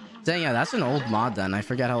 Okay. Dang, yeah, that's an old mod then. I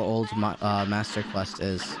forget how old Master Quest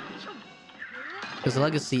is. Because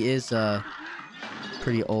Legacy is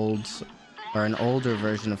pretty old, or an older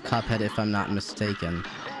version of Cuphead, if I'm not mistaken.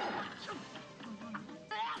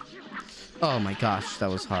 Oh my gosh, that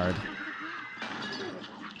was hard.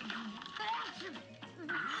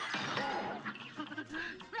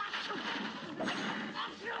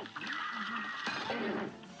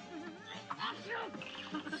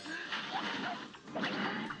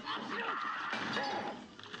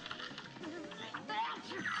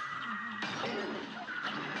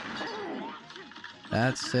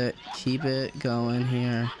 That's it. Keep it going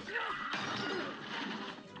here.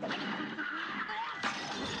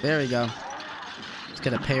 There we go. Let's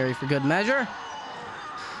get a parry for good measure.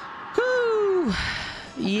 Whoo!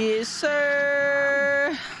 Yes,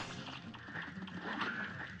 sir.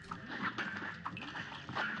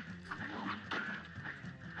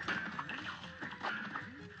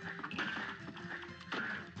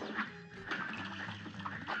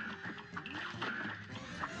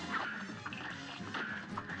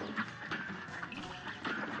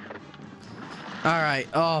 All right.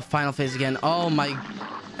 Oh, final phase again. Oh my.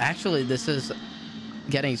 Actually, this is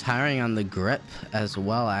getting tiring on the grip as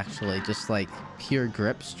well, actually. Just like pure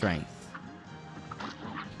grip strength.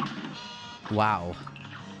 Wow.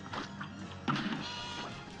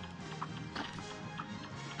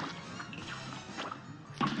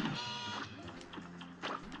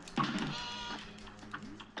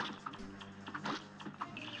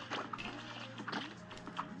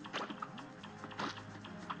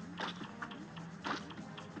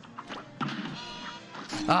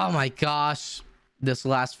 Oh my gosh. This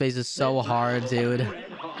last phase is so hard, dude.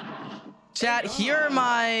 Chat, here's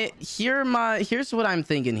what I'm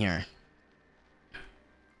thinking here.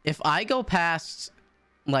 If I go past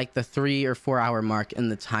like the 3 or 4 hour mark in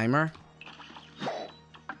the timer,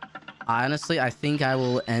 honestly, I think I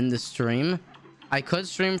will end the stream. I could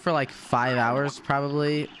stream for like 5 hours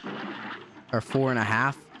probably, or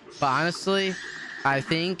 4.5. But honestly, I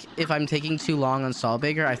think if I'm taking too long on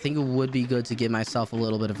Sawbaker, I think it would be good to give myself a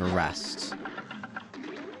little bit of a rest.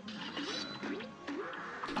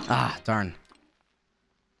 Ah, darn.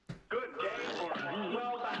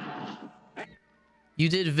 You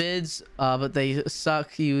did vids, but they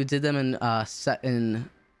suck. You did them in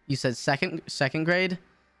you said second grade.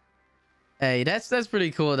 Hey, that's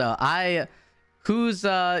pretty cool though.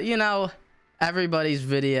 You know, everybody's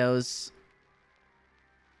videos,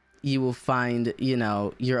 you will find, you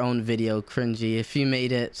know, your own video cringy if you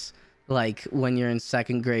made it like when you're in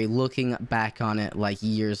second grade, looking back on it like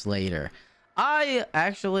years later. I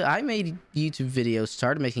made YouTube videos,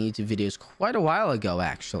 started making YouTube videos quite a while ago,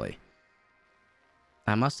 actually.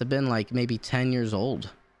 I must have been like maybe 10 years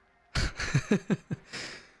old.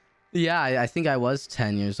 Yeah, I think I was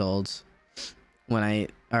 10 years old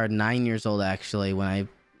or 9 years old actually, when I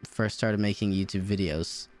first started making YouTube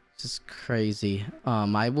videos. Just crazy.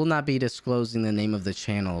 I will not be disclosing the name of the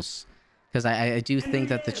channels because I do think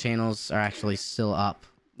that the channels are actually still up.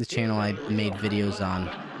 The channel I made videos on.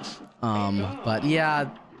 But yeah,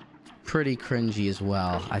 pretty cringy as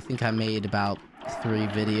well. I think I made about 3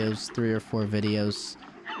 or 4 videos.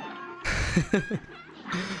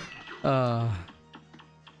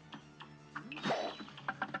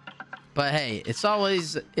 But hey,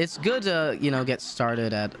 it's good to, you know, get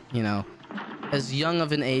started at, you know, as young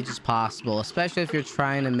of an age as possible, especially if you're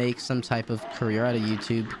trying to make some type of career out of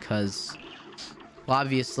YouTube, because well,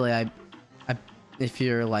 obviously if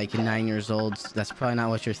you're like 9 years old, that's probably not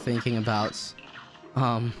what you're thinking about.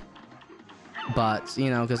 But you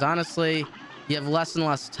know, because honestly, you have less and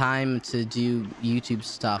less time to do YouTube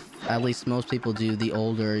stuff. At least most people do, the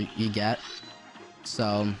older you get.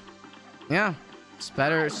 So yeah, it's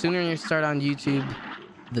better sooner you start on YouTube,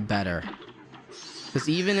 the better. Because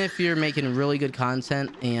even if you're making really good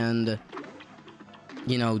content and,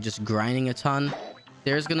 you know, just grinding a ton,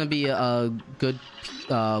 there's going to be a good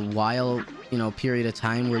while, you know, period of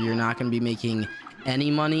time where you're not going to be making any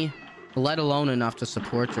money, let alone enough to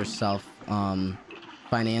support yourself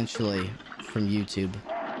financially from YouTube.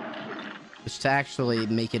 Which, to actually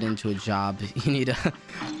make it into a job, you need to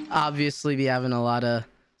obviously be having a lot of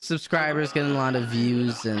subscribers, getting a lot of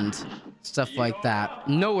views and stuff like that.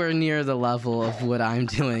 Nowhere near the level of what I'm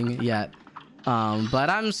doing yet, but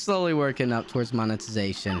I'm slowly working up towards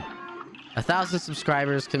monetization. 1,000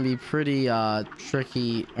 subscribers can be pretty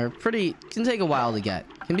tricky, or can take a while to get.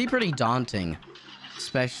 Can be pretty daunting,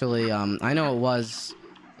 especially I know it was,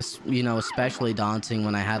 you know, especially daunting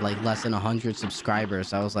when I had like less than 100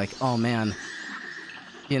 subscribers. I was like, oh man,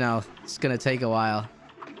 you know, it's gonna take a while.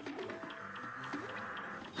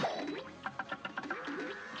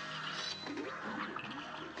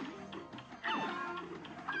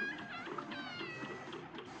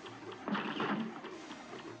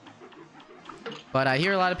 But I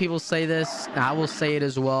hear a lot of people say this, and I will say it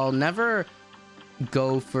as well. Never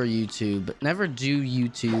go for YouTube. Never do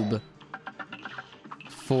YouTube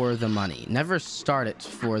for the money. Never start it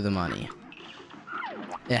for the money.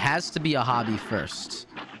 It has to be a hobby first.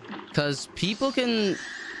 Because people can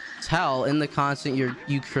tell in the content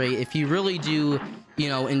you create if you really do, you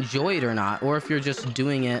know, enjoy it or not. Or if you're just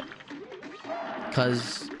doing it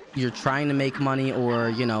because you're trying to make money, or,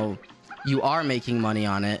 you know, you are making money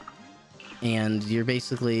on it. And you're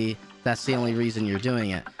basically, that's the only reason you're doing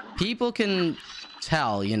it. People can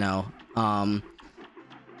tell, you know,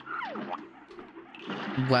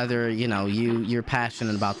 whether, you know, you're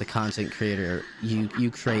passionate about the content creator you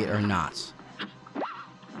create or not.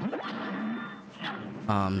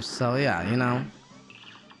 So yeah, you know,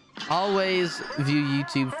 always view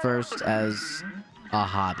YouTube first as a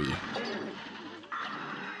hobby.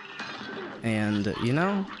 And, you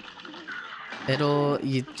know,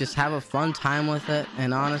 you just have a fun time with it,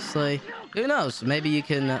 and honestly, who knows, maybe you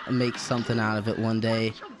can make something out of it one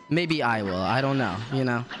day. Maybe I will, I don't know, you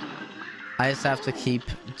know. I just have to keep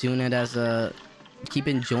doing it keep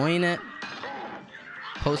enjoying it,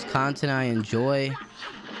 post content I enjoy,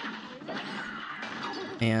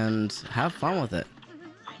 and have fun with it.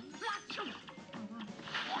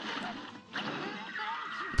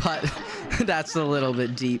 But that's a little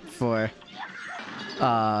bit deep for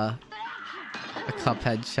a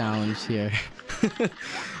Cuphead challenge here.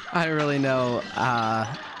 I don't really know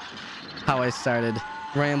how I started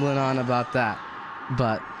rambling on about that,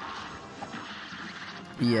 but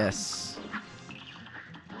yes,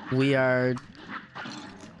 we are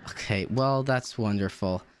okay. Well, that's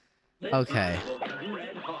wonderful. Okay.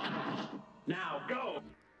 Now go.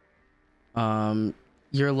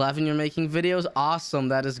 You're 11, you're making videos. Awesome.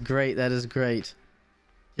 That is great. That is great.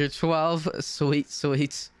 You're 12.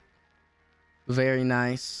 Sweet. Very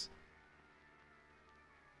nice.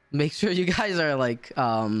 Make sure you guys are like,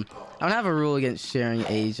 I don't have a rule against sharing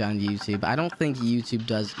age on YouTube. I don't think YouTube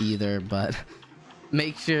does either, but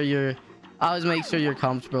always make sure you're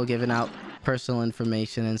comfortable giving out personal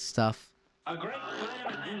information and stuff. A great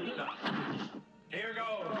plan. Here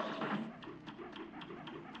goes.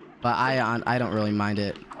 But I don't really mind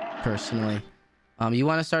it personally. You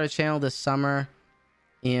want to start a channel this summer,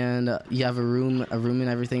 And you have a room and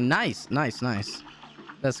everything. Nice, nice, nice.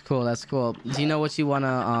 That's cool. That's cool. Do you know what you want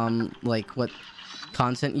to like what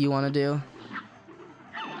content you want to do?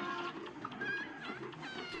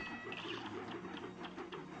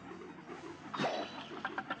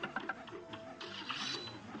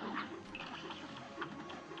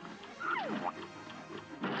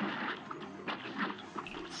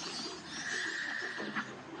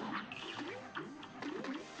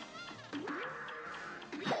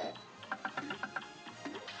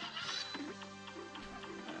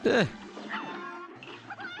 Ugh.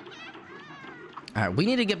 All right, we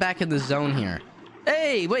need to get back in the zone here.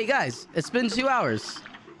 Hey, wait, guys, it's been 2 hours.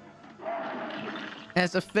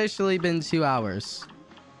 It's officially been 2 hours.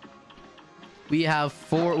 We have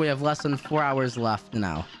less than 4 hours left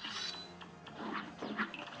now.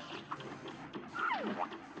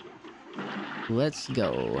 Let's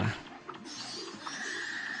go.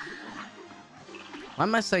 Why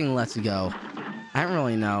am I saying let's go? I don't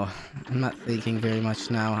really know. I'm not thinking very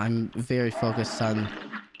much now. I'm very focused on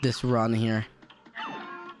this run here.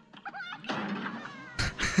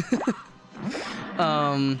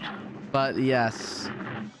 But yes.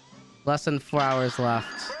 Less than 4 hours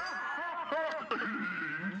left.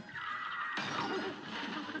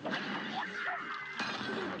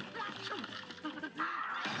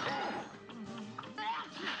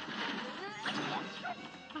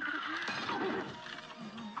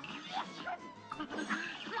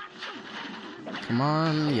 Come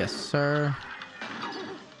on, yes, sir.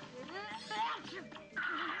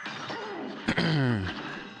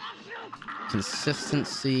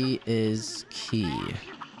 Consistency is key.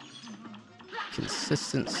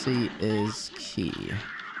 Consistency is key.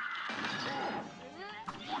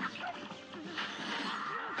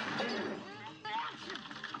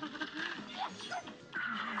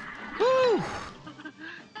 Woo!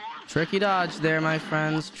 Tricky dodge there, my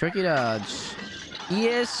friends. Tricky dodge.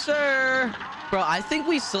 Yes, sir. Bro, I think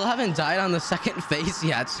we still haven't died on the second phase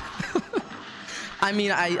yet. I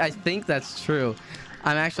mean, I think that's true.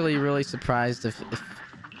 I'm actually really surprised if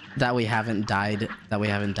that we haven't died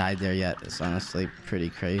there yet. It's honestly pretty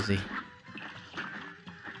crazy.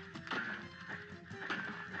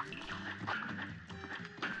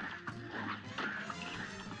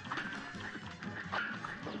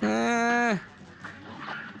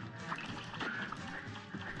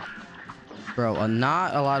 Bro,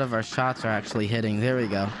 not a lot of our shots are actually hitting. There we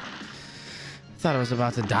go. Thought I was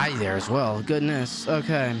about to die there as well. Goodness.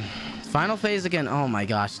 Okay. Final phase again. Oh my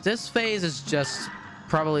gosh. This phase is just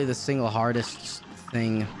probably the single hardest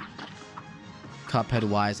thing Cuphead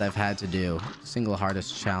wise I've had to do. Single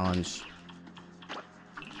hardest challenge.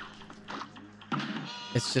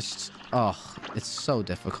 It's just, oh, it's so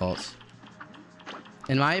difficult.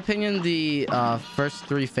 In my opinion, the first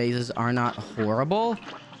 3 phases are not horrible,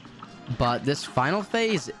 but this final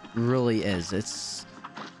phase really is. It's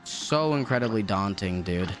so incredibly daunting,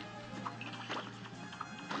 dude.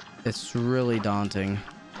 It's really daunting.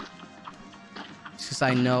 It's just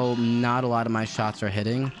I know not a lot of my shots are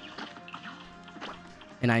hitting.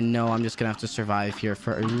 And I know I'm just gonna have to survive here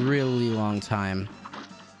for a really long time.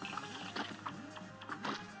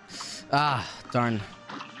 Ah, darn.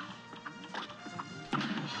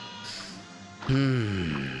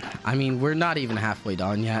 I mean, we're not even halfway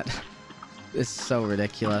done yet. It's so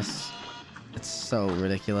ridiculous. It's so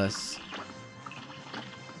ridiculous.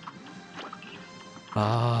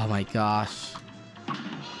 Oh my gosh.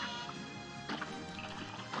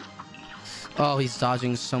 Oh, he's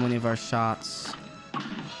dodging so many of our shots.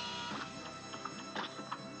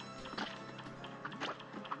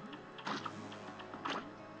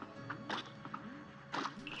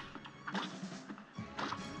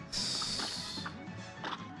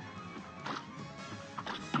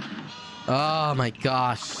 Oh my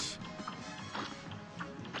gosh.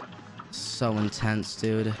 So intense,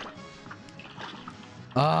 dude.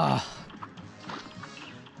 Ah.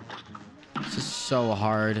 This is so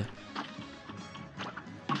hard.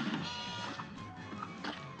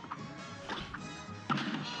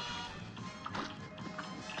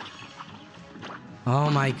 Oh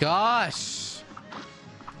my gosh.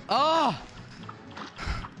 Oh.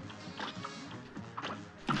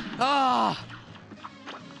 Oh.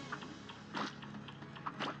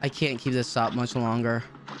 I can't keep this up much longer.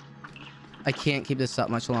 I can't keep this up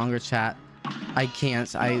much longer, chat. I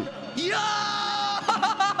can't. Yo!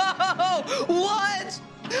 What?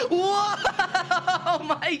 What? Oh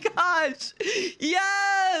my gosh!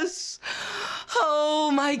 Yes! Oh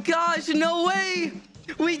my gosh! No way!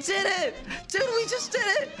 We did it! Dude, we just did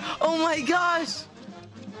it! Oh my gosh!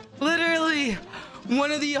 Literally,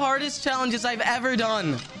 one of the hardest challenges I've ever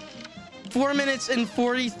done. 4 minutes and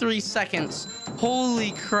 43 seconds.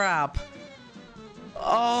 Holy crap.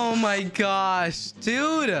 Oh my gosh,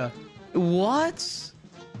 dude. What?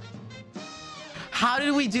 How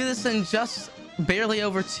did we do this in just barely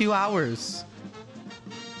over 2 hours?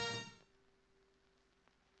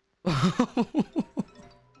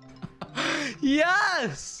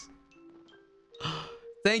 Yes.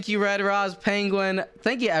 Thank you, Red Roz Penguin.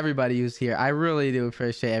 Thank you, everybody who's here. I really do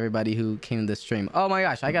appreciate everybody who came to the stream. Oh my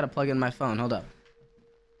gosh, I gotta plug in my phone. Hold up.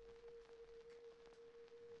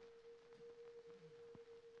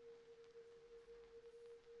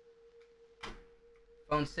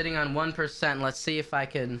 Phone's sitting on 1%. Let's see if I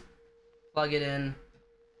can plug it in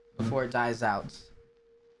before it dies out.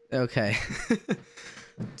 Okay.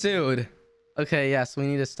 Dude. Okay, yes, we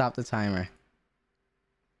need to stop the timer.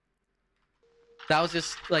 That was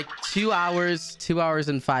just like 2 hours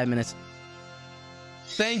and 5 minutes.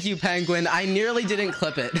 Thank you, Penguin. I nearly didn't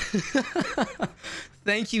clip it.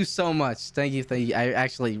 Thank you so much. Thank you. I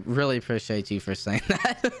actually really appreciate you for saying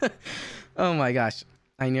that. Oh my gosh.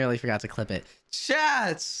 I nearly forgot to clip it.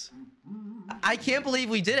 Chats! I can't believe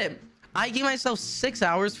we did it. I gave myself 6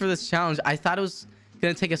 hours for this challenge. I thought it was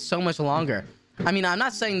going to take us so much longer. I mean, I'm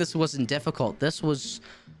not saying this wasn't difficult. This was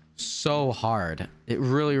so hard. It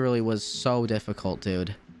really, really was so difficult,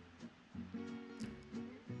 dude.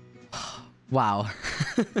 Wow.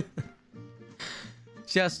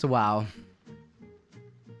 Just wow.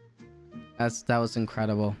 That was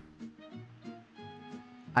incredible.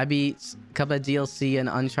 I beat Cuphead DLC and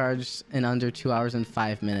Uncharged in under 2 hours and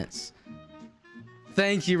 5 minutes.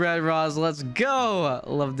 Thank you, Red Roz. Let's go.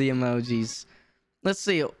 Love the emojis. Let's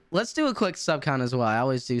see. Let's do a quick sub count as well. I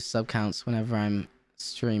always do sub counts whenever I'm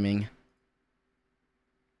streaming.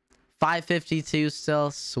 552 still.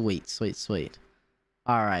 Sweet, sweet, sweet.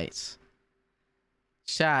 All right.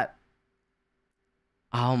 Chat.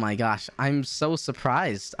 Oh my gosh. I'm so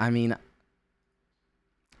surprised. I mean,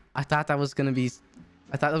 I thought that was going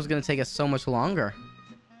to take us so much longer.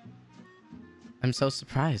 I'm so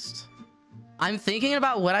surprised. I'm thinking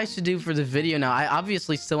about what I should do for the video now. I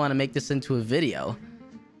obviously still want to make this into a video.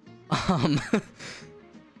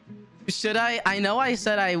 Should I know I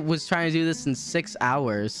said I was trying to do this in 6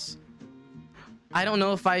 hours. I don't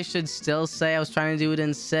know if I should still say I was trying to do it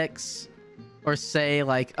in 6, or say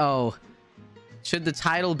like, oh, should the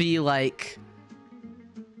title be like,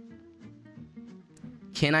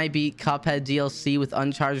 can I beat Cuphead DLC with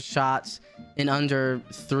Uncharged Shots in under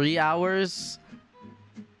 3 hours?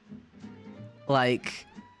 Like,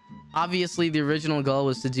 obviously the original goal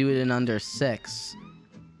was to do it in under 6.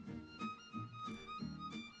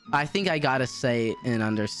 I think I gotta say in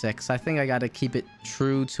under 6. I think I gotta keep it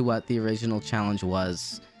true to what the original challenge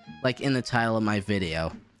was, like in the title of my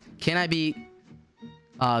video. Can I beat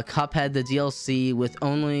Cuphead the DLC with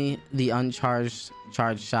only the Uncharged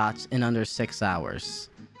Charge Shots in under 6 hours?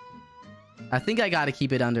 I think I gotta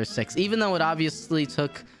keep it under 6, even though it obviously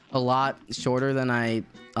took a lot shorter than I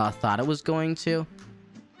thought it was going to.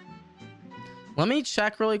 Let me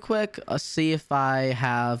check really quick, see if I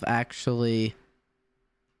have actually...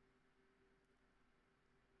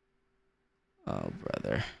 Oh,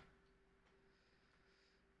 brother.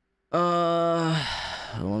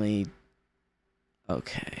 Let me...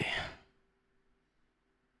 Okay.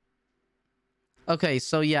 Okay,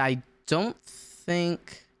 so yeah, I don't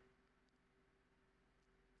think...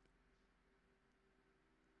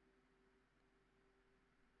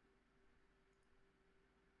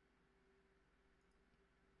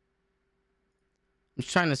 I'm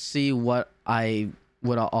trying to see all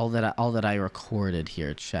that I recorded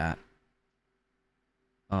here, chat.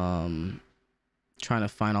 Trying to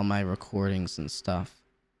find all my recordings and stuff.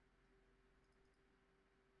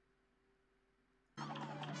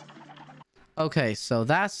 Okay, so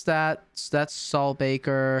that's that. That's Salt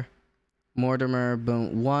Baker, Mortimer,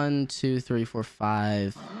 boom. 1, 2, 3, 4,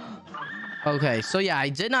 5. Okay, so yeah, I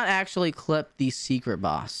did not actually clip the secret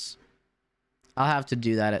boss. I'll have to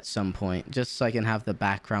do that at some point, just so I can have the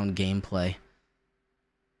background gameplay.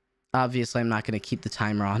 Obviously, I'm not going to keep the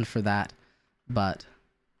timer on for that, but...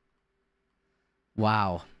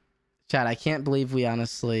 Wow. Chat, I can't believe we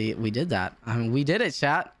did that. I mean, we did it,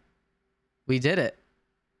 chat. We did it.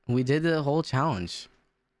 We did the whole challenge.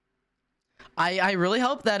 I really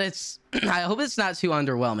hope that it's... I hope it's not too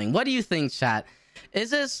underwhelming. What do you think, chat?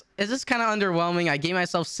 Is this kind of underwhelming? I gave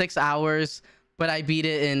myself 6 hours, but I beat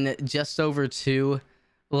it in just over 2.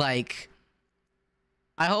 Like,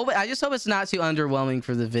 I just hope it's not too underwhelming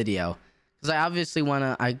for the video, because I obviously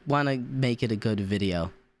wanna make it a good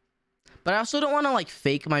video. but I also don't want to like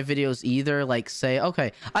fake my videos either. Like say,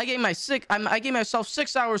 okay, I gave myself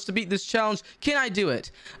 6 hours to beat this challenge. Can I do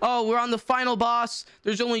it? Oh, we're on the final boss.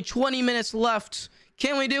 There's only 20 minutes left.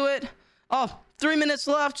 Can we do it? Oh, 3 minutes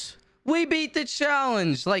left. We beat the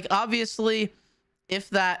challenge. Like, obviously, if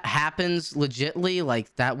that happens legitly,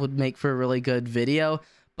 like, that would make for a really good video.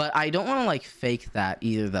 But I don't want to, like, fake that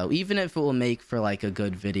either, though. Even if it will make for, like, a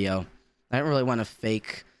good video. I don't really want to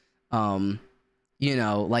fake, you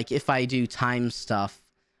know, like, if I do time stuff.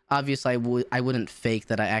 Obviously, I wouldn't fake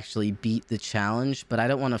that I actually beat the challenge. But I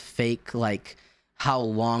don't want to fake, like, how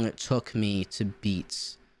long it took me to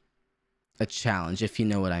beat a challenge, if you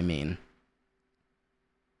know what I mean.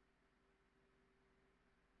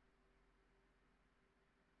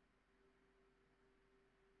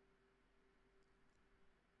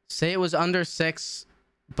 Say it was under 6,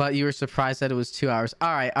 but you were surprised that it was 2 hours.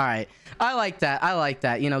 All right, all right. I like that. I like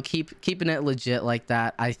that. You know, keeping it legit like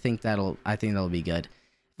that. I think that'll be good.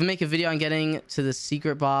 If I make a video on getting to the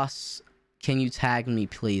secret boss, can you tag me,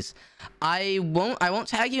 please? I won't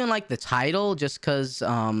tag you in like the title, just because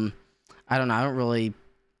I don't know.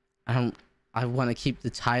 I want to keep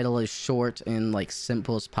the title as short and like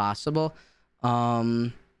simple as possible.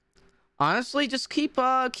 Honestly, just keep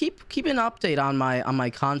an update on my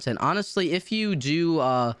content. Honestly, if you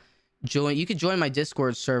do join, you could join my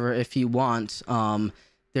Discord server if you want.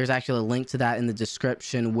 There's actually a link to that in the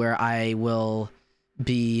description where I will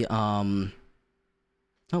be oh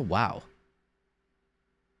wow.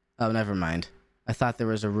 Oh, never mind. I thought there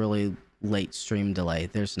was a really late stream delay.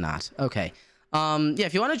 There's not. Okay. Yeah,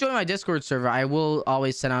 if you want to join my Discord server, I will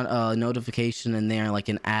always send out a notification in there, like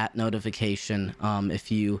an notification.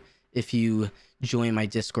 If you join my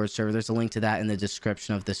Discord server, there's a link to that in the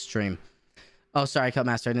description of this stream. Oh, sorry,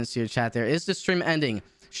 Cutmaster, I didn't see your chat there. Is the stream ending?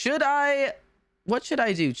 What should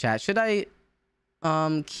I do, chat? Should I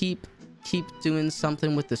keep doing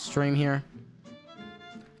something with the stream here?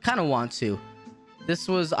 Kind of want to. This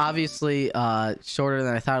was obviously shorter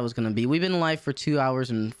than I thought it was going to be. We've been live for 2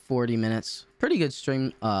 hours and 40 minutes. Pretty good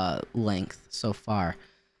stream length so far.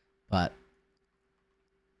 But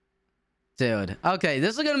dude, okay,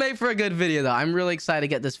 this is going to make for a good video though. I'm really excited to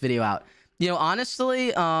get this video out. You know,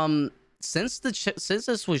 honestly, since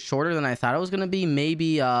this was shorter than I thought it was going to be, maybe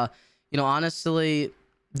you know, honestly,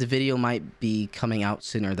 the video might be coming out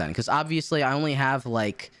sooner then, because obviously I only have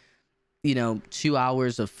like, you know, 2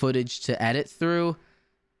 hours of footage to edit through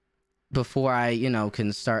before I, you know,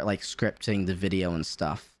 can start like scripting the video and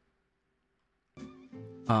stuff.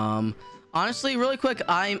 Honestly, really quick,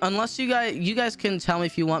 unless you guys can tell me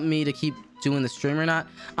if you want me to keep doing the stream or not,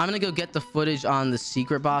 I'm gonna go get the footage on the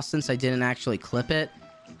secret boss since I didn't actually clip it,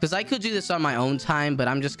 because I could do this on my own time, but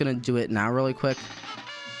I'm just gonna do it now really quick.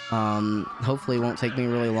 Hopefully it won't take me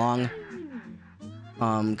really long,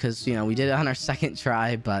 because you know, we did it on our second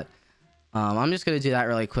try, but I'm just gonna do that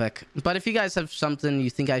really quick. But if you guys have something you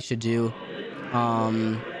think I should do,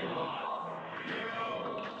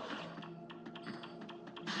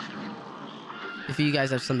 if you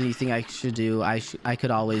guys have something you think I should do, I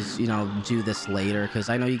could always, you know, do this later, because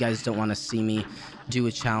I know you guys don't want to see me do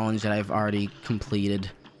a challenge that I've already completed,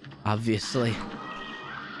 obviously.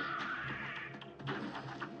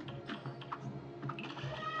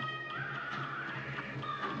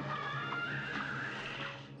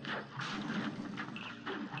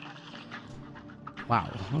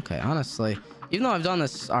 Wow, okay, honestly, even though I've done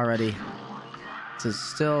this already, it's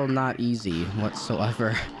still not easy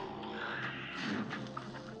whatsoever.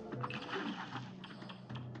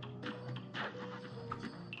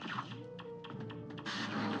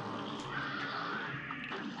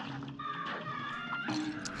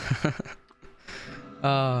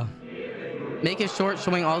 Make it short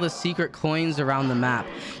showing all the secret coins around the map.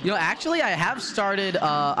 You know, actually, I have started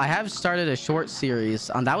a short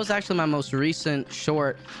series. That was actually my most recent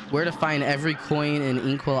short, where to find every coin in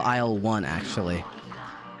Inkwell Isle 1, actually.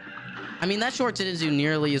 I mean, that short didn't do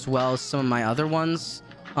nearly as well as some of my other ones.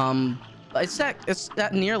 It's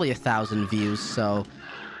at nearly 1,000 views, so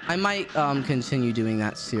I might continue doing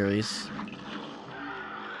that series.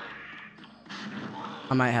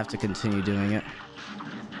 I might have to continue doing it,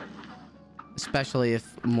 especially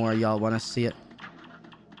if more y'all want to see it.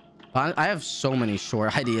 I have so many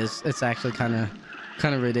short ideas. It's actually kind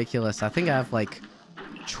of ridiculous. I think I have like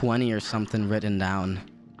 20 or something written down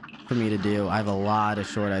for me to do. I have a lot of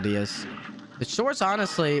short ideas. The shorts,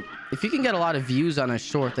 honestly, if you can get a lot of views on a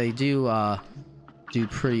short, they do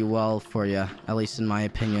pretty well for you, at least in my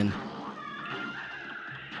opinion.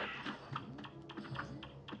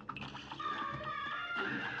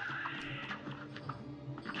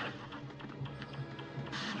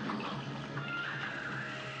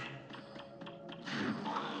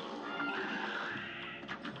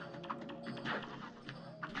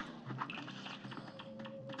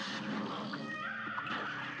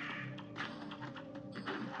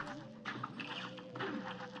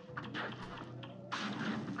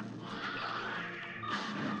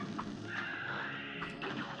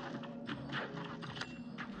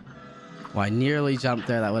 Well, I nearly jumped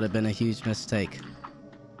there. That would have been a huge mistake.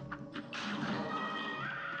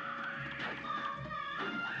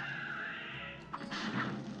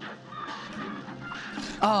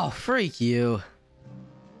 Oh, freak you.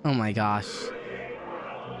 Oh my gosh.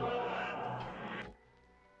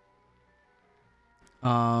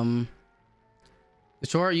 The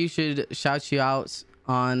short you should shout you out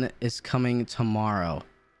on is coming tomorrow.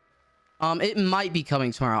 It might be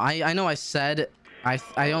coming tomorrow. I know I said, I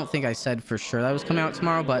don't think I said for sure that was coming out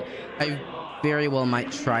tomorrow, but I very well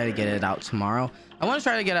might try to get it out tomorrow. I want to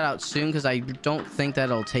try to get it out soon because I don't think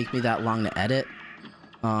that it'll take me that long to edit.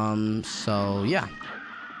 So yeah.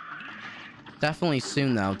 Definitely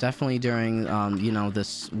soon though. Definitely during, you know,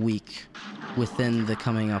 this week, within the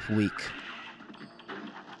coming up week.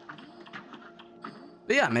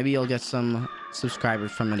 But yeah, maybe you'll get some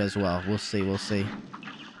subscribers from it as well. We'll see. We'll see.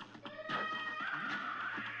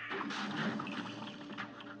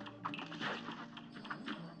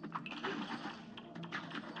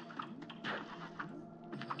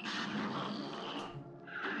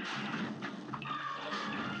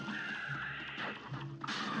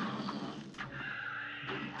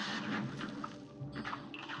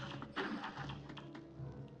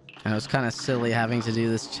 And it was kind of silly having to do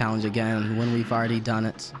this challenge again when we've already done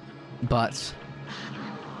it, but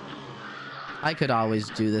I could always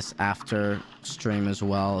do this after stream as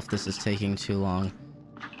well if this is taking too long.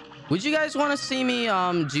 Would you guys want to see me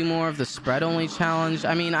do more of the spread only challenge?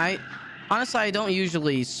 I mean, honestly I don't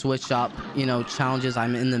usually switch up, you know, challenges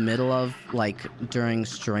I'm in the middle of like during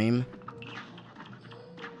stream.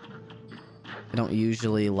 I don't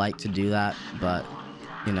usually like to do that, but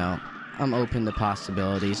you know, I'm open to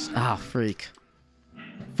possibilities. Ah, freak.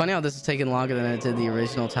 Funny how this is taking longer than it did the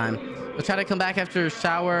original time. We'll try to come back after a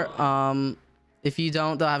shower. If you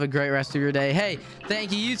don't, they'll have a great rest of your day. Hey,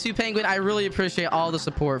 thank you, you too, Penguin. I really appreciate all the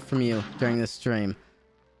support from you during this stream.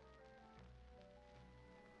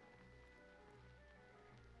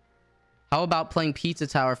 How about playing Pizza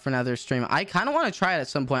Tower for another stream? I kind of want to try it at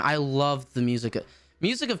some point. I love the music.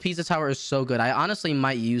 Music of Pizza Tower is so good. I honestly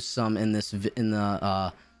might use some in this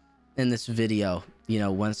video, you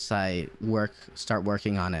know, once I start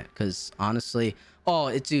working on it, because honestly,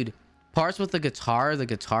 dude, parts with the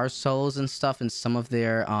guitar solos and stuff, and some of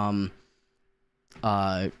their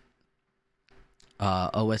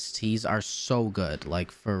OSTs are so good, like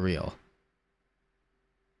for real.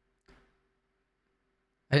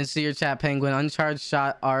 I didn't see your chat, Penguin. Uncharged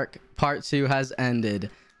Shot arc part 2 has ended.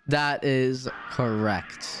 That is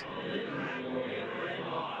correct.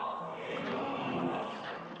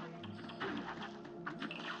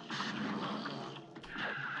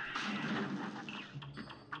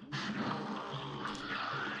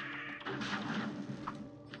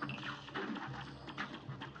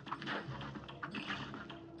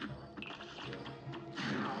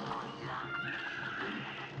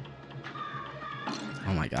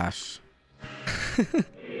 Oh my gosh.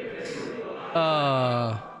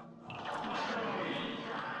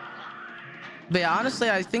 But yeah, honestly,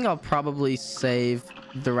 I think I'll probably save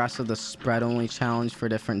the rest of the spread only challenge for a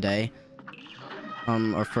different day.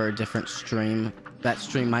 Or for a different stream. That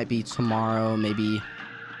stream might be tomorrow, maybe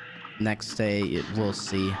next day. We'll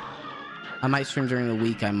see. I might stream during the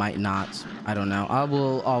week, I might not. I don't know. I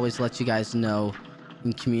will always let you guys know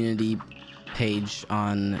in community page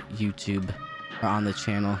on YouTube or on the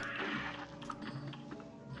channel.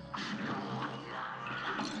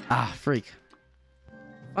 Ah, freak.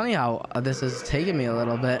 Funny how this has taken me a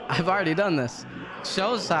little bit. I've already done this.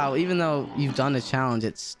 Shows how even though you've done a challenge,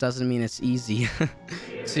 it doesn't mean it's easy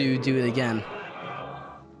to do it again.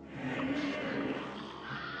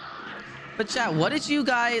 But chat, what did you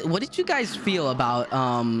guys feel about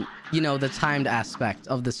you know, the timed aspect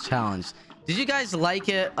of this challenge? Did you guys like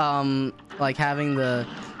it, like having the,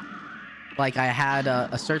 like I had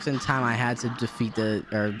a certain time I had to defeat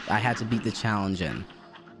I had to beat the challenge in?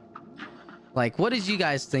 Like, what did you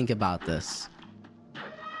guys think about this?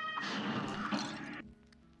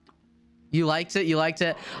 You liked it? You liked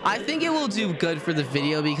it? I think it will do good for the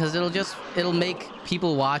video because it'll make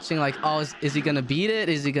people watching like, oh, is he gonna beat it?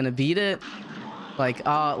 Is he gonna beat it? Like,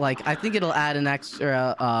 I think it'll add an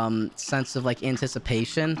extra sense of like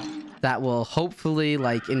anticipation that will hopefully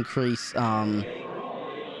like increase like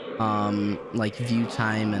view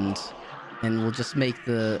time and will just make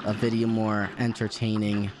a video more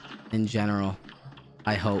entertaining in general,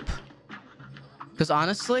 I hope. Because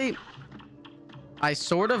honestly, I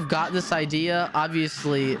sort of got this idea.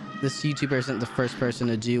 Obviously, this YouTuber isn't the first person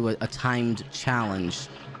to do a timed challenge,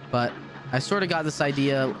 but I sort of got this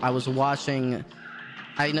idea. I was watching,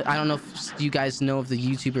 I don't know if you guys know of the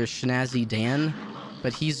YouTuber Snazzy Dan.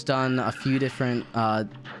 but he's done a few different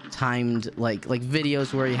timed like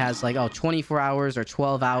videos where he has like 24 hours or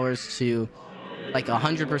 12 hours to like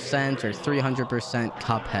 100% or 300%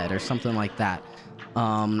 Cuphead or something like that.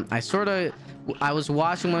 I was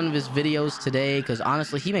watching one of his videos today because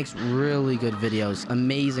honestly he makes really good videos,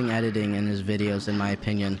 amazing editing in his videos in my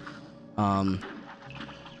opinion.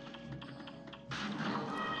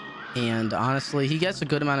 And honestly he gets a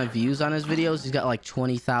good amount of views on his videos. He's got like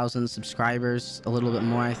 20,000 subscribers, a little bit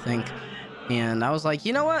more I think. And I was like,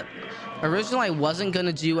 you know what, originally I wasn't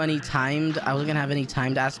gonna do any timed, I wasn't gonna have any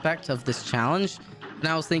timed aspect of this challenge, and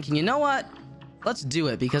I was thinking, you know what, let's do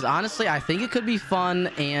it, because honestly I think it could be fun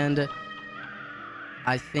and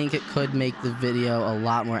I think it could make the video a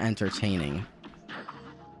lot more entertaining.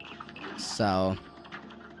 So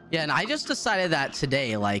yeah, and I just decided that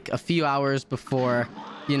today, like a few hours before,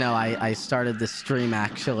 you know, I started the stream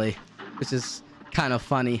actually, which is kind of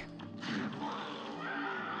funny.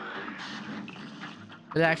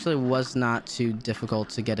 It actually was not too difficult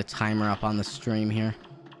to get a timer up on the stream here.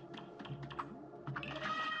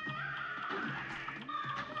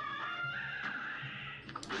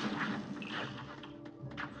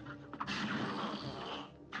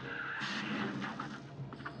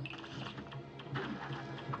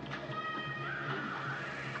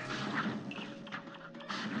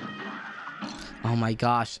 Oh my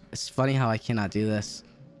gosh, it's funny how I cannot do this.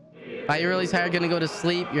 Are you really tired, gonna go to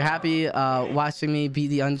sleep? You're happy watching me beat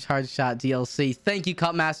the Uncharged Shot DLC. Thank you,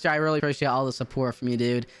 Cupmaster. I really appreciate all the support from you,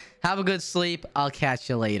 dude. Have a good sleep. I'll catch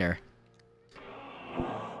you later.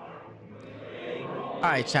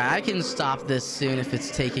 Alright, chat, I can stop this soon if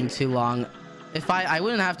it's taking too long. If I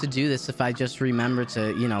wouldn't have to do this if I just remember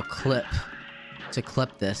to, you know, clip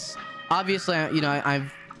this. Obviously, you know,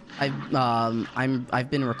 I've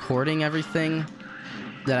been recording everything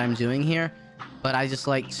that I'm doing here, but I just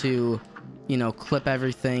like to, you know, clip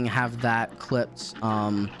everything, have that clipped,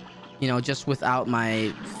 you know, just without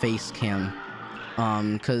my face cam,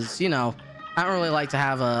 because, you know, I don't really like to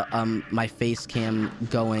have my face cam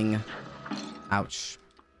going, ouch,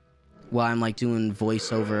 while I'm like doing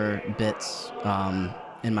voiceover bits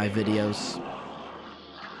in my videos.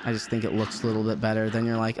 I just think it looks a little bit better. Then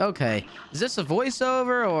you're like, okay, is this a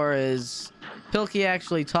voiceover or is Pilky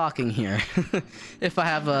actually talking here? If I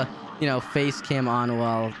have a, you know, face cam on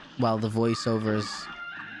while the voiceover is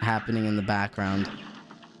happening in the background.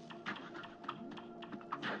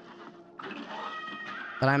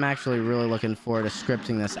 But I'm actually really looking forward to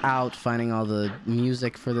scripting this out, finding all the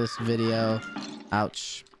music for this video.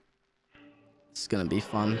 Ouch. It's gonna be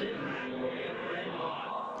fun.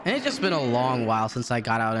 And it's just been a long while since I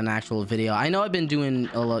got out an actual video. I know I've been doing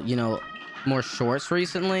a lot, you know, more shorts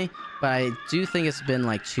recently, but I do think it's been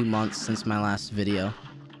like 2 months since my last video.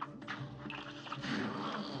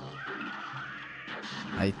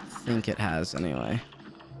 I think it has anyway.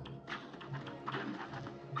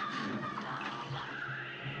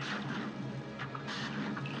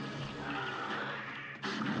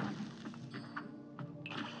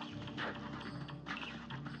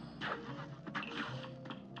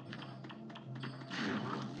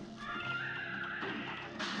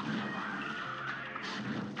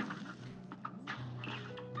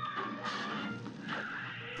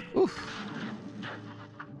 Oof.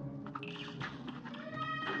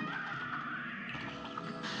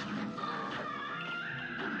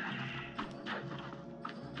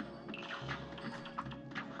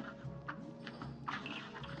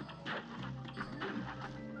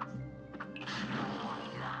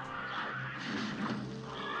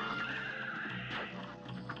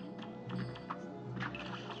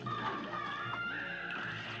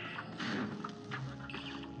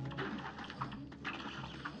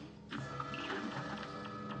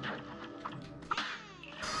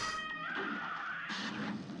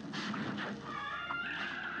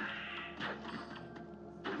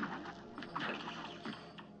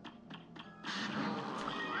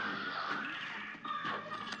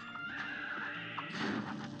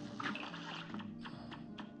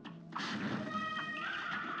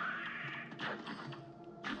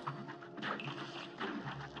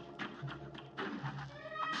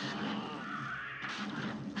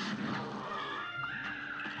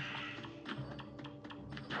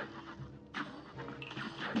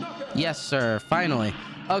 Yes, sir. Finally.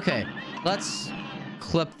 Okay, let's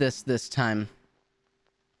clip this time.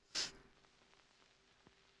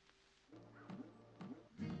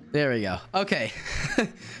 There we go. Okay.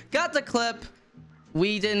 Got the clip.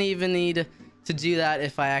 We didn't even need to do that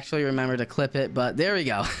if I actually remember to clip it, but there we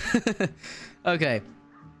go. Okay.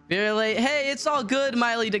 Very late. Hey, it's all good,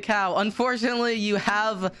 Miley DeCow. Unfortunately, you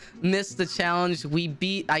have missed the challenge.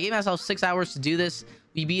 I gave myself 6 hours to do this.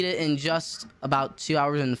 We beat it in just about 2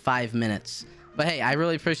 hours and 5 minutes. But hey, I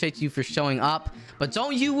really appreciate you for showing up. But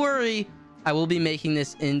don't you worry, I will be making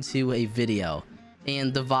this into a video.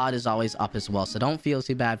 And the VOD is always up as well. So don't feel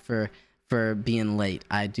too bad for being late.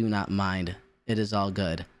 I do not mind. It is all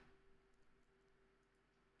good.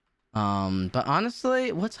 But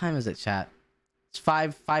honestly, what time is it, chat? It's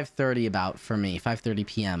 5:30 about for me, 5:30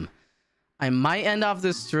 p.m. I might end off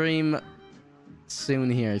this stream soon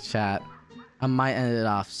here, chat. I might end it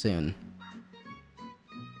off soon.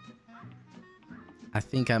 I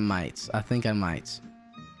think I might.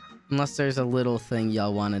 Unless there's a little thing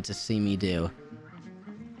y'all wanted to see me do.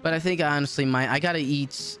 But I think I honestly might. I gotta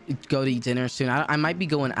go to eat dinner soon. I might be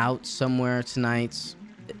going out somewhere tonight.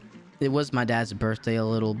 It was my dad's birthday a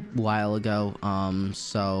little while ago.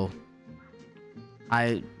 So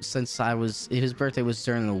his birthday was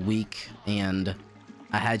during the week and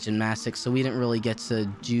I had gymnastics, so we didn't really get to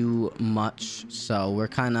do much. So we're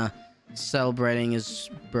kind of celebrating his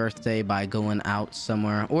birthday by going out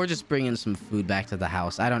somewhere or just bringing some food back to the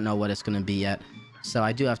house. I don't know what it's going to be yet. So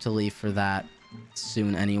I do have to leave for that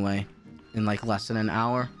soon anyway, in like less than an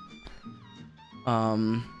hour.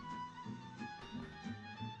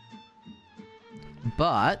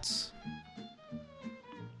 But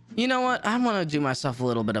you know what? I want to do myself a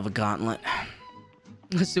little bit of a gauntlet.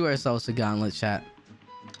 Let's do ourselves a gauntlet, chat.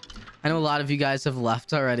 I know a lot of you guys have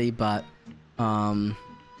left already, but let's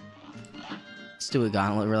do a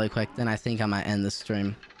gauntlet really quick. Then I think I might end the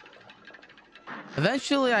stream.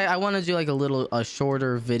 Eventually, I want to do like a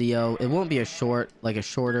shorter video. It won't be a short, like a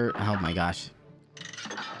shorter. Oh my gosh,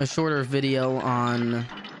 a shorter video on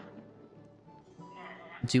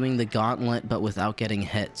doing the gauntlet, but without getting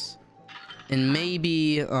hits. And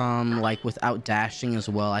maybe like without dashing as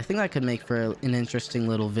well. I think that could make for an interesting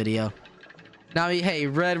little video. Now, hey,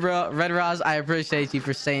 Red Roz, I appreciate you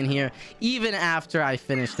for staying here even after I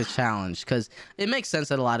finish the challenge, because it makes sense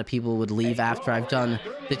that a lot of people would leave after I've done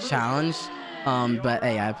the challenge. But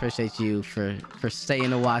hey, I appreciate you for staying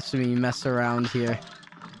to watch me mess around here.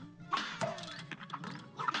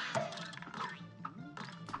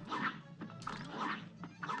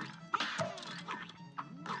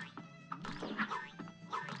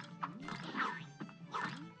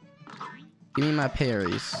 Give me my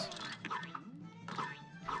parries.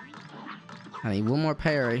 I need one more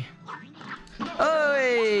parry. Oh,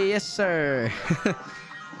 yes, sir.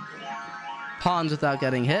 Pawns without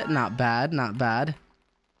getting hit. Not bad, not bad.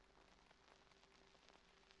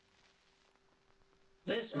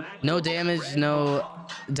 No damage, no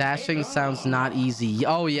dashing sounds not easy.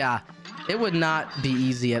 Oh, yeah. It would not be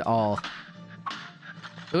easy at all.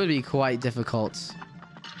 It would be quite difficult.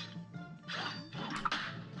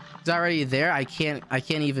 He's already there. I can't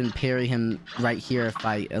even parry him right here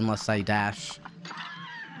unless I dash.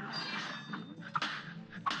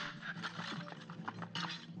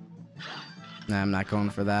 Nah, I'm not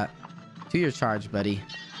going for that. Do your charge, buddy.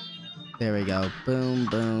 There we go. Boom,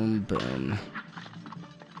 boom, boom.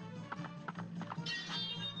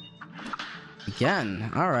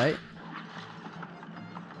 Again. All right.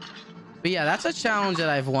 But yeah, that's a challenge that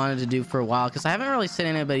I've wanted to do for a while, because I haven't really seen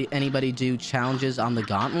anybody do challenges on the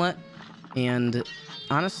gauntlet. And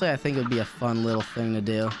honestly, I think it would be a fun little thing to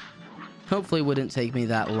do. Hopefully it wouldn't take me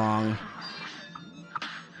that long.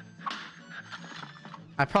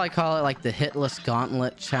 I'd probably call it like the hitless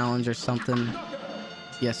gauntlet challenge or something.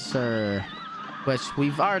 Yes, sir. Which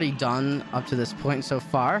we've already done up to this point so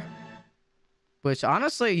far. Which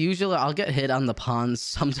honestly, usually I'll get hit on the pawns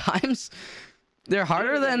sometimes. They're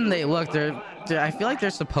harder than they look. I feel like they're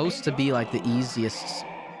supposed to be like the easiest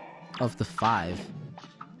of the 5.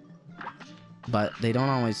 But they don't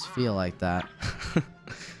always feel like that.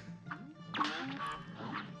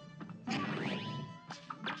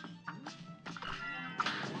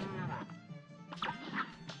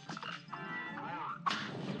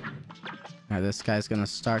 Alright, this guy's gonna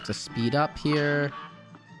start to speed up here.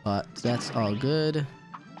 But that's all good.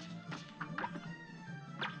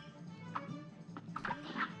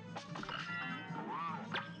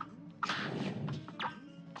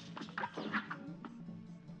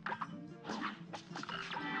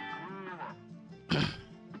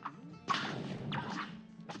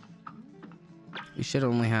 We should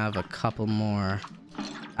only have a couple more.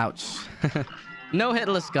 Ouch. No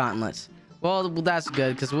hitless gauntlets. Well, that's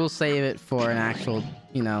good, because we'll save it for an actual,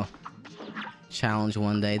 you know, challenge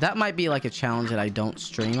one day. That might be like a challenge that I don't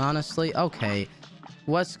stream, honestly. Okay.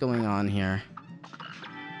 What's going on here?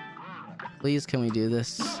 Please, can we do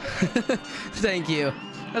this? Thank you.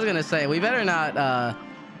 I was gonna say, we better not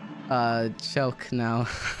choke now.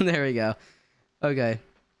 There we go. Okay.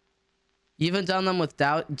 You haven't done them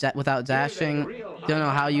without dashing. Don't know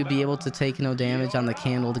how you'd be able to take no damage on the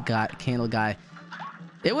candle guy.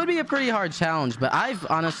 It would be a pretty hard challenge, but I've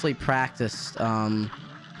honestly practiced.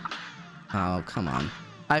 Oh, come on.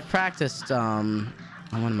 I've practiced. What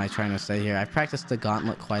am I trying to say here? I've practiced the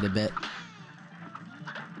gauntlet quite a bit.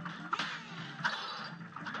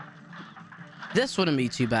 This wouldn't be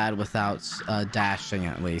too bad without dashing,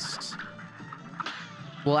 at least.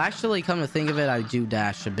 Well, actually, come to think of it, I do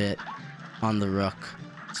dash a bit on the Rook,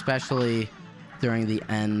 especially during the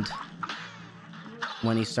end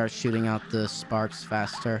when he starts shooting out the sparks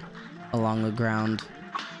faster along the ground.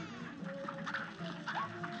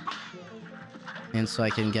 And so I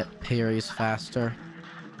can get parries faster.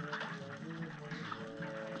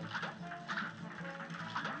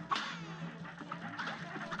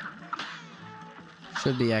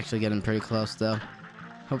 Should be actually getting pretty close though.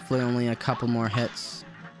 Hopefully only a couple more hits.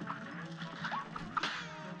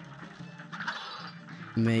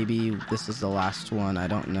 Maybe this is the last one, I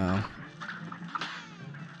don't know.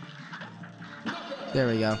 There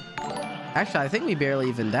we go. Actually, I think we barely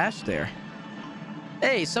even dashed there.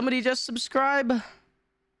 Hey, somebody just subscribe.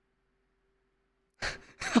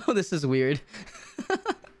 Oh, this is weird.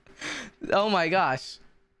 Oh my gosh.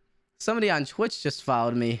 Somebody on Twitch just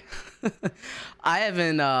followed me. I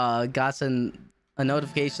haven't gotten a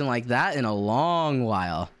notification like that in a long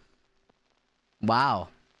while. Wow.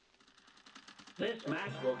 This match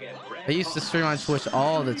will get I used to stream on Twitch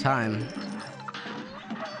all the time.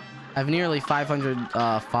 I have nearly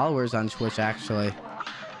 500 followers on Twitch, actually.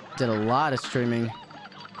 Did a lot of streaming.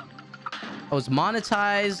 I was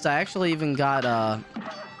monetized. I actually even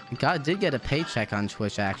did get a paycheck on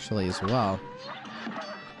Twitch, actually, as well.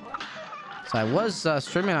 So I was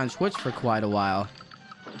streaming on Twitch for quite a while.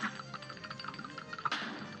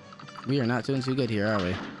 We are not doing too good here, are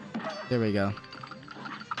we? There we go.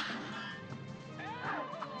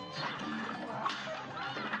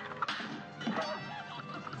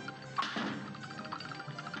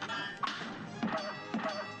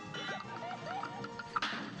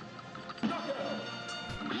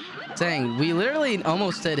 Dang, we literally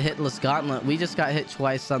almost did hitless gauntlet. We just got hit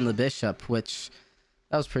twice on the bishop, which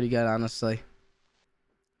that was pretty good, honestly.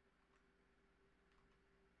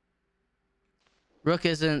 Rook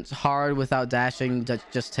isn't hard without dashing. That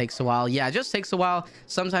just takes a while. Yeah, it just takes a while.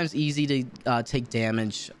 Sometimes easy to take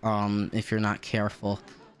damage if you're not careful.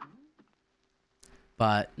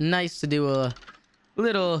 But nice to do a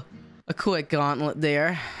quick gauntlet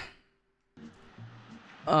there.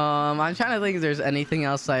 I'm trying to think if there's anything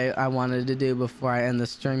else I wanted to do before I end the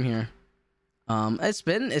stream here. It's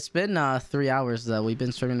been 3 hours though. We've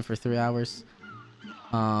been streaming for 3 hours.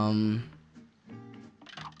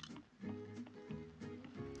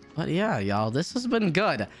 But yeah, y'all, this has been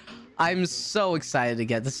good. I'm so excited to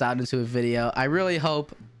get this out into a video. I really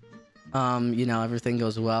hope you know, everything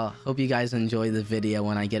goes well. Hope you guys enjoy the video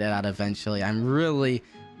when I get it out eventually. I'm really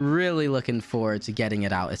looking forward to getting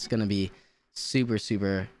it out. It's gonna be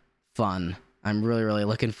super fun. I'm really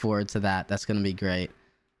looking forward to that. That's gonna be great.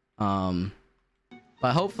 But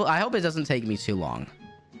I hope it doesn't take me too long.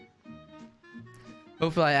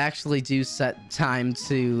 Hopefully I actually do set time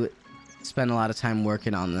to spend a lot of time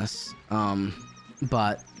working on this.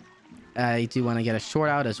 But I do want to get a short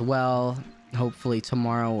out as well, hopefully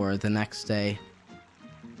tomorrow or the next day.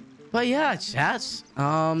 But yeah, chats,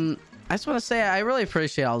 I just want to say I really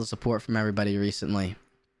appreciate all the support from everybody recently.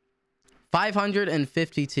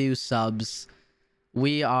 552 subs.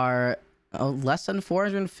 We are less than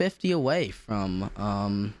 450 away from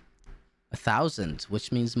 1,000,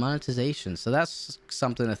 which means monetization. So that's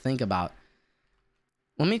something to think about.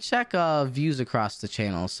 Let me check views across the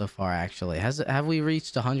channel so far. Actually, have we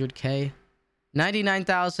reached 100k?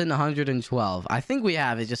 99,112. I think we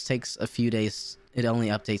have. It just takes a few days. It only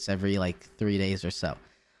updates every like 3 days or so.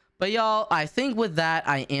 But y'all, I think with that,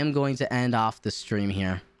 I am going to end off the stream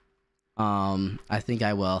here. I think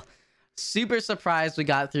I will. Super surprised we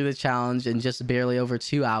got through the challenge in just barely over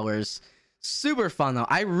 2 hours. Super fun though.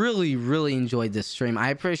 I really enjoyed this stream. I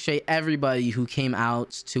appreciate everybody who came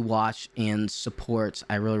out to watch and support.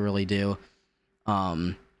 I really do.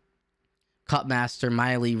 Cupmaster,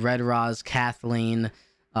 Miley, Red Roz, Kathleen,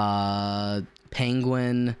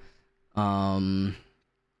 Penguin,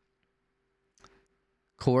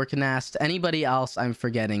 Corknast, anybody else I'm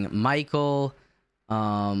forgetting, Michael,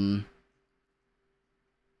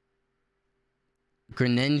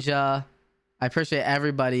 Greninja. I appreciate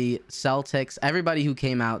everybody, Celtics, everybody who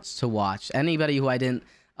came out to watch, anybody who I didn't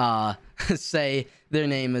say their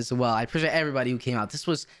name as well. I appreciate everybody who came out. This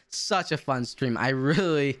was such a fun stream. I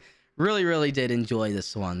really really did enjoy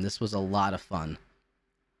this one. This was a lot of fun.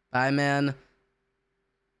 Bye, man.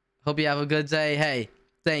 Hope you have a good day. Hey,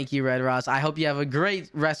 thank you, Red Ross. I hope you have a great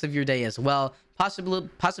rest of your day as well.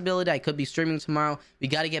 Possibility I could be streaming tomorrow. We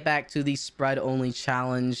got to get back to the spread only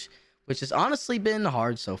challenge, which has honestly been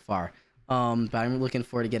hard so far. But I'm looking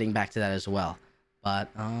forward to getting back to that as well. But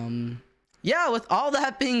yeah, with all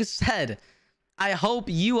that being said, I hope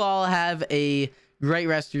you all have a great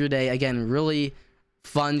rest of your day. Again, really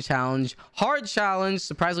fun challenge, hard challenge.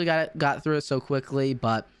 Surprised we got through it so quickly,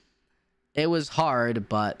 but it was hard,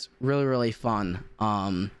 but really fun.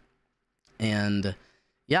 And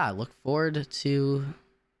yeah, I look forward to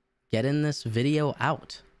getting this video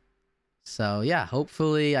out. So yeah,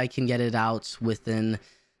 hopefully I can get it out within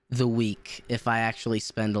the week. If I actually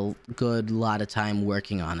spend a good lot of time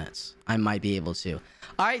working on it, I might be able to.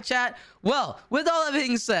 All right, chat. Well, with all that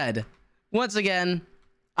being said, once again,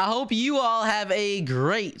 I hope you all have a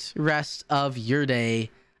great rest of your day.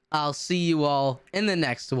 I'll see you all in the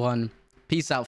next one. Peace out.